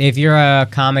you're a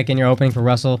comic and you're opening for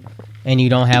Russell, and you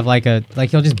don't have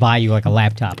he'll just buy you like a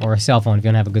laptop or a cell phone if you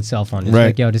don't have a good cell phone. Just Right.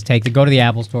 like, yo, just go to the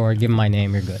Apple store, give him my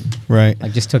name, you're good. Right.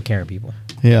 Like, just took care of people.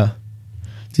 Yeah.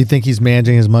 Do you think he's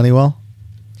managing his money well?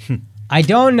 I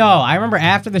don't know. I remember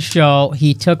after the show,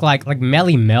 he took like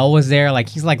Melly Mel was there. Like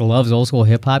he's like loves old school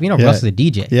hip hop. You know, Yeah. Russ is a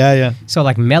DJ. Yeah. So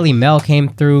like Melly Mel came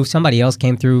through. Somebody else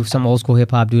came through. Some old school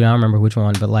hip hop dude. I don't remember which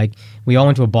one. But like we all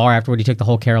went to a bar afterward. He took the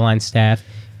whole Caroline staff,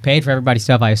 paid for everybody's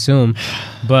stuff, I assume.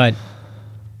 But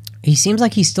he seems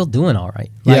like he's still doing all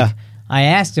right. Like, Yeah. I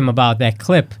asked him about that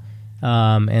clip,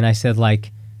 and I said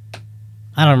like.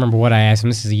 I don't remember what I asked him.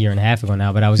 This is a year and a half ago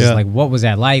now, but I was just Yeah. like, what was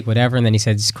that like? Whatever. And then he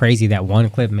said, it's crazy that one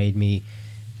clip made me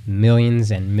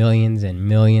millions and millions and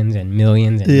millions and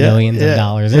millions and millions of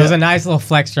dollars. It was a nice little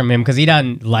flex from him because he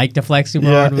doesn't like to flex super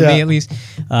hard with me, at least.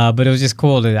 But it was just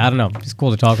cool to, I don't know, just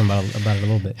cool to talk about it a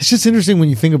little bit. It's just interesting when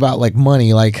you think about like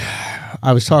money. Like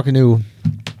I was talking to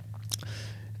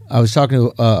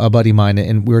a buddy of mine,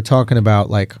 and we were talking about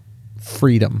like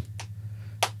freedom,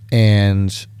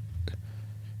 and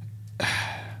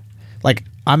like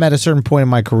I'm at a certain point in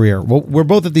my career. Well, we're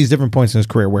both at these different points in his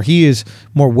career where he is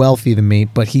more wealthy than me,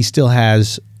 but he still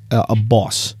has a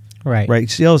boss. Right. Right. He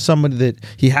still has somebody that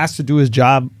he has to do his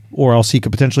job, or else he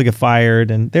could potentially get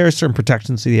fired. And there are certain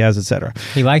protections that he has, etc.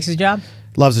 He likes his job?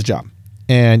 Loves his job,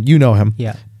 and you know him.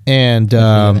 Yeah. And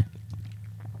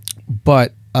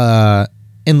but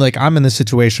and like I'm in this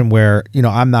situation where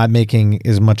I'm not making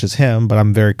as much as him, but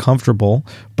I'm very comfortable.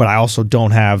 But I also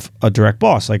don't have a direct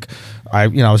boss. Like I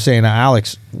was saying to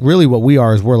Alex, really what we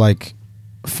are is we're like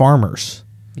farmers,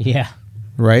 Yeah.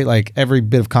 right? Like every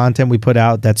bit of content we put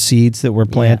out, that's seeds that we're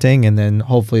planting, and then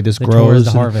hopefully this grows. tour is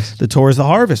the and harvest. The tour is the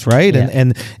harvest, right? Yeah.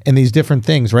 And these different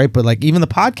things, right? But like even the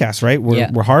podcast, right?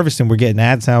 We're harvesting, we're getting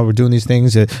ads now, we're doing these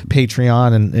things at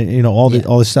Patreon and all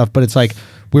this stuff. But it's like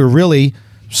we're really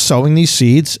sowing these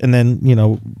seeds, and then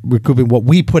recouping what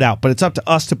we put out. But it's up to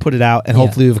us to put it out, and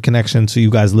hopefully we have a connection so you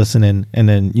guys listen in, and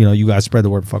then you guys spread the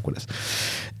word, fuck with us.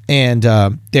 And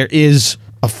there is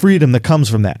a freedom that comes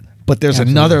from that, but there's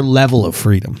another level of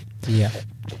freedom. Yeah.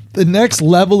 The next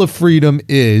level of freedom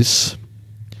is,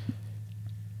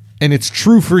 and it's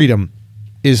true freedom,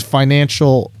 is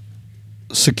financial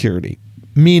security.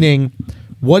 Meaning,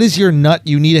 what is your nut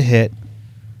you need to hit?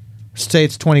 Say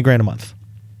it's $20,000 a month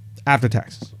after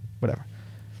taxes, whatever.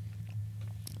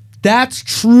 That's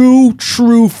true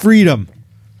freedom.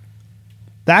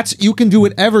 You can do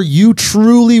whatever you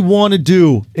truly want to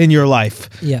do in your life.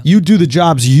 Yeah. You do the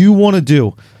jobs you want to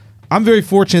do. I'm very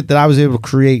fortunate that I was able to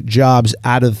create jobs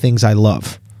out of the things I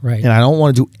love. Right. And I don't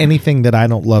want to do anything that I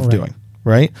don't love doing.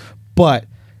 Right. But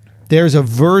there's a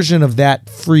version of that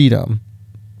freedom,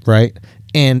 right?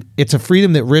 And it's a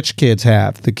freedom that rich kids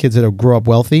have, the kids that have grow up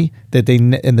wealthy, that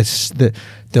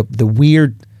the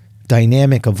weird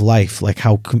dynamic of life, like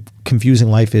how confusing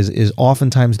life is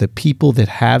oftentimes the people that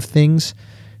have things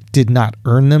did not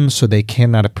earn them, so they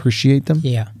cannot appreciate them.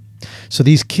 Yeah. So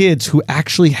these kids who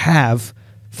actually have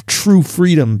true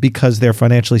freedom because they're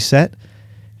financially set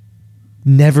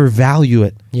never value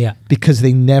it. Yeah. Because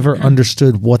they never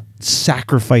understood what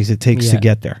sacrifice it takes to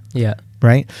get there. Yeah.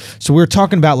 Right? So we're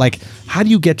talking about like how do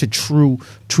you get to true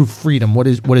freedom? What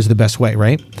is the best way,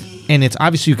 right? And it's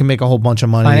obviously you can make a whole bunch of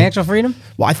money. Financial freedom?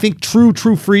 Well, I think true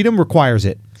freedom requires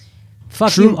it.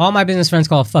 Fuck you. All my business friends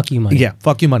call it fuck you money. Yeah,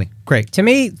 fuck you money. Great. To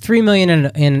me, $3 million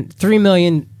in $3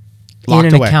 million Locked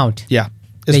in an away. account. Yeah.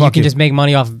 That you can just make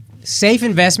money off safe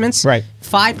investments. Right.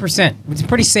 5%. It's a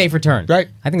pretty safe return. Right.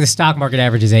 I think the stock market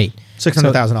average is 8.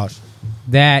 $600,000.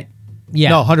 That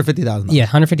No, $150,000. Yeah,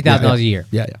 $150,000 a year.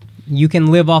 Yeah. You can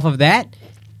live off of that,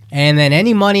 and then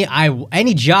any money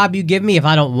any job you give me, if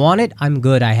I don't want it, I'm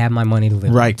good. I have my money to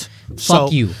live. Right.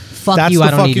 Fuck you. Fuck that's you. the I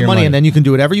don't fuck need you your money, money. and then you can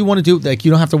do whatever you want to do. Like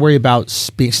you don't have to worry about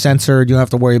being censored. You don't have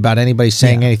to worry about anybody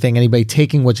saying anything, anybody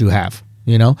taking what you have.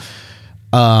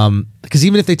 Because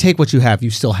even if they take what you have, you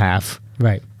still have.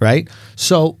 Right. Right.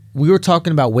 So we were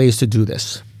talking about ways to do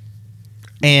this,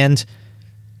 and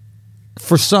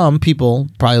for some people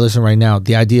probably listening right now,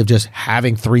 the idea of just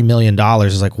having $3 million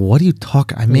is like, what are you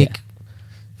talking? I make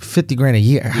 $50,000 a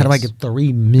year. How do I get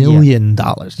 $3 million?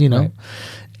 Right.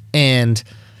 And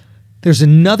there's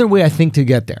another way I think to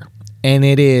get there, and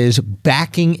it is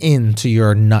backing into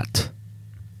your nut.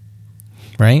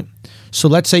 Right. So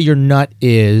let's say your nut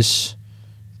is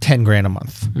 $10,000 a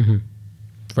month. Mm-hmm.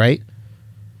 Right.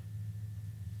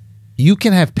 You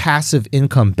can have passive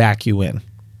income back you in.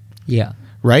 Yeah.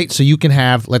 Right? So you can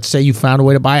have, let's say you found a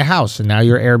way to buy a house and now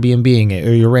you're Airbnb-ing it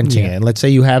or you're renting it. And let's say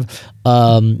you have,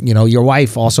 your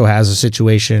wife also has a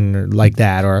situation like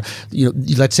that. Or,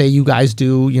 let's say you guys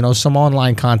do, some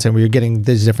online content where you're getting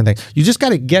these different things. You just got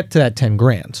to get to that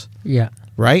 $10,000. Yeah.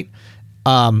 Right?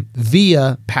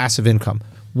 Via passive income.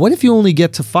 What if you only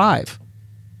get to 5?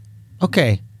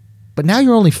 Okay. But now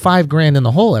you're only $5,000 in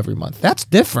the hole every month. That's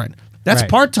different. That's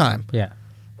Right. part-time. Yeah.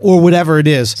 or whatever it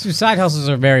is. So side hustles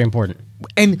are very important.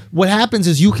 And what happens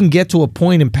is you can get to a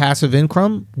point in passive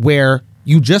income where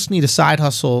you just need a side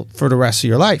hustle for the rest of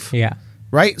your life. Yeah.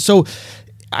 Right? So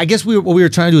I guess what we were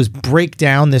trying to do is break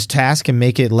down this task and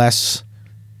make it less,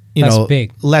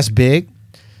 less big.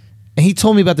 And he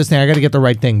told me about this thing. I got to get the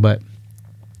right thing, but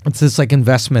it's this like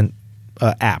investment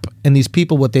app. And these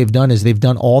people, what they've done is they've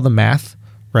done all the math,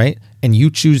 right? And you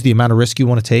choose the amount of risk you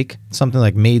want to take. Something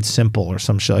like Made Simple or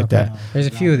some shit like that. There's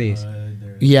a few of these.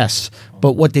 Yes.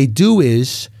 But what they do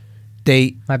is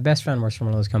My best friend works for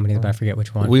one of those companies, but I forget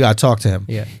which one. we got to talk to him.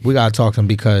 Yeah. We got to talk to him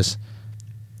because,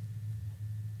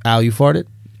 Al, you farted?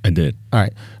 I did. All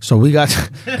right, so we got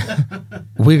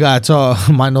to talk.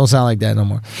 Mine don't sound like that no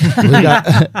more.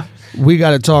 We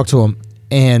got to talk to him,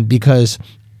 and because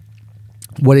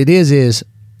what it is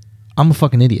I'm a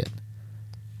fucking idiot.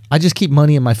 I just keep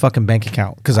money in my fucking bank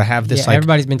account because I have this. Yeah,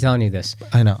 everybody's been telling you this.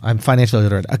 I know I'm financially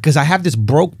illiterate because I have this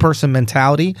broke person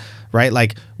mentality, right?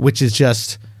 Like, which is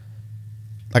just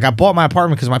like I bought my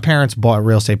apartment because my parents bought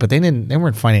real estate, but they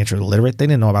weren't financially literate. They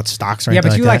didn't know about stocks or Yeah,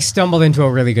 anything but you like like that. stumbled into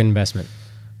a really good investment.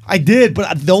 I did,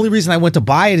 but the only reason I went to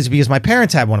buy it is because my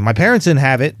parents had one. If my parents didn't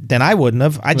have it, then I wouldn't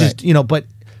have. I just, Right. but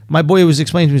my boy was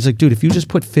explaining to me, he's like, dude, if you just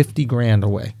put 50 grand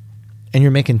away and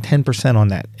you're making 10% on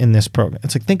that in this program,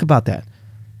 it's like, think about that.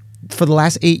 For the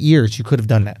last 8 years, you could have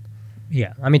done that.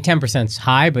 Yeah, I mean 10%'s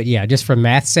high, but yeah, just for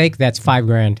math's sake, that's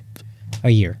 $5,000 a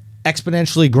year.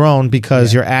 Exponentially grown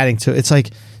because you're adding to it's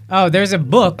like, Oh, there's a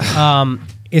book.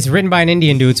 It's written by an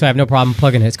Indian dude, so I have no problem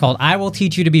plugging it. It's called I Will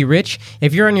Teach You to Be Rich.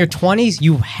 If you're in your 20s,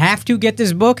 you have to get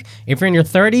this book. If you're in your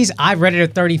 30s, I read it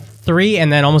at 33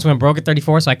 and then almost went broke at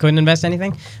 34, so I couldn't invest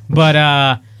anything.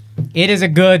 But it is a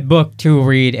good book to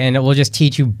read, and it will just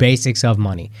teach you basics of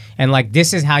money. And like,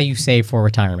 this is how you save for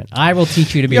retirement. I will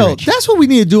teach you to be rich. that's what we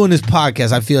need to do in this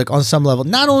podcast, I feel like, on some level.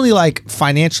 Not only like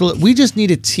financial, we just need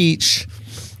to teach,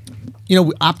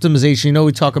 optimization.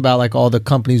 We talk about like all the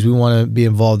companies we want to be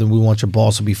involved in. We want your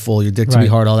balls to be full, your dick to be Right.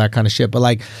 hard, all that kind of shit. But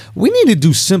like, we need to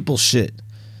do simple shit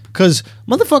because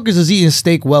motherfuckers is eating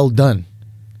steak well done.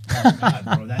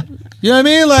 You know what I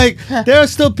mean? Like, there are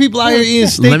still people out here eating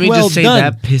steak Let me well just say done.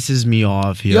 that pisses me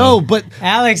off. Yo, but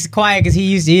Alex quiet because he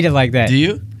used to eat it like that. do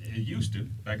you? It used to.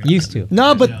 Used to.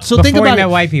 no, but so Before think he about met it.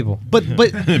 white people. But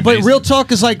real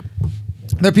talk is like,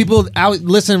 there are people out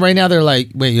listening right now. They're like,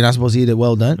 wait, you're not supposed to eat it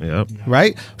well done, Yep.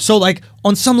 right? So like,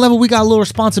 on some level, we got a little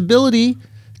responsibility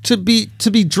to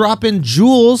be dropping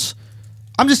jewels.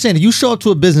 I'm just saying, you show up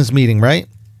to a business meeting, right?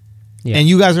 Yeah. And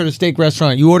you guys are at a steak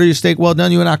restaurant. You order your steak well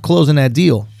done. You are not closing that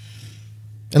deal,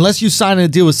 unless you sign a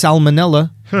deal with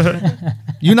Salmonella.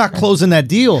 You're not closing that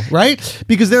deal, right?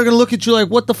 Because they're gonna look at you like,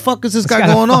 what the fuck is this guy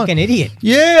Guy's going a on? fucking idiot.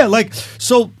 Yeah, like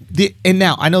so. And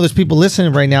now I know there's people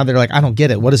listening right now. They're like, I don't get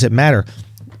it. What does it matter?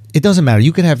 It doesn't matter.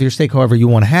 You can have your steak however you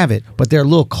want to have it, but there are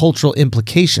little cultural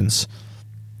implications,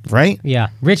 right? Yeah.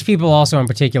 Rich people also in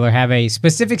particular have a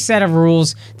specific set of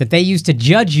rules that they use to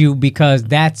judge you because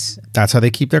that's That's how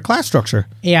they keep their class structure.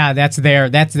 that's their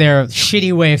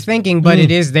shitty way of thinking, but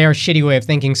it is their shitty way of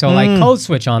thinking. So like code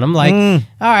switch on them. Like, all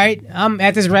right, I'm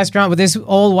at this restaurant with this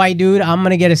old white dude. I'm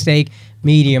gonna get a steak,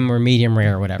 medium or medium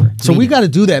rare or whatever. So we got to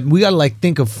do that. We got to like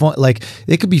think of fun. Like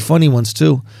it could be funny ones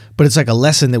too, but it's like a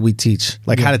lesson that we teach,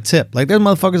 like how to tip. Like there's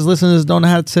motherfuckers listening that don't know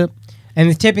how to tip. And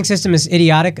the tipping system is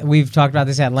idiotic. We've talked about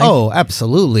this at length. Oh,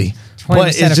 absolutely.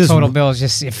 20% of total bill is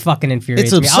just it fucking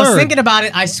infuriates It's me. I was absurd. thinking about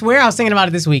it. I swear I was thinking about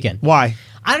it this weekend. Why?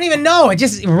 I don't even know. It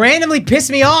just randomly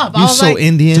pissed me off. I You was so like,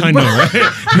 Indian. I know, right?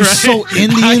 You're so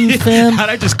Indian, fam.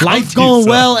 how'd I just come Life to you, going son?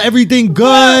 well, everything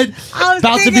good. I was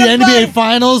About to be thinking about NBA it.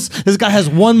 Finals. This guy has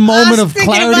one moment was of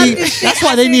thinking clarity. about this shit. That's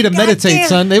why they need to God meditate, damn.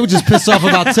 son. They were just pissed off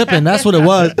about tipping. That's what it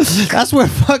was. That's where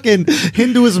fucking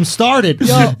Hinduism started.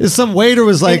 Some waiter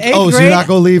was like, eighth "Oh, so grade- you're not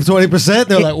gonna leave 20%?"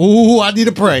 They're like, "Ooh, I need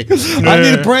to pray. I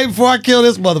need to pray before I kill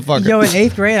this motherfucker." Yo, in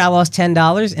 8th grade, I lost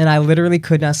 $10 and I literally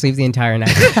could not sleep the entire night.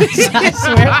 I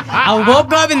swear. I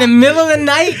woke up in the middle of the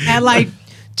night at like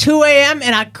 2 a.m.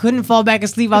 and I couldn't fall back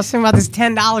asleep. I was thinking about this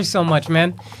 $10 so much,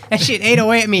 man. That shit ate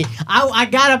away at me. I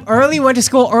got up early, went to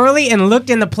school early, and looked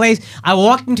in the place. I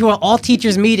walked into an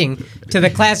all-teachers meeting to the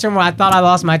classroom where I thought I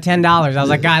lost my $10. I was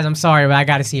like, guys, I'm sorry, but I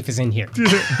got to see if it's in here.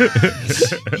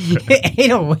 It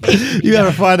ate away. You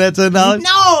ever find that $10?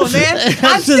 No, man. I'm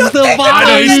That's still just still thinking I know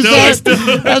bothering you you, still-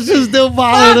 son. That's just still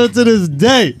bothering him to this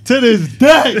day. To this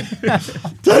day.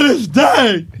 To this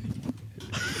day.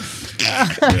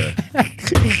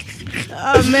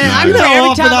 Oh, man. I You know remember how every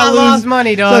often time I lose- lost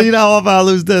money, So dog. you know how often I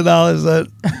lose $10, son?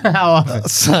 How often?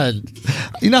 Son,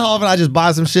 you know how often I just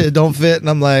buy some shit that don't fit, and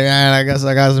I'm like, man, I guess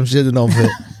I got some shit that don't fit.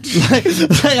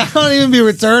 like I don't even be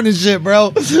returning shit,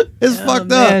 bro. It's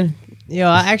fucked up. Man.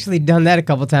 I actually done that a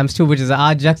couple times too, which is an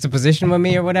odd juxtaposition with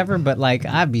me or whatever. But like,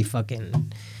 I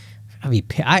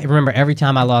remember every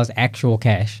time I lost actual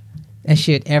cash. That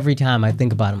shit, every time I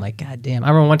think about it, I'm like, God damn. I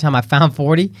remember one time I found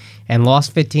 40 and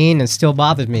lost 15 and still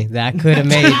bothers me that I could have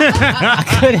made.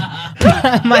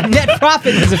 My net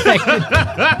profit was affected.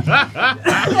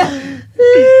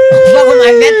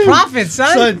 My net profit,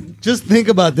 son. Son, just think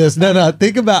about this. No.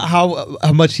 Think about how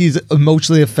much he's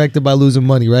emotionally affected by losing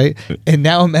money, right? And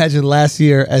now imagine last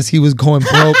year as he was going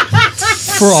broke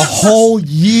for a whole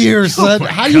year, son.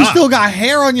 How you still got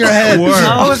hair on your head? No,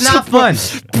 it was not fun.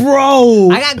 Bro.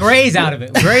 I got grays out of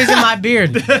it. Grays in my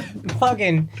beard.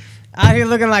 Fucking out here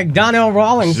looking like Donnell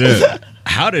Rawlings. Shit.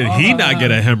 How did he not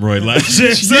get a hemorrhoid last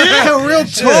year? Yeah, real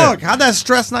talk. How'd that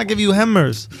stress not give you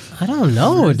hemmers? I don't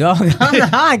know, dog. I don't know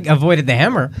how I avoided the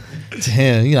hammer.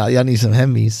 Damn, y'all need some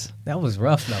hemmies. That was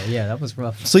rough, though. Yeah, that was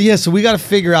rough. So we got to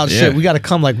figure out shit. We got to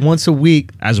come like once a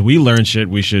week. As we learn shit,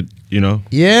 we should,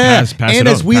 Yeah, pass and it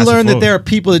as on, we pass it learn that forward. there are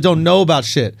people that don't know about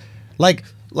shit. Like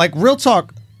real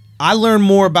talk, I learned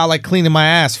more about like cleaning my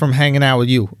ass from hanging out with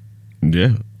you.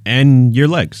 Yeah, and your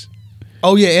legs.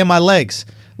 Oh yeah, and my legs.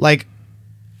 Like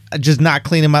just not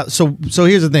cleaning my. So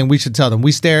here's the thing. We should tell them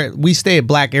we stay at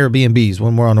black Airbnbs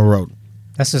when we're on the road.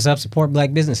 That's just up support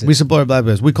black businesses. We support black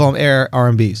business. We call them Air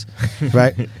R&Bs,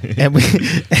 right? and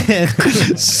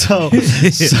so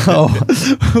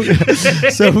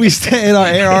we stay in our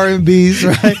Air R&Bs,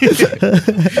 right?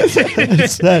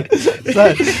 son,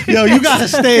 yo, you gotta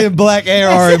stay in black Air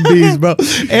R&Bs, bro.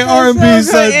 Air R&Bs,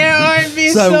 son. Air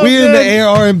R&B's son, so we in good. the Air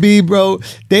R&B, bro.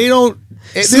 They don't.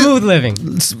 Smooth living.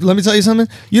 Let me tell you something.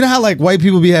 You know how like white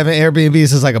people be having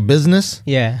Airbnbs as like a business?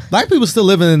 Yeah. Black people still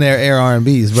living in their Air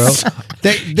R&Bs, bro.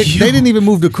 They didn't even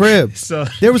move the crib. So-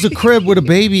 There was a crib with a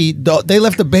baby. They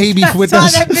left the baby with saw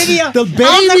us. that video. The I was like,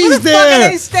 where baby's the fuck are there.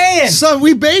 they staying? Son,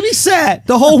 we babysat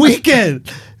the whole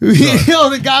weekend.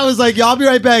 The guy was like, "Yo, I'll be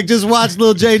right back. Just watch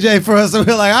Lil JJ for us." And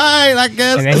we're like, "All right, I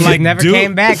guess." And then he Like, never dude-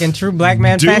 came back in true black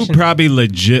man Dude fashion. probably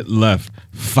legit left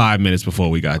 5 minutes before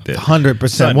we got there.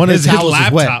 100%. One of his his towels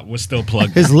was wet. laptop was still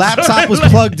plugged. His laptop was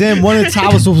plugged in. One of the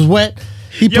towels was wet.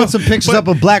 He Yo, put some pictures but- up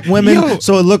of black women, Yo.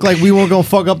 so it looked like we weren't gonna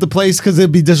fuck up the place because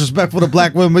it'd be disrespectful to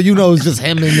black women. But it was just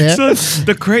him in there. So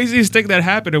the craziest thing that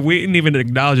happened, and we didn't even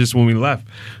acknowledge this when we left.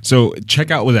 So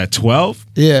checkout was at 12.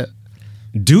 Yeah,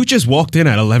 Dude just walked in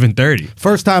at 11:30.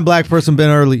 first time black person been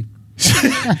early.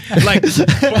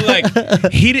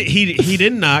 He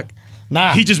didn't knock.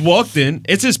 Nah. He just walked in.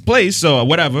 It's his place, so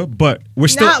whatever. But we're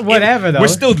still Not whatever, though. We're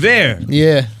still there.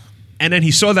 Yeah, And then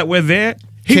he saw that we're there.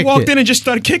 He Kicked walked it. in and just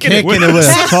started kicking Kicking with it with us.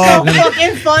 us. That's so Talking.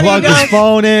 fucking funny, Plug his dog.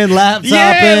 phone in, laptop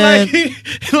Yeah,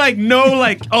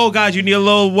 in. oh God, you need a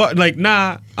little what? Like,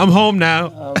 nah, I'm home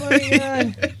now. Oh my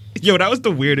god. Yo, that was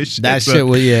the weirdest shit. That son. shit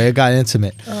was it got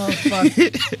intimate. Oh fuck.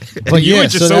 But You yeah, were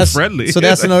just so that's, friendly. So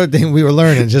that's another thing we were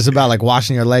learning, just about like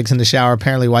washing your legs in the shower.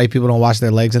 Apparently, white people don't wash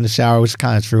their legs in the shower, which is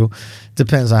kind of true.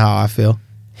 Depends on how I feel.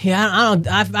 Yeah,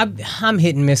 I'm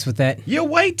hit and miss with that, You're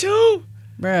white too.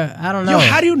 bruh. I don't know. Yo,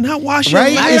 how do you not wash your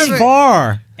Right? legs? It's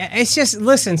far. It's just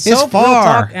listen. Soap, far. real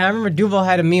talk. And I remember Duval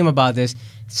had a meme about this.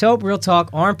 Soap, real talk,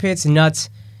 armpits, nuts,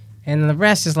 and the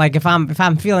rest is like if I'm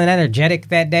feeling energetic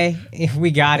that day, if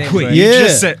we got it. Wait, but- you Yeah.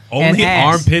 just said only And ass.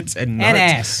 armpits and nuts. and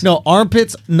ass. No,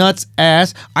 armpits, nuts,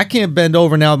 ass. I can't bend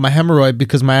over now with my hemorrhoid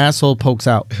because my asshole pokes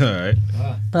out. All right.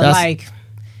 But That's- like,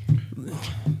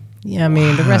 yeah, I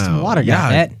mean the rest of the water got Yeah,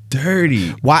 that. dirty.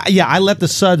 Why? Yeah, I let the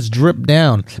suds drip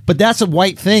down, but that's a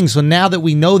white thing. So now that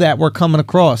we know that, we're coming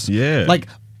across. Yeah. Like,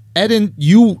 Eden,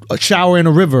 you shower in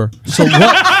a river. So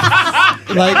what?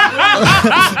 like,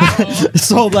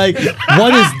 so like,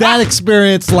 what is that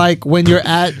experience like when you're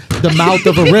at the mouth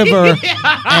of a river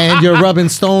and you're rubbing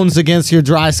stones against your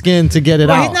dry skin to get it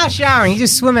Well, out? he's not showering. He's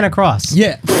just swimming across.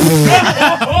 Yeah.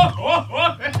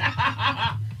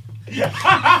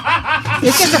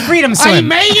 It's just a freedom swim.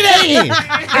 made it!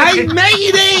 I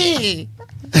made it!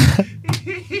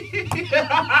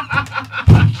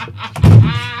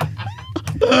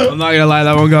 I'm not gonna lie,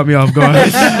 that one got me off guard.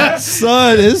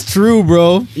 Son, it's true,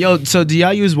 bro. Yo, so do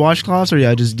y'all use washcloths or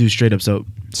y'all just do straight up soap?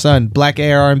 Son, black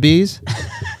R&Bs.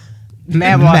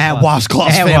 Mad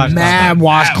washcloths, fam. washcloths. Mad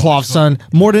washcloths, son.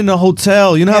 More than a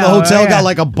hotel. You know how Yeah, the hotel yeah. got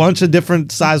like a bunch of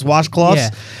different size washcloths? Yeah.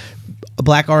 A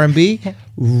black R&B,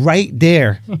 right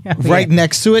there, right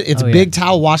next to it. It's Oh, yeah. big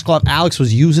towel washcloth. Alex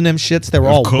was using them shits. They were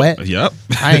all Cool. wet. Yep.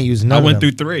 I ain't using none I of went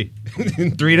them. through 3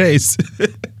 in 3 days.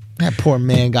 That poor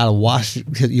man got to wash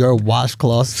your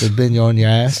washcloths that been on your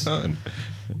ass. Son,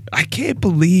 I can't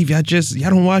believe y'all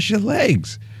don't wash your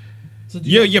legs.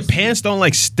 Your pants don't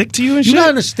like stick to you and You shit. gotta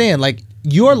understand, like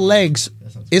your legs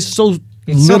is so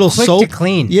It's so little quick soap to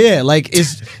clean. Yeah, like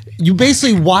it's you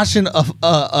basically watching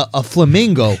a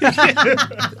flamingo.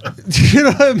 You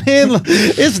know what I mean?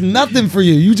 It's nothing for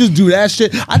you. You just do that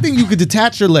shit. I think you could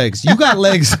detach your legs. You got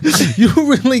legs. You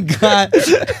really got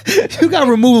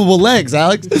removable legs,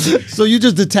 Alex. So you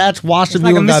just detach, wash the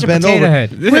like view, a and got Mr. bent Potato over.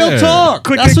 Head. Real talk.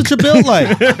 That's what you built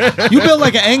like. You built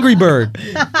like an Angry Bird.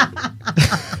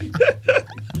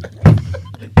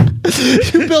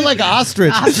 You built like an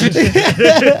ostrich.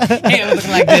 Hey, I'm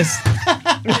looking like this.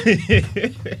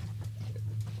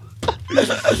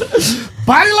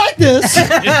 Body like this.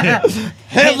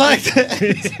 Head like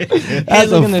this.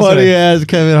 That's a looking this funny way. ass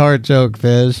Kevin Hart joke,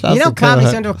 Fish. That's You know, a Kevin Comedy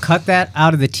Hart- Central cut that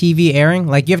out of the TV airing.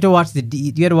 Like you have to watch the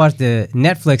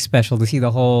Netflix special to see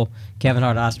the whole Kevin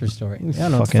Hart ostrich story. I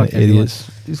don't know what the Fucking fuck they're doing.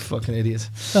 idiots. These fucking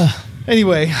idiots.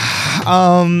 Anyway,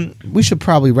 we should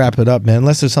probably wrap it up, man.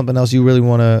 Unless there's something else you really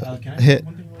want to hit.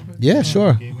 Yeah,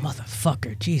 sure.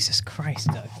 Motherfucker, Jesus Christ,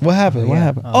 Doug. What happened? What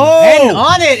happened? Eden, Oh,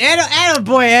 on it, Eden,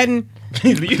 boy, Eden.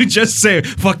 You just say,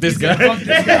 fuck this guy.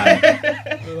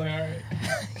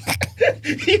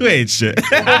 You ain't shit.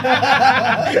 Isn't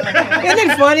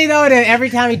it funny though that every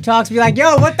time he talks, be like,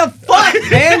 "Yo, what the fuck,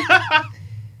 man?"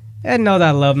 Ed knows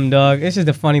I love him, dog. It's just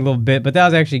a funny little bit, but that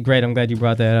was actually great. I'm glad you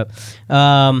brought that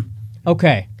up.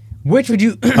 Okay, which would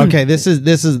you? okay. This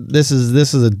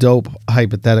is a dope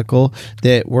hypothetical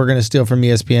that we're gonna steal from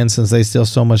ESPN since they steal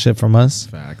so much shit from us.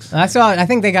 Facts. I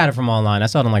think they got it from online. I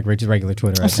saw it on like Rich's regular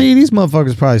Twitter. I think. See, these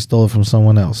motherfuckers probably stole it from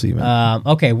someone else, even.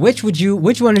 Okay, which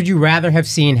one would you rather have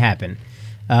seen happen?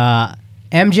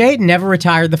 MJ never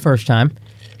retired the first time.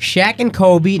 Shaq and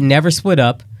Kobe never split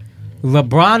up.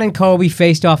 LeBron and Kobe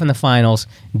faced off in the finals.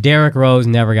 Derrick Rose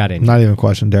never got injured. Not even a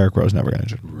question. Derrick Rose never got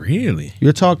injured. Really?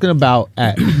 You're talking about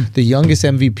at the youngest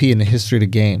MVP in the history of the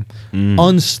game.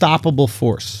 Unstoppable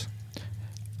force.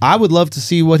 I would love to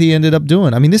see what he ended up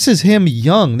doing. I mean, this is him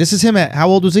young. This is him at, how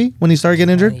old was he when he started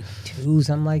getting injured? 22,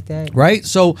 something like that. Right?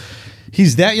 So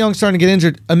he's that young starting to get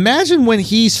injured. Imagine when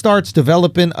he starts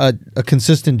developing a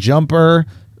consistent jumper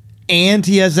and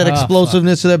he has that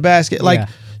explosiveness to the basket. Like, Yeah.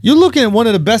 you're looking at one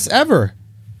of the best ever.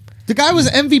 The guy was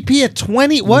MVP at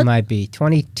 20. He What? might be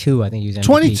 22. I think he was MVP.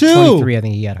 22. 23. I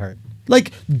think he got hurt.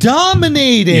 Like,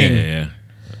 dominating.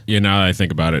 Yeah, now that I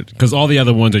think about it. Because all the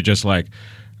other ones are just like,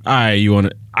 I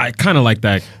kind of like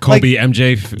that Kobe,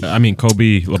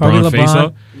 Kobe, LeBron face LeBron.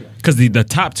 up. Because the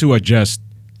top two are just,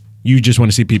 you just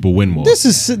want to see people win more. This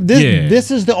is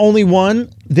the only one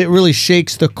that really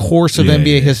shakes the course of Yeah,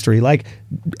 NBA yeah. history. Like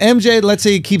MJ, let's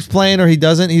say he keeps playing or he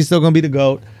doesn't, he's still going to be the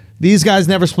GOAT. These guys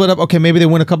never split up. Okay, maybe they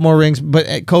win a couple more rings,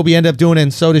 but Kobe ended up doing it,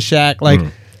 and so does Shaq. Like,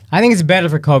 I think it's better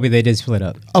for Kobe they did split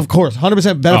up. of course,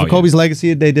 100% better Oh, for Kobe's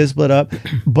legacy. They did split up,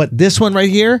 but this one right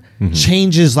here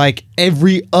changes like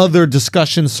every other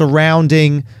discussion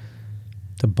surrounding.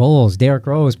 The Bulls, Derrick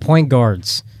Rose, point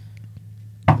guards.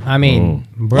 I mean,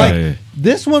 bro. Like Yeah.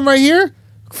 this one right here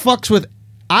fucks with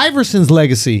Iverson's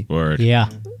legacy. Word. Yeah.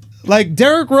 Like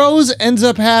Derrick Rose ends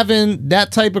up having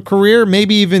that type of career,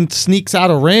 maybe even sneaks out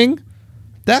a ring.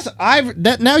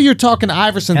 That now you're talking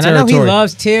Iverson And territory. I know he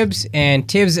loves Tibbs, and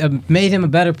Tibbs made him a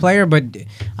better player, but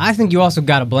I think you also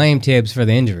got to blame Tibbs for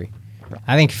the injury.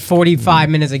 I think 45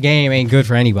 minutes a game ain't good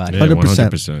for anybody. Yeah, 100%.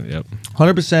 100%. Yep.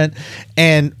 100%.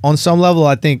 And on some level,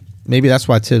 I think maybe that's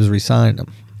why Tibbs resigned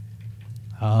him.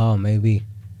 Oh, maybe.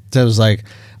 Tibbs was like,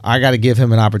 I got to give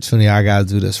him an opportunity. I got to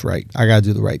do this right. I got to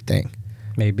do the right thing.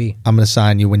 Maybe. I'm going to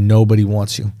sign you when nobody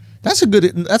wants you. That's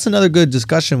another good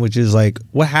discussion, which is like,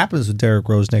 what happens with Derrick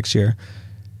Rose next year?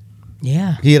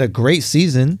 Yeah. He had a great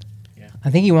season.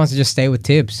 I think he wants to just stay with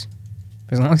Tibbs.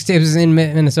 As long as Tibbs is in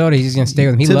Minnesota, he's going to stay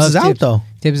with him. He Tibbs loves is out, Tibbs. though.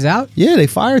 Tibbs is out? Yeah, they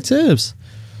fired Tibbs.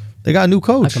 They got a new I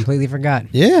coach. completely forgot.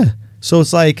 Yeah. So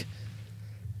it's like,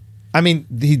 I mean,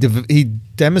 he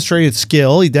demonstrated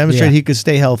skill. He demonstrated Yeah. he could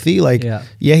stay healthy. Like, Yeah.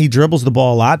 he dribbles the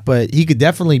ball a lot, but he could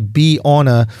definitely be on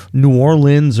a New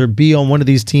Orleans or be on one of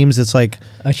these teams that's like,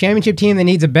 A championship team that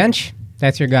needs a bench,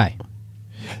 that's your guy.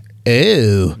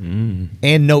 ew,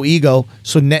 and no ego.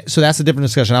 So that's a different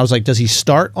discussion. I was like, does he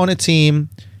start on a team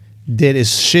that is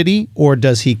shitty, or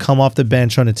does he come off the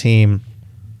bench on a team?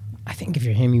 I think if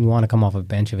you're him, you want to come off a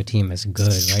bench of a team that's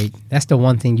good, right? That's the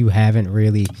one thing you haven't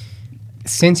really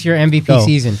since your MVP Oh.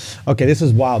 season. Okay, this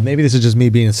is wild. Maybe this is just me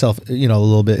being a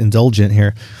little bit indulgent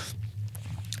here.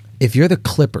 If you're the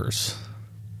Clippers,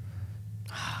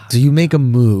 do you make a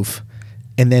move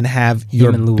and then have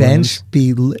your and Lou bench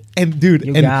be and dude?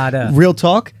 You and gotta. real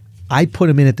talk, I put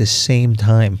them in at the same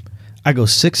time. I go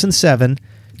 6 and 7.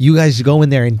 You guys go in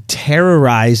there and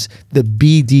terrorize the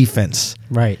B defense.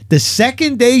 Right. The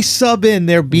second they sub in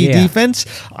their B Yeah. defense,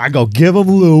 I go, give them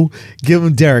Lou, give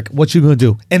them Derek. What you gonna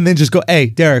do? And then just go, hey,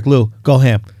 Derek, Lou, go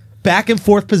ham. back and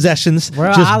forth possessions.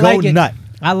 Bro, just I go like it. nut.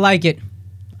 I like it.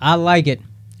 I like it.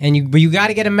 But you got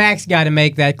to get a max guy to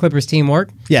make that Clippers team work.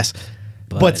 Yes.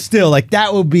 But still, like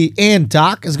that would be, and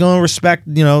Doc is going to respect,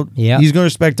 he's going to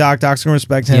respect Doc. Doc's going to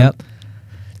respect him. Yep.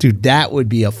 Dude, that would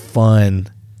be a fun.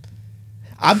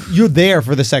 You're there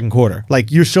for the second quarter.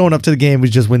 Like you're showing up to the game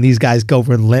with just when these guys go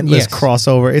relentless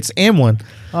crossover. It's one.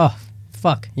 Oh,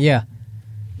 fuck. Yeah.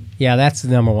 Yeah, that's the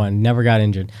number one. Never got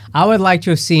injured. I would like to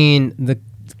have seen the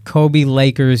Kobe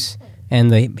Lakers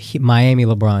and the Miami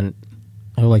LeBron.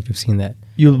 I would like to have seen that.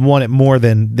 You want it more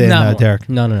than Not more. Derek.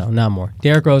 No, not more.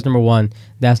 Derrick Rose number one.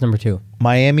 That's number two.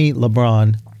 Miami,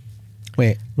 LeBron.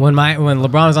 Wait. When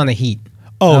LeBron was on the Heat.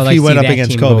 Oh, I would if like he to went see up that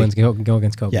against team Kobe. Go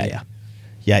against Kobe.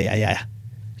 Yeah.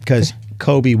 Because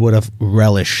Kobe would have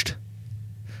relished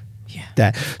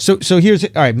that. So here's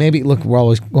all right. Maybe look, we're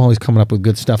always coming up with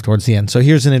good stuff towards the end. So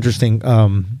here's an interesting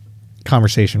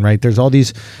conversation, right? There's all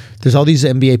these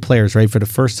NBA players, right? For the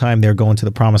first time, they're going to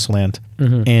the promised land,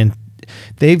 and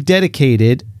they've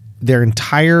dedicated their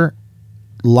entire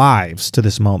lives to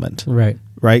this moment,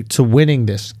 right, to winning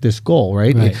this goal,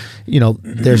 right?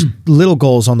 There's little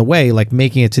goals on the way, like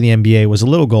making it to the NBA was a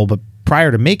little goal, but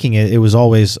prior to making it, it was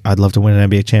always, I'd love to win an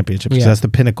NBA championship because that's the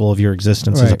pinnacle of your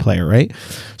existence as a player, right?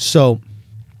 So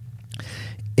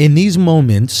in these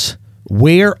moments,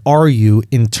 where are you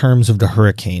in terms of the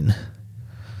hurricane,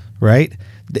 right?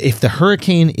 If the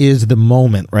hurricane is the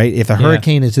moment, right? If the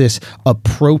hurricane is this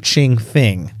approaching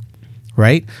thing,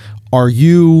 right? Are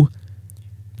you...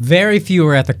 Very few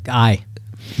are at the eye.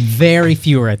 Very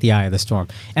few are at the eye of the storm.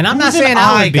 And I'm not saying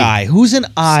I would be. Guy? Who's an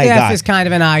eye guy? Steph is kind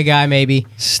of an eye guy, maybe.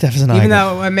 Steph is an eye Even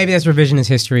guy. though maybe that's revisionist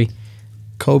history.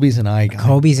 Kobe's an eye guy.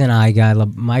 Kobe's an eye guy.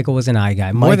 Michael was an eye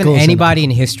guy. More than anybody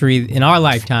in history, in our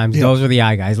lifetimes, those were the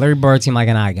eye guys. Larry Bird seemed like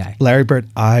an eye guy. Larry Bird,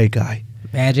 eye guy.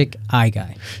 Magic, eye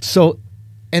guy. So,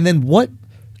 and then what?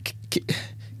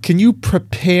 Can you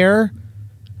prepare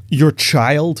your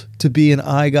child to be an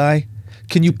eye guy?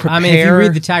 Can you prepare? I mean, if you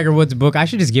read the Tiger Woods book, I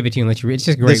should just give it to you and let you read. It's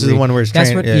just great. This is the one where it's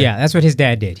that's trained, what. Yeah, that's what his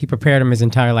dad did. He prepared him his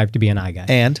entire life to be an eye guy.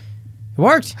 And it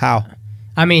worked. How?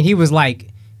 I mean, he was like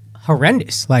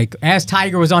horrendous. Like as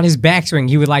Tiger was on his backswing,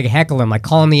 he would like heckle him, like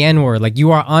call him the N-word. Like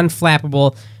you are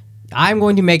unflappable. I'm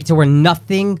going to make it to where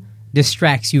nothing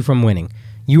distracts you from winning.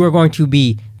 You are going to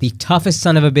be the toughest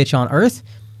son of a bitch on earth.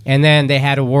 And then they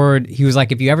had a word. He was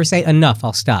like, if you ever say enough,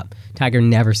 I'll stop. Tiger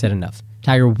never said enough.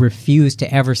 Tiger refused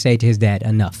to ever say to his dad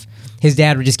enough. His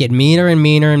dad would just get meaner and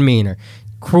meaner and meaner,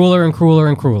 crueler and crueler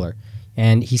and crueler.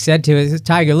 And he said to his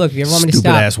Tiger, look, if you ever want me to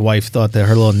stop. Stupid ass wife thought that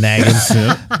her little nagging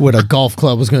with a golf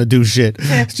club was gonna do shit.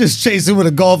 Just chasing with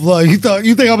a golf club. You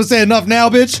think I'm gonna say enough now,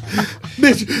 bitch?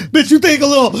 Bitch, you think a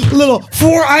little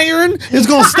 4-iron is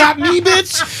gonna stop me,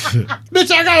 bitch?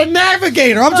 Bitch, I got a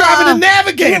navigator. I'm driving a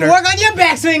navigator. Work on your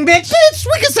backswing, bitch. Bitch,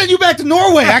 we can send you back to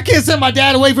Norway. I can't send my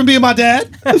dad away from being my dad.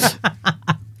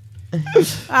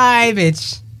 Aye,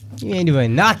 bitch. You ain't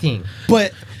doing nothing.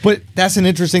 But that's an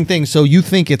interesting thing. So you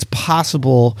think it's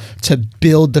possible to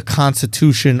build the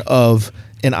constitution of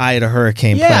an eye of the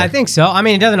hurricane player? I think so. I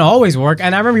mean, it doesn't always work.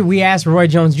 And I remember we asked Roy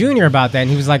Jones Jr. about that,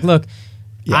 and he was like, look,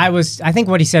 I think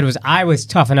what he said was I was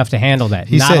tough enough to handle that.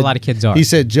 He said, a lot of kids are. He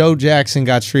said Joe Jackson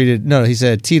got treated, he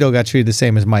said Tito got treated the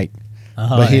same as Mike.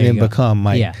 But he didn't become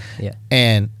Mike. Yeah.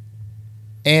 And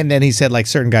then he said like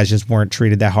certain guys just weren't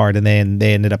treated that hard, and then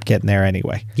they ended up getting there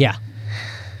anyway. Yeah.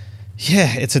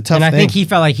 Yeah, it's a tough thing. And I think he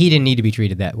felt like he didn't need to be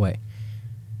treated that way.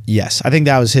 Yes, I think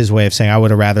that was his way of saying I would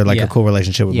have rather a cool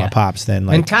relationship with my pops than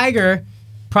like. And Tiger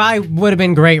probably would have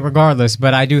been great regardless,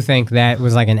 but I do think that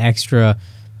was like an extra.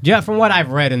 From what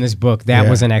I've read in this book, that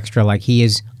was an extra. Like he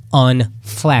is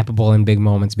unflappable in big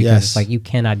moments because it's like you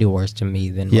cannot do worse to me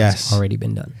than what's already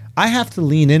been done. I have to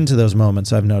lean into those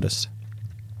moments. I've noticed.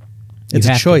 It's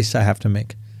a choice I have to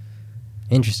make.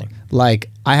 Interesting. Like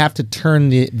I have to turn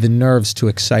the nerves to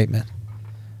excitement.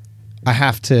 I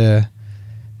have to,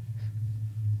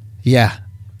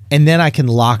 and then I can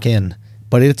lock in.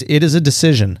 But it is a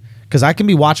decision because I can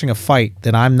be watching a fight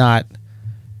that I'm not,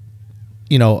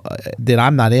 that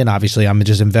I'm not in. Obviously, I'm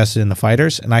just invested in the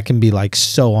fighters, and I can be like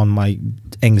so on my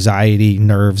anxiety,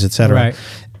 nerves, etc. Right.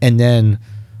 And then,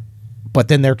 but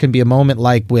then there can be a moment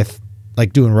like with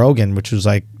like doing Rogan, which was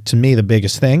like to me the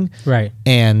biggest thing. Right.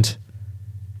 And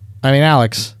I mean,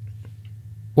 Alex,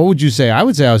 what would you say? I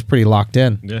would say I was pretty locked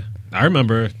in. Yeah. I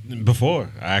remember before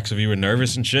I asked if you were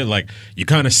nervous and shit. Like you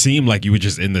kind of seemed like you were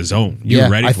just in the zone. You were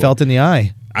ready. I for felt it. in the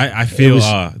eye. I feel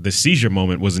the seizure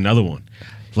moment was another one.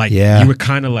 Like you were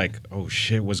kind of like, oh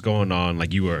shit, what's going on?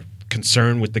 Like you were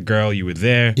concerned with the girl. You were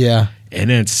there. Yeah. And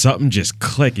then something just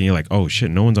clicked, and you're like, oh shit,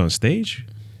 no one's on stage.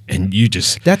 and you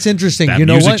just That's interesting. that You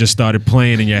know music what? just started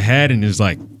playing in your head, and it's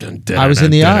like I was in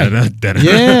the eye.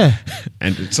 Yeah.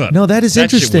 and it's No, that is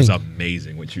interesting. Shit was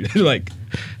amazing. What you like,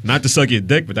 not to suck your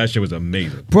dick, but that shit was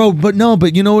amazing. Bro,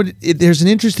 but you know what? There's an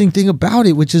interesting thing about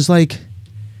it, which is like,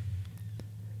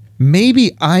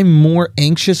 maybe I'm more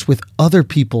anxious with other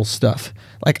people's stuff.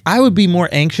 Like, I would be more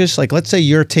anxious. Like, let's say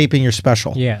you're taping your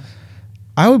special. Yeah.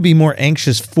 I would be more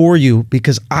anxious for you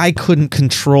because I couldn't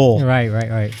control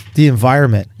Right. the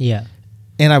environment. Yeah.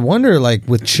 And I wonder, like,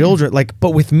 with children, like,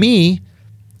 but with me,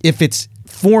 if it's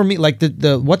for me, like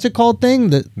the what's it called thing?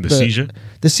 The seizure?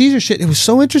 The seizure shit. It was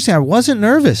so interesting. I wasn't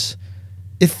nervous.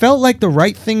 It felt like the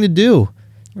right thing to do.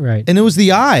 Right. And it was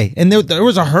the eye. And there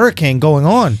was a hurricane going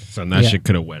on. So that Yeah. shit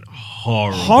could have went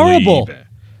Horrible. bad.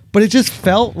 But it just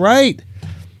felt right.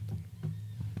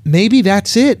 Maybe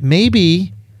that's it.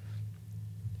 Maybe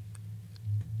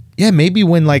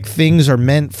when like things are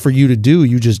meant for you to do,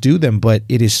 you just do them. But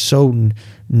it is so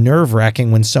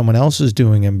nerve-wracking when someone else is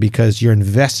doing them because you're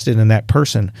invested in that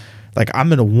person. Like, I'm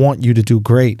going to want you to do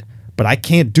great, but I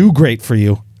can't do great for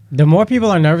you. The more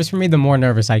people are nervous for me, the more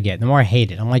nervous I get. The more I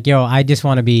hate it. I'm like, yo, I just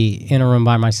want to be in a room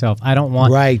by myself. I don't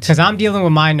want... Right. Because I'm dealing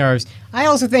with my nerves. I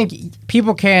also think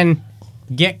people can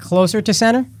get closer to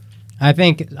center. I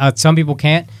think some people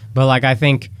can't. But, like, I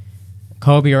think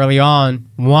Kobe early on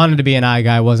wanted to be an eye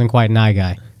guy, wasn't quite an eye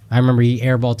guy. I remember he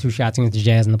airballed 2 shots against the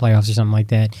Jazz in the playoffs or something like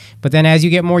that. But then as you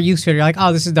get more used to it, you're like,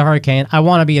 oh, this is the Hurricane. I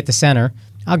want to be at the center.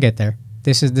 I'll get there.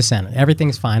 This is the center.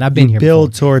 Everything's fine. I've been here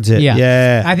Build before. towards it.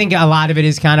 Yeah. I think a lot of it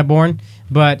is kind of boring.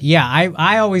 But yeah,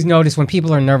 I always notice when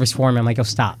people are nervous for me, I'm like, oh,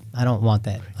 stop. I don't want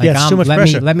that. Like, Yeah, it's too much let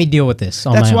pressure. Me deal with this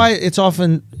on That's my why own. it's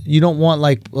often, you don't want,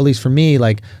 like, at least for me,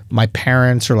 like, my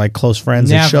parents or, like, close friends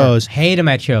Never. at shows. Hate them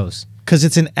at shows. Because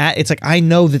it's like, I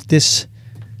know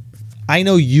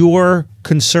you're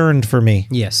concerned for me,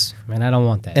 Yes. And I don't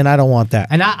want that. and I don't want that.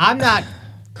 And I'm not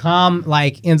calm,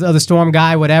 like, into the storm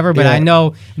guy, whatever, but Yeah. I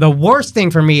know the worst thing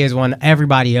for me is when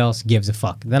everybody else gives a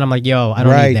fuck. Then I'm like, yo, I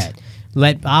don't Right. need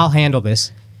that. I'll handle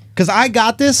this. Because I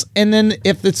got this, and then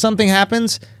if something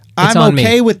happens, I'm on me.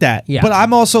 okay with that. Yeah. But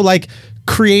I'm also, like,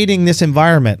 creating this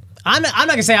environment. I'm not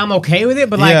gonna say I'm okay with it,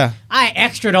 but like Yeah. I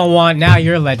extra don't want. Now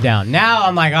you're let down. Now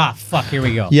I'm like, oh fuck, here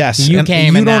we go. Yes. you and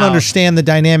came. You and don't now- understand the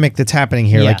dynamic that's happening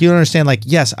here. Yeah. Like, you don't understand, like,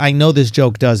 yes, I know this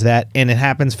joke does that, and it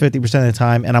happens 50% of the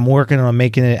time, and I'm working on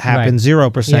making it happen Right.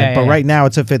 0%. Yeah, but yeah. right now,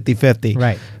 it's a 50-50.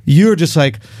 Right. You're just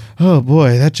like, oh,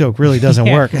 boy, that joke really doesn't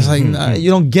Yeah. work. It's like, you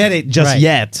don't get it just Right.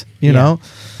 yet, you Yeah. know?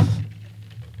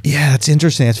 Yeah, that's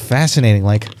interesting. It's fascinating.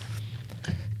 Like,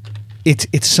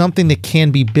 it's something that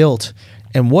can be built.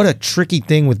 And what a tricky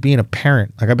thing with being a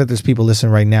parent. Like, I bet there's people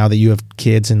listening right now that you have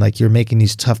kids and, like, you're making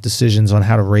these tough decisions on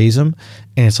how to raise them.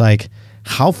 And it's like,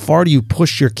 how far do you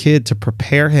push your kid to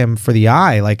prepare him for the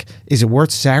eye? Like, is it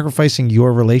worth sacrificing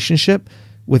your relationship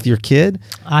with your kid?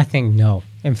 I think no.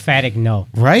 Emphatic no.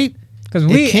 Right? Because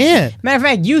It can't. Matter of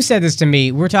fact, you said this to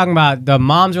me. We're talking about the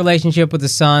mom's relationship with the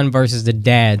son versus the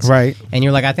dad's. Right. And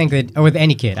you're like, I think that, or with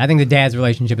any kid, I think the dad's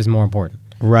relationship is more important.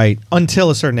 Right. Until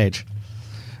a certain age.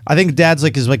 I think dad's,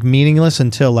 like, is, like, meaningless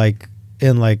until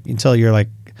you're, like,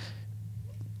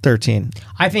 13.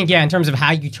 I think, yeah, in terms of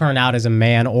how you turn out as a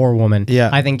man or woman,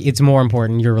 Yeah. I think it's more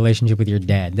important your relationship with your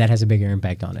dad. That has a bigger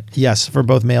impact on it. Yes, for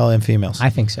both male and females. I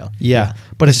think so. Yeah,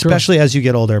 but especially as you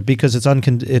get older, because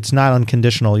it's not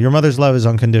unconditional. Your mother's love is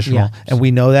unconditional, Yeah. and we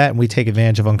know that, and we take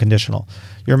advantage of unconditional.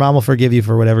 Your mom will forgive you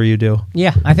for whatever you do.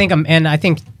 Yeah, I think I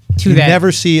think to You that.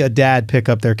 never see a dad pick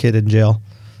up their kid in jail.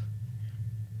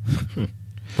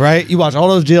 Right? You watch all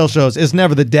those jail shows. It's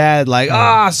never the dad like,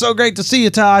 so great to see you,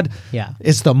 Todd. Yeah.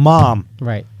 It's the mom,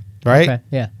 Right. right? Okay.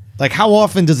 Yeah. Like, how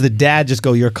often does the dad just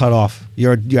go, you're cut off.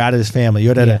 You're out of this family.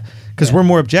 You're Yeah. because Yeah. we're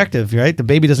more objective, right? The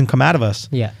baby doesn't come out of us.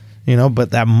 Yeah. You know,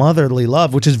 but that motherly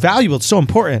love, which is valuable, it's so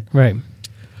important. Right.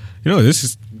 You know, this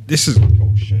is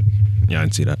oh shit. Yeah, I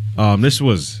didn't see that. This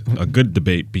was a good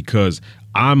debate because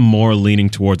I'm more leaning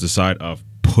towards the side of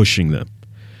pushing them.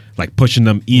 Like pushing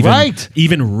them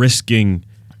even risking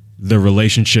the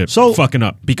relationship So- fucking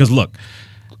up. Because look,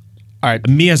 All right.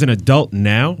 me as an adult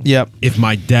now, Yep. if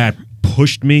my dad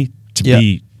pushed me to Yep.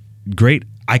 be great,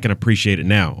 I can appreciate it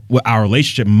now. Well, our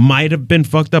relationship might have been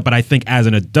fucked up, but I think as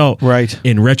an adult, Right.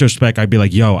 in retrospect, I'd be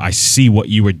like, yo, I see what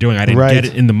you were doing. I didn't Right. get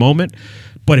it in the moment.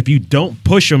 But if you don't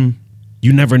push them,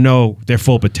 you never know their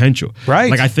full potential.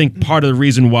 Right. Like, I think part of the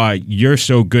reason why you're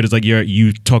so good is like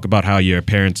you talk about how your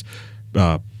parents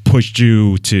pushed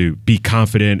you to be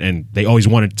confident, and they always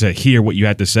wanted to hear what you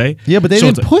had to say. Yeah, but they So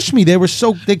didn't it's- push me. They were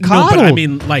they No, coddled. but I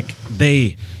mean, like,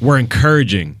 they were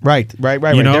encouraging. right.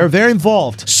 You know? They were very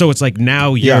involved. So it's like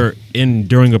now you're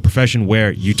during a profession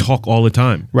where you talk all the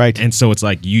time, Right. And so it's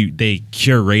like they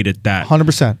curated that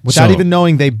 100%. Without So- even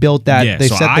knowing they built that. Yeah, They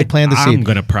so they planted the I'm seed.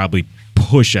 gonna probably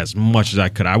push as much as I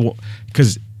could. I won't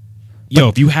because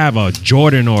if you have a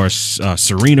Jordan or a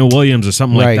Serena Williams or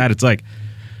something Right. like that, it's like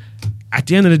at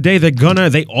the end of the day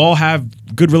they all have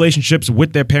good relationships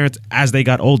with their parents as they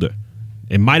got older.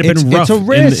 It might have been It's rough. a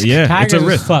risk. Yeah, Tiger it's a was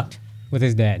risk. fucked with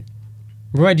his dad.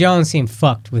 Roy Jones seemed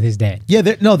fucked with his dad. Yeah,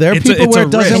 there are It's a- people it's where a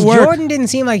it doesn't risk. work. Jordan didn't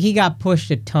seem like he got pushed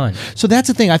a ton. So that's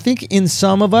the thing. I think in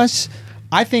some of us,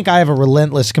 I think I have a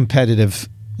relentless competitiveness,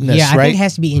 Yeah, I right? think it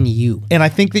has to be in you. And I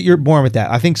think that you're born with that.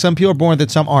 I think some people are born with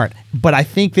it, some aren't. But I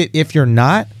think that if you're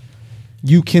not,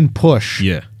 you can push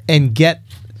Yeah. and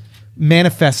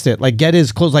manifest it, like get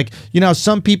as close. Like,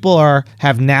 some people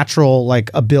have natural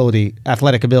like ability,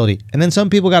 athletic ability, and then some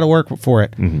people got to work for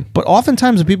it. Mm-hmm. But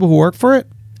oftentimes the people who work for it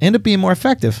end up being more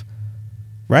effective,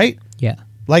 right? Yeah.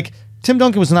 Like Tim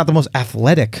Duncan was not the most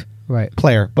athletic Right.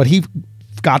 player, but he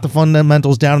got the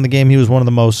fundamentals down in the game. He was one of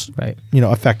the most, Right.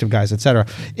 effective guys, etc.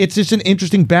 It's just an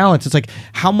interesting balance. It's like,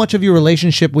 how much of your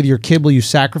relationship with your kid will you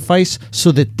sacrifice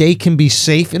so that they can be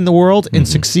safe in the world and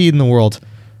succeed in the world?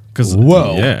 Because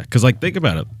Whoa. because like think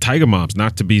about it, Tiger moms,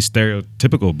 not to be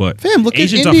stereotypical, but Fam, look at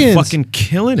Asians Indians. are fucking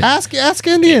killing it. Ask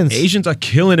Indians. Asians are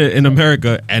killing it in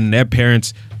America, and their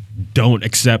parents don't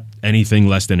accept anything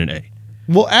less than an A.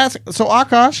 Well, ask. So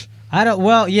Akash, I don't.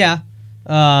 Well, yeah.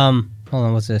 Hold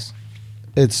on. What's this?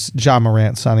 it's John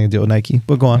Morant signing a deal with Nike.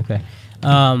 But go on. Okay.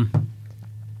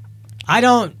 I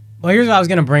don't. Well, here's what I was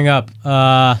gonna bring up.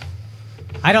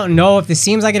 I don't know if this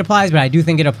seems like it applies, but I do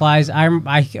think it applies.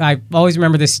 I always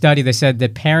remember this study that said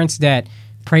that parents that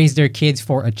praise their kids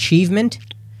for achievement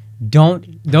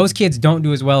those kids don't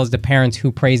do as well as the parents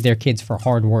who praise their kids for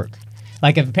hard work.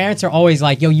 Like if parents are always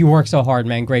like, yo, you work so hard,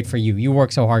 man, great for you. You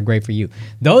work so hard, great for you.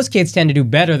 Those kids tend to do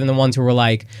better than the ones who were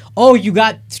like, oh, you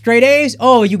got straight A's?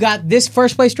 Oh, you got this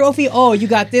first place trophy? Oh, you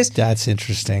got this? That's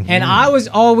interesting. And I was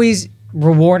always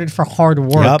rewarded for hard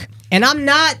work. Yep. And I'm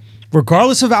not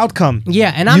Regardless of outcome.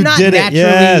 Yeah, and I'm You not did it, naturally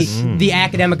yes. the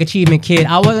academic achievement kid.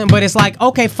 I wasn't, but it's like,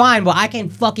 okay, fine. Well, I can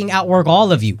fucking outwork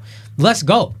all of you. Let's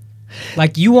go.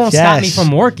 Like, you won't stop me Yes.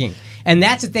 from working. And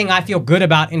that's the thing I feel good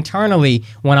about internally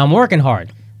when I'm working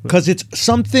hard. Because it's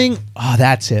something. Oh,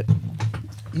 that's it.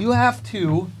 You have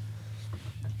to.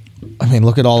 I mean,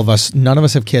 look at all of us. None of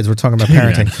us have kids. We're talking about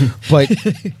parenting. But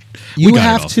you got it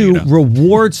have all to figured out.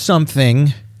 reward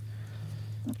something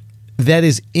that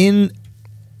is in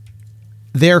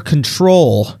their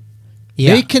control.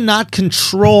 Yeah. They cannot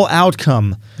control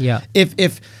outcome. Yeah.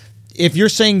 If you're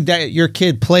saying that your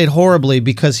kid played horribly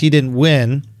because he didn't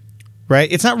win,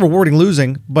 right? It's not rewarding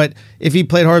losing, but if he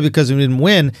played hard because he didn't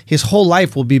win, his whole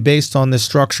life will be based on this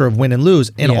structure of win and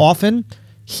lose. And Yeah. often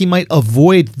he might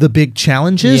avoid the big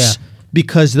challenges Yeah.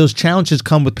 because those challenges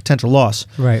come with potential loss.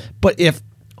 Right. But if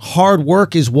hard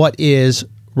work is what is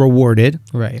rewarded,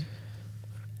 Right.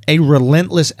 a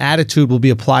relentless attitude will be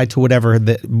applied to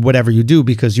whatever you do,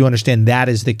 because you understand that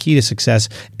is the key to success,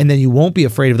 and then you won't be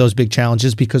afraid of those big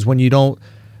challenges, because when you don't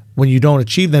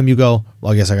achieve them, you go,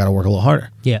 well, I guess I got to work a little harder.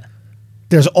 Yeah.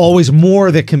 There's always more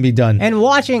that can be done. And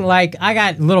watching, like, I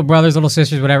got little brothers, little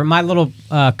sisters, whatever. My little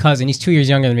cousin, he's 2 years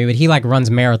younger than me, but he, like, runs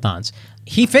marathons.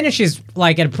 He finishes,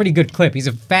 like, at a pretty good clip. He's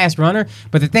a fast runner.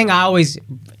 But the thing I always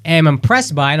am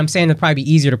impressed by, and I'm saying it'd probably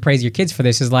be easier to praise your kids for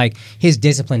this, is, like, his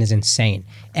discipline is insane.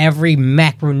 Every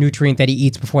macronutrient that he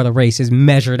eats before the race is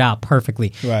measured out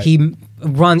perfectly. Right. He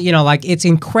runs, like, it's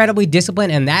incredibly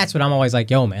disciplined, and that's what I'm always like,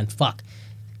 yo, man, fuck.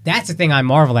 That's the thing I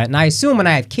marvel at. And I assume when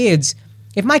I have kids,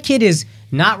 if my kid is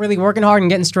not really working hard and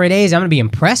getting straight A's, I'm going to be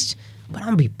impressed. But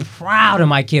I'm going to be proud of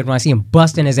my kid when I see him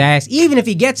busting his ass, even if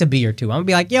he gets a B or two. I'm going to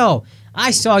be like, yo,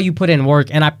 I saw you put in work,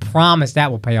 and I promise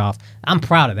that will pay off. I'm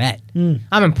proud of that.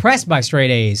 I'm impressed by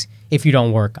straight A's if you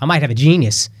don't work. I might have a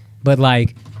genius, but,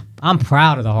 like, I'm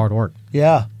proud of the hard work.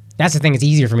 Yeah. That's the thing. It's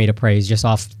easier for me to praise just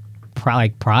off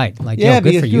pride. Like, Yeah, yo, good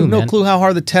because for you have you, no man. clue how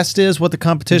hard the test is, what the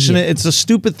competition Yeah. is. It's a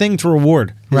stupid thing to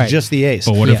reward. It's Right. just the ace.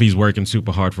 But what Yeah. if he's working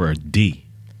super hard for a D?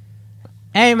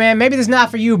 Hey, man, maybe this is not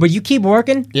for you, but you keep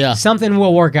working. Yeah. Something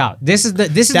will work out. This is the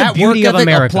that beauty work of ethic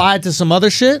America. applied to some other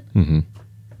shit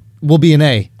will be an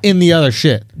A in the other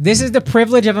shit. This is the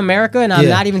privilege of America, and I'm Yeah.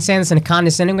 not even saying this in a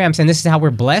condescending way. I'm saying this is how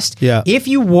we're blessed. Yeah. If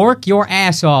you work your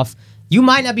ass off, you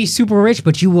might not be super rich,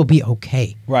 but you will be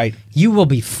okay. Right. You will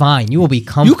be fine. You will be You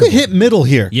comfortable. could hit middle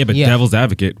here. Yeah, but Yeah. devil's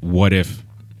advocate, what if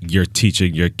you're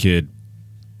teaching your kid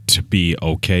to be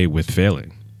okay with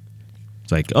failing?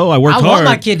 It's like, oh, I worked I hard. want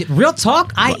my kid. Real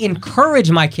talk. I encourage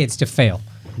my kids to fail.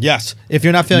 Yes. If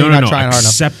you're not failing, you're not trying hard enough.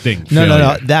 Accepting No.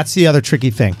 failure. That's the other tricky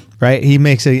thing, right? He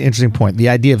makes an interesting point. The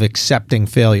idea of accepting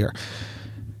failure.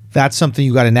 That's something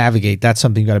you got to navigate. That's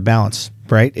something you got to balance,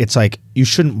 right? It's like you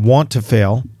shouldn't want to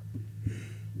fail,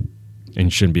 And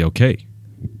it shouldn't be okay.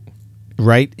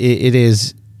 right? It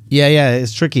is. Yeah.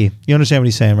 It's tricky. You understand what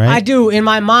he's saying, right? I do. In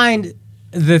my mind,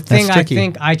 the thing I tricky.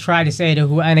 think I try to say to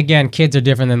who, and again, kids are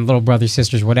different than little brothers,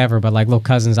 sisters, whatever, but like little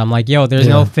cousins, I'm like, yo, there's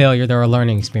Yeah. no failure. There are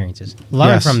learning experiences. Learn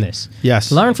Yes. from this. Yes.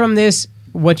 Learn from this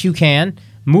what you can.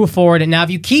 Move forward. And now, if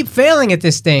you keep failing at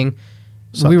this thing,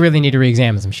 we really need to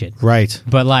re-examine some shit. Right.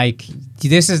 But like,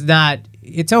 this is not.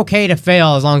 It's okay to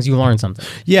fail as long as you learn something.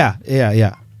 Yeah.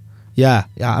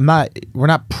 We're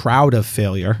not proud of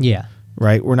failure. Yeah.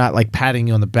 Right? We're not like patting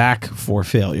you on the back for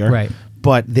failure. Right.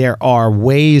 But there are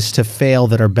ways to fail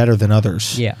that are better than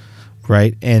others. Yeah.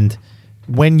 Right? And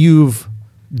when you've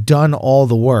done all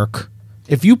the work,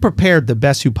 if you prepared the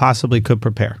best you possibly could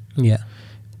prepare Yeah.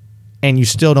 and you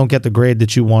still don't get the grade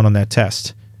that you want on that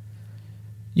test,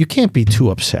 you can't be too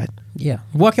upset. Yeah.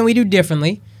 What can we do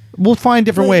differently? We'll find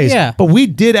different Well, ways. yeah. But we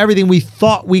did everything we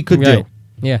thought we could do. Right.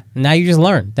 Yeah. Now you just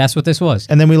learn. That's what this was.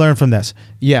 And then we learn from this.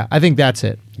 Yeah, I think that's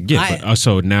it. Yeah, I- but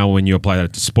also now when you apply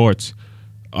that to sports,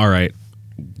 all right,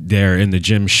 they're in the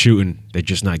gym shooting, they're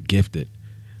just not gifted.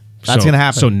 That's gonna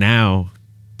happen. So now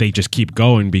they just keep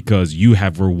going because you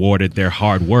have rewarded their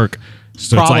hard work.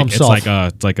 So Problem it's solve.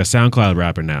 like a SoundCloud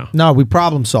rapper now. No, we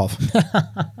problem solve.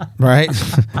 Right?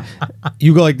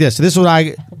 You go like this. This is what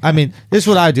this is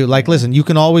what I do. Like, listen, you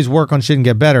can always work on shit and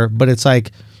get better, but it's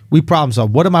like we problem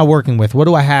solve. What am I working with? What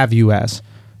do I have you as?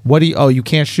 You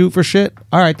can't shoot for shit?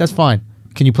 All right, that's fine.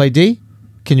 Can you play D?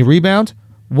 Can you rebound?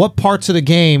 What parts of the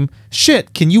game?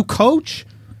 Shit, can you coach?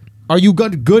 Are you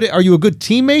good are you a good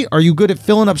teammate? Are you good at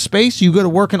filling up space? Are you good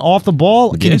at working off the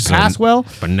ball? Can you Yes, pass well?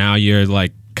 But now you're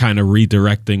like kind of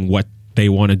redirecting what they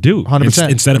want to do. 100%.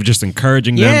 Instead of just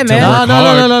encouraging Yeah, them to man. work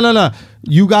hard.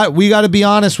 No. We got to be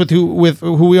honest with who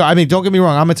we are. I mean, don't get me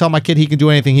wrong. I'm gonna tell my kid he can do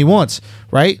anything he wants,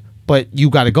 right? But you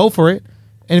got to go for it.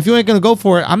 And if you ain't gonna go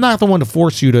for it, I'm not the one to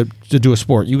force you to do a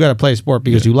sport. You got to play a sport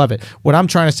because you love it. What I'm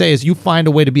trying to say is, you find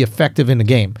a way to be effective in the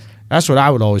game. That's what I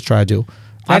would always try to do.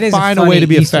 That I is find a funny way to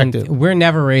be Eastern- effective. We're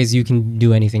never raised you can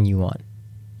do anything you want.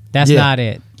 That's Yeah. not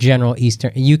it. General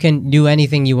Eastern. You can do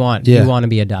anything you want. Yeah. You want to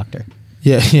be a doctor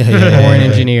Yeah, or an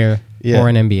engineer Yeah. or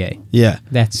an MBA. yeah.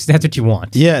 That's what you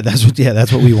want. Yeah, that's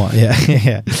what we want. Yeah,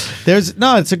 yeah.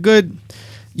 It's a good.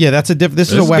 Yeah, that's a different. This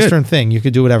is This a is Western thing. You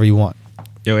could do whatever you want.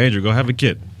 Yo, Andrew, go have a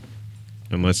kid.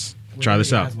 And let's try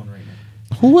this out.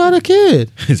 Who had a kid?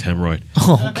 His hemorrhoid.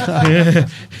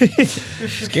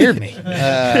 Scared me.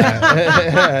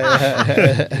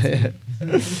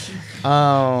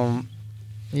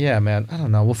 Yeah, man. I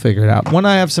don't know. We'll figure it out. When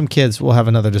I have some kids, we'll have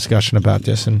another discussion about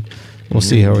this, and we'll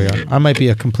see how we are. I might be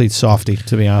a complete softie,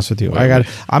 to be honest with you.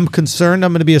 I'm concerned.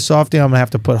 I'm going to be a softie. I'm going to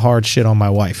have to put hard shit on my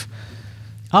wife.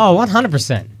 Oh,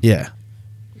 100%. Yeah.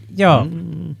 Yo,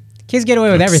 kids get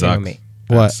away with That everything sucks. with me.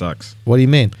 That What? sucks. What do you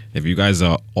mean? If you guys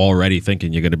are already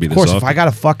thinking you're going to be Of the course, if soft I got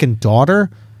a fucking daughter,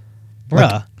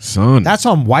 Bruh. son, that's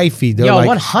on wifey. Though. Yo, like,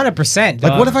 100%.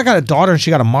 like, what if I got a daughter and she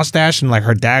got a mustache and like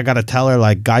her dad got to tell her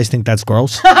like guys think that's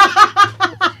gross?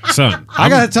 son, I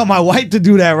got to tell my wife to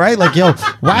do that, right? Like, yo,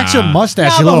 wax your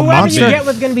mustache, you No, but little whoever monster. you get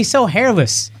was going to be so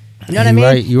hairless. You know what I You're mean?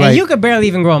 right, you're and right. you could barely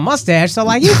even grow a mustache, so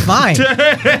like you fine.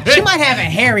 She might have a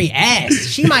hairy ass.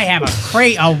 She might have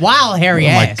a wild hairy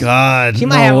Oh my ass. god! She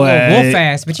might have a little wolf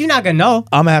ass, but you're not gonna know.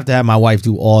 I'm gonna have my wife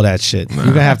do all that shit. You're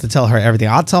gonna have to tell her everything.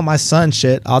 I'll tell my son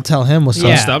shit. I'll tell him what's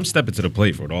Yeah. up. I'm stepping to the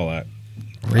plate for all that.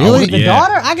 Really? The Yeah.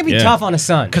 daughter, I could be Yeah. tough on a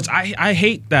son. Because I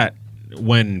hate that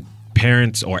when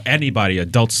parents or anybody,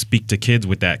 adults, speak to kids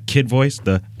with that kid voice.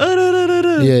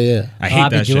 Yeah. I hate I'll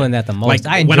be that shit. doing that the most.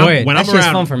 I when enjoy I'm- it. When That's I'm just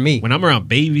around, fun for me. When I'm around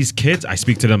babies, kids, I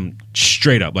speak to them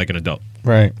straight up like an adult.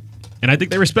 Right. And I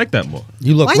think they respect that more.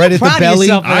 You look Why right you at the proud of belly,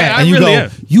 yourself for that? I and you really go,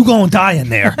 am. "You gonna die in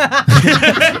there."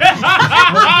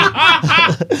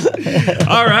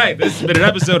 All right, this has been an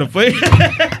episode of Play.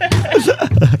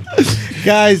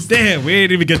 Guys, Damn, we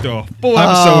ain't even get to a full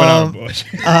episode without a bush.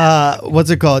 what's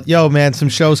it called? Yo, man, some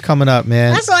shows coming up,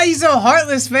 man. That's why you so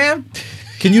heartless, fam.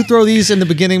 Can you throw these in the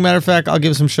beginning? Matter of fact, I'll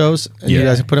give some shows, and you Yeah.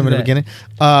 guys can put them in the Yeah. beginning.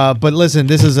 But listen,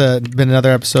 this has been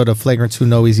another episode of Flagrant 2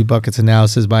 No Easy Buckets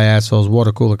analysis by assholes,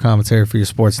 water cooler commentary for your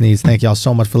sports needs. Thank y'all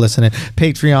so much for listening.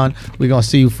 Patreon, we're gonna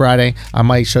see you Friday. I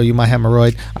might show you my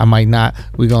hemorrhoid. I might not.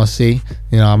 We're gonna see.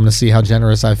 I'm gonna see how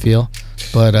generous I feel.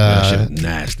 But That shit is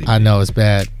nasty. I know it's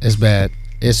bad. It's bad.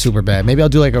 It's super bad. Maybe I'll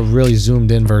do like a really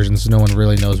zoomed in version so no one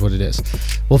really knows what it is.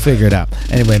 We'll figure it out.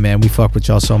 Anyway, man, we fuck with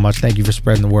y'all so much. Thank you for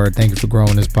spreading the word. Thank you for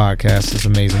growing this podcast. It's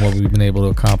amazing what we've been able to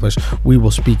accomplish. We will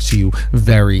speak to you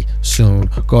very soon.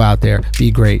 Go out there,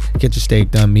 be great, get your steak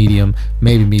done medium,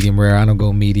 maybe medium rare. I don't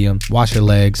go medium. Wash your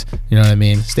legs. You know what I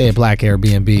mean? Stay at Black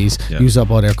Airbnbs. Yeah. Use up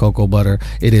all their cocoa butter.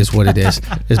 It is what it is.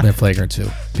 It's been Flagrant 2.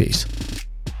 Peace.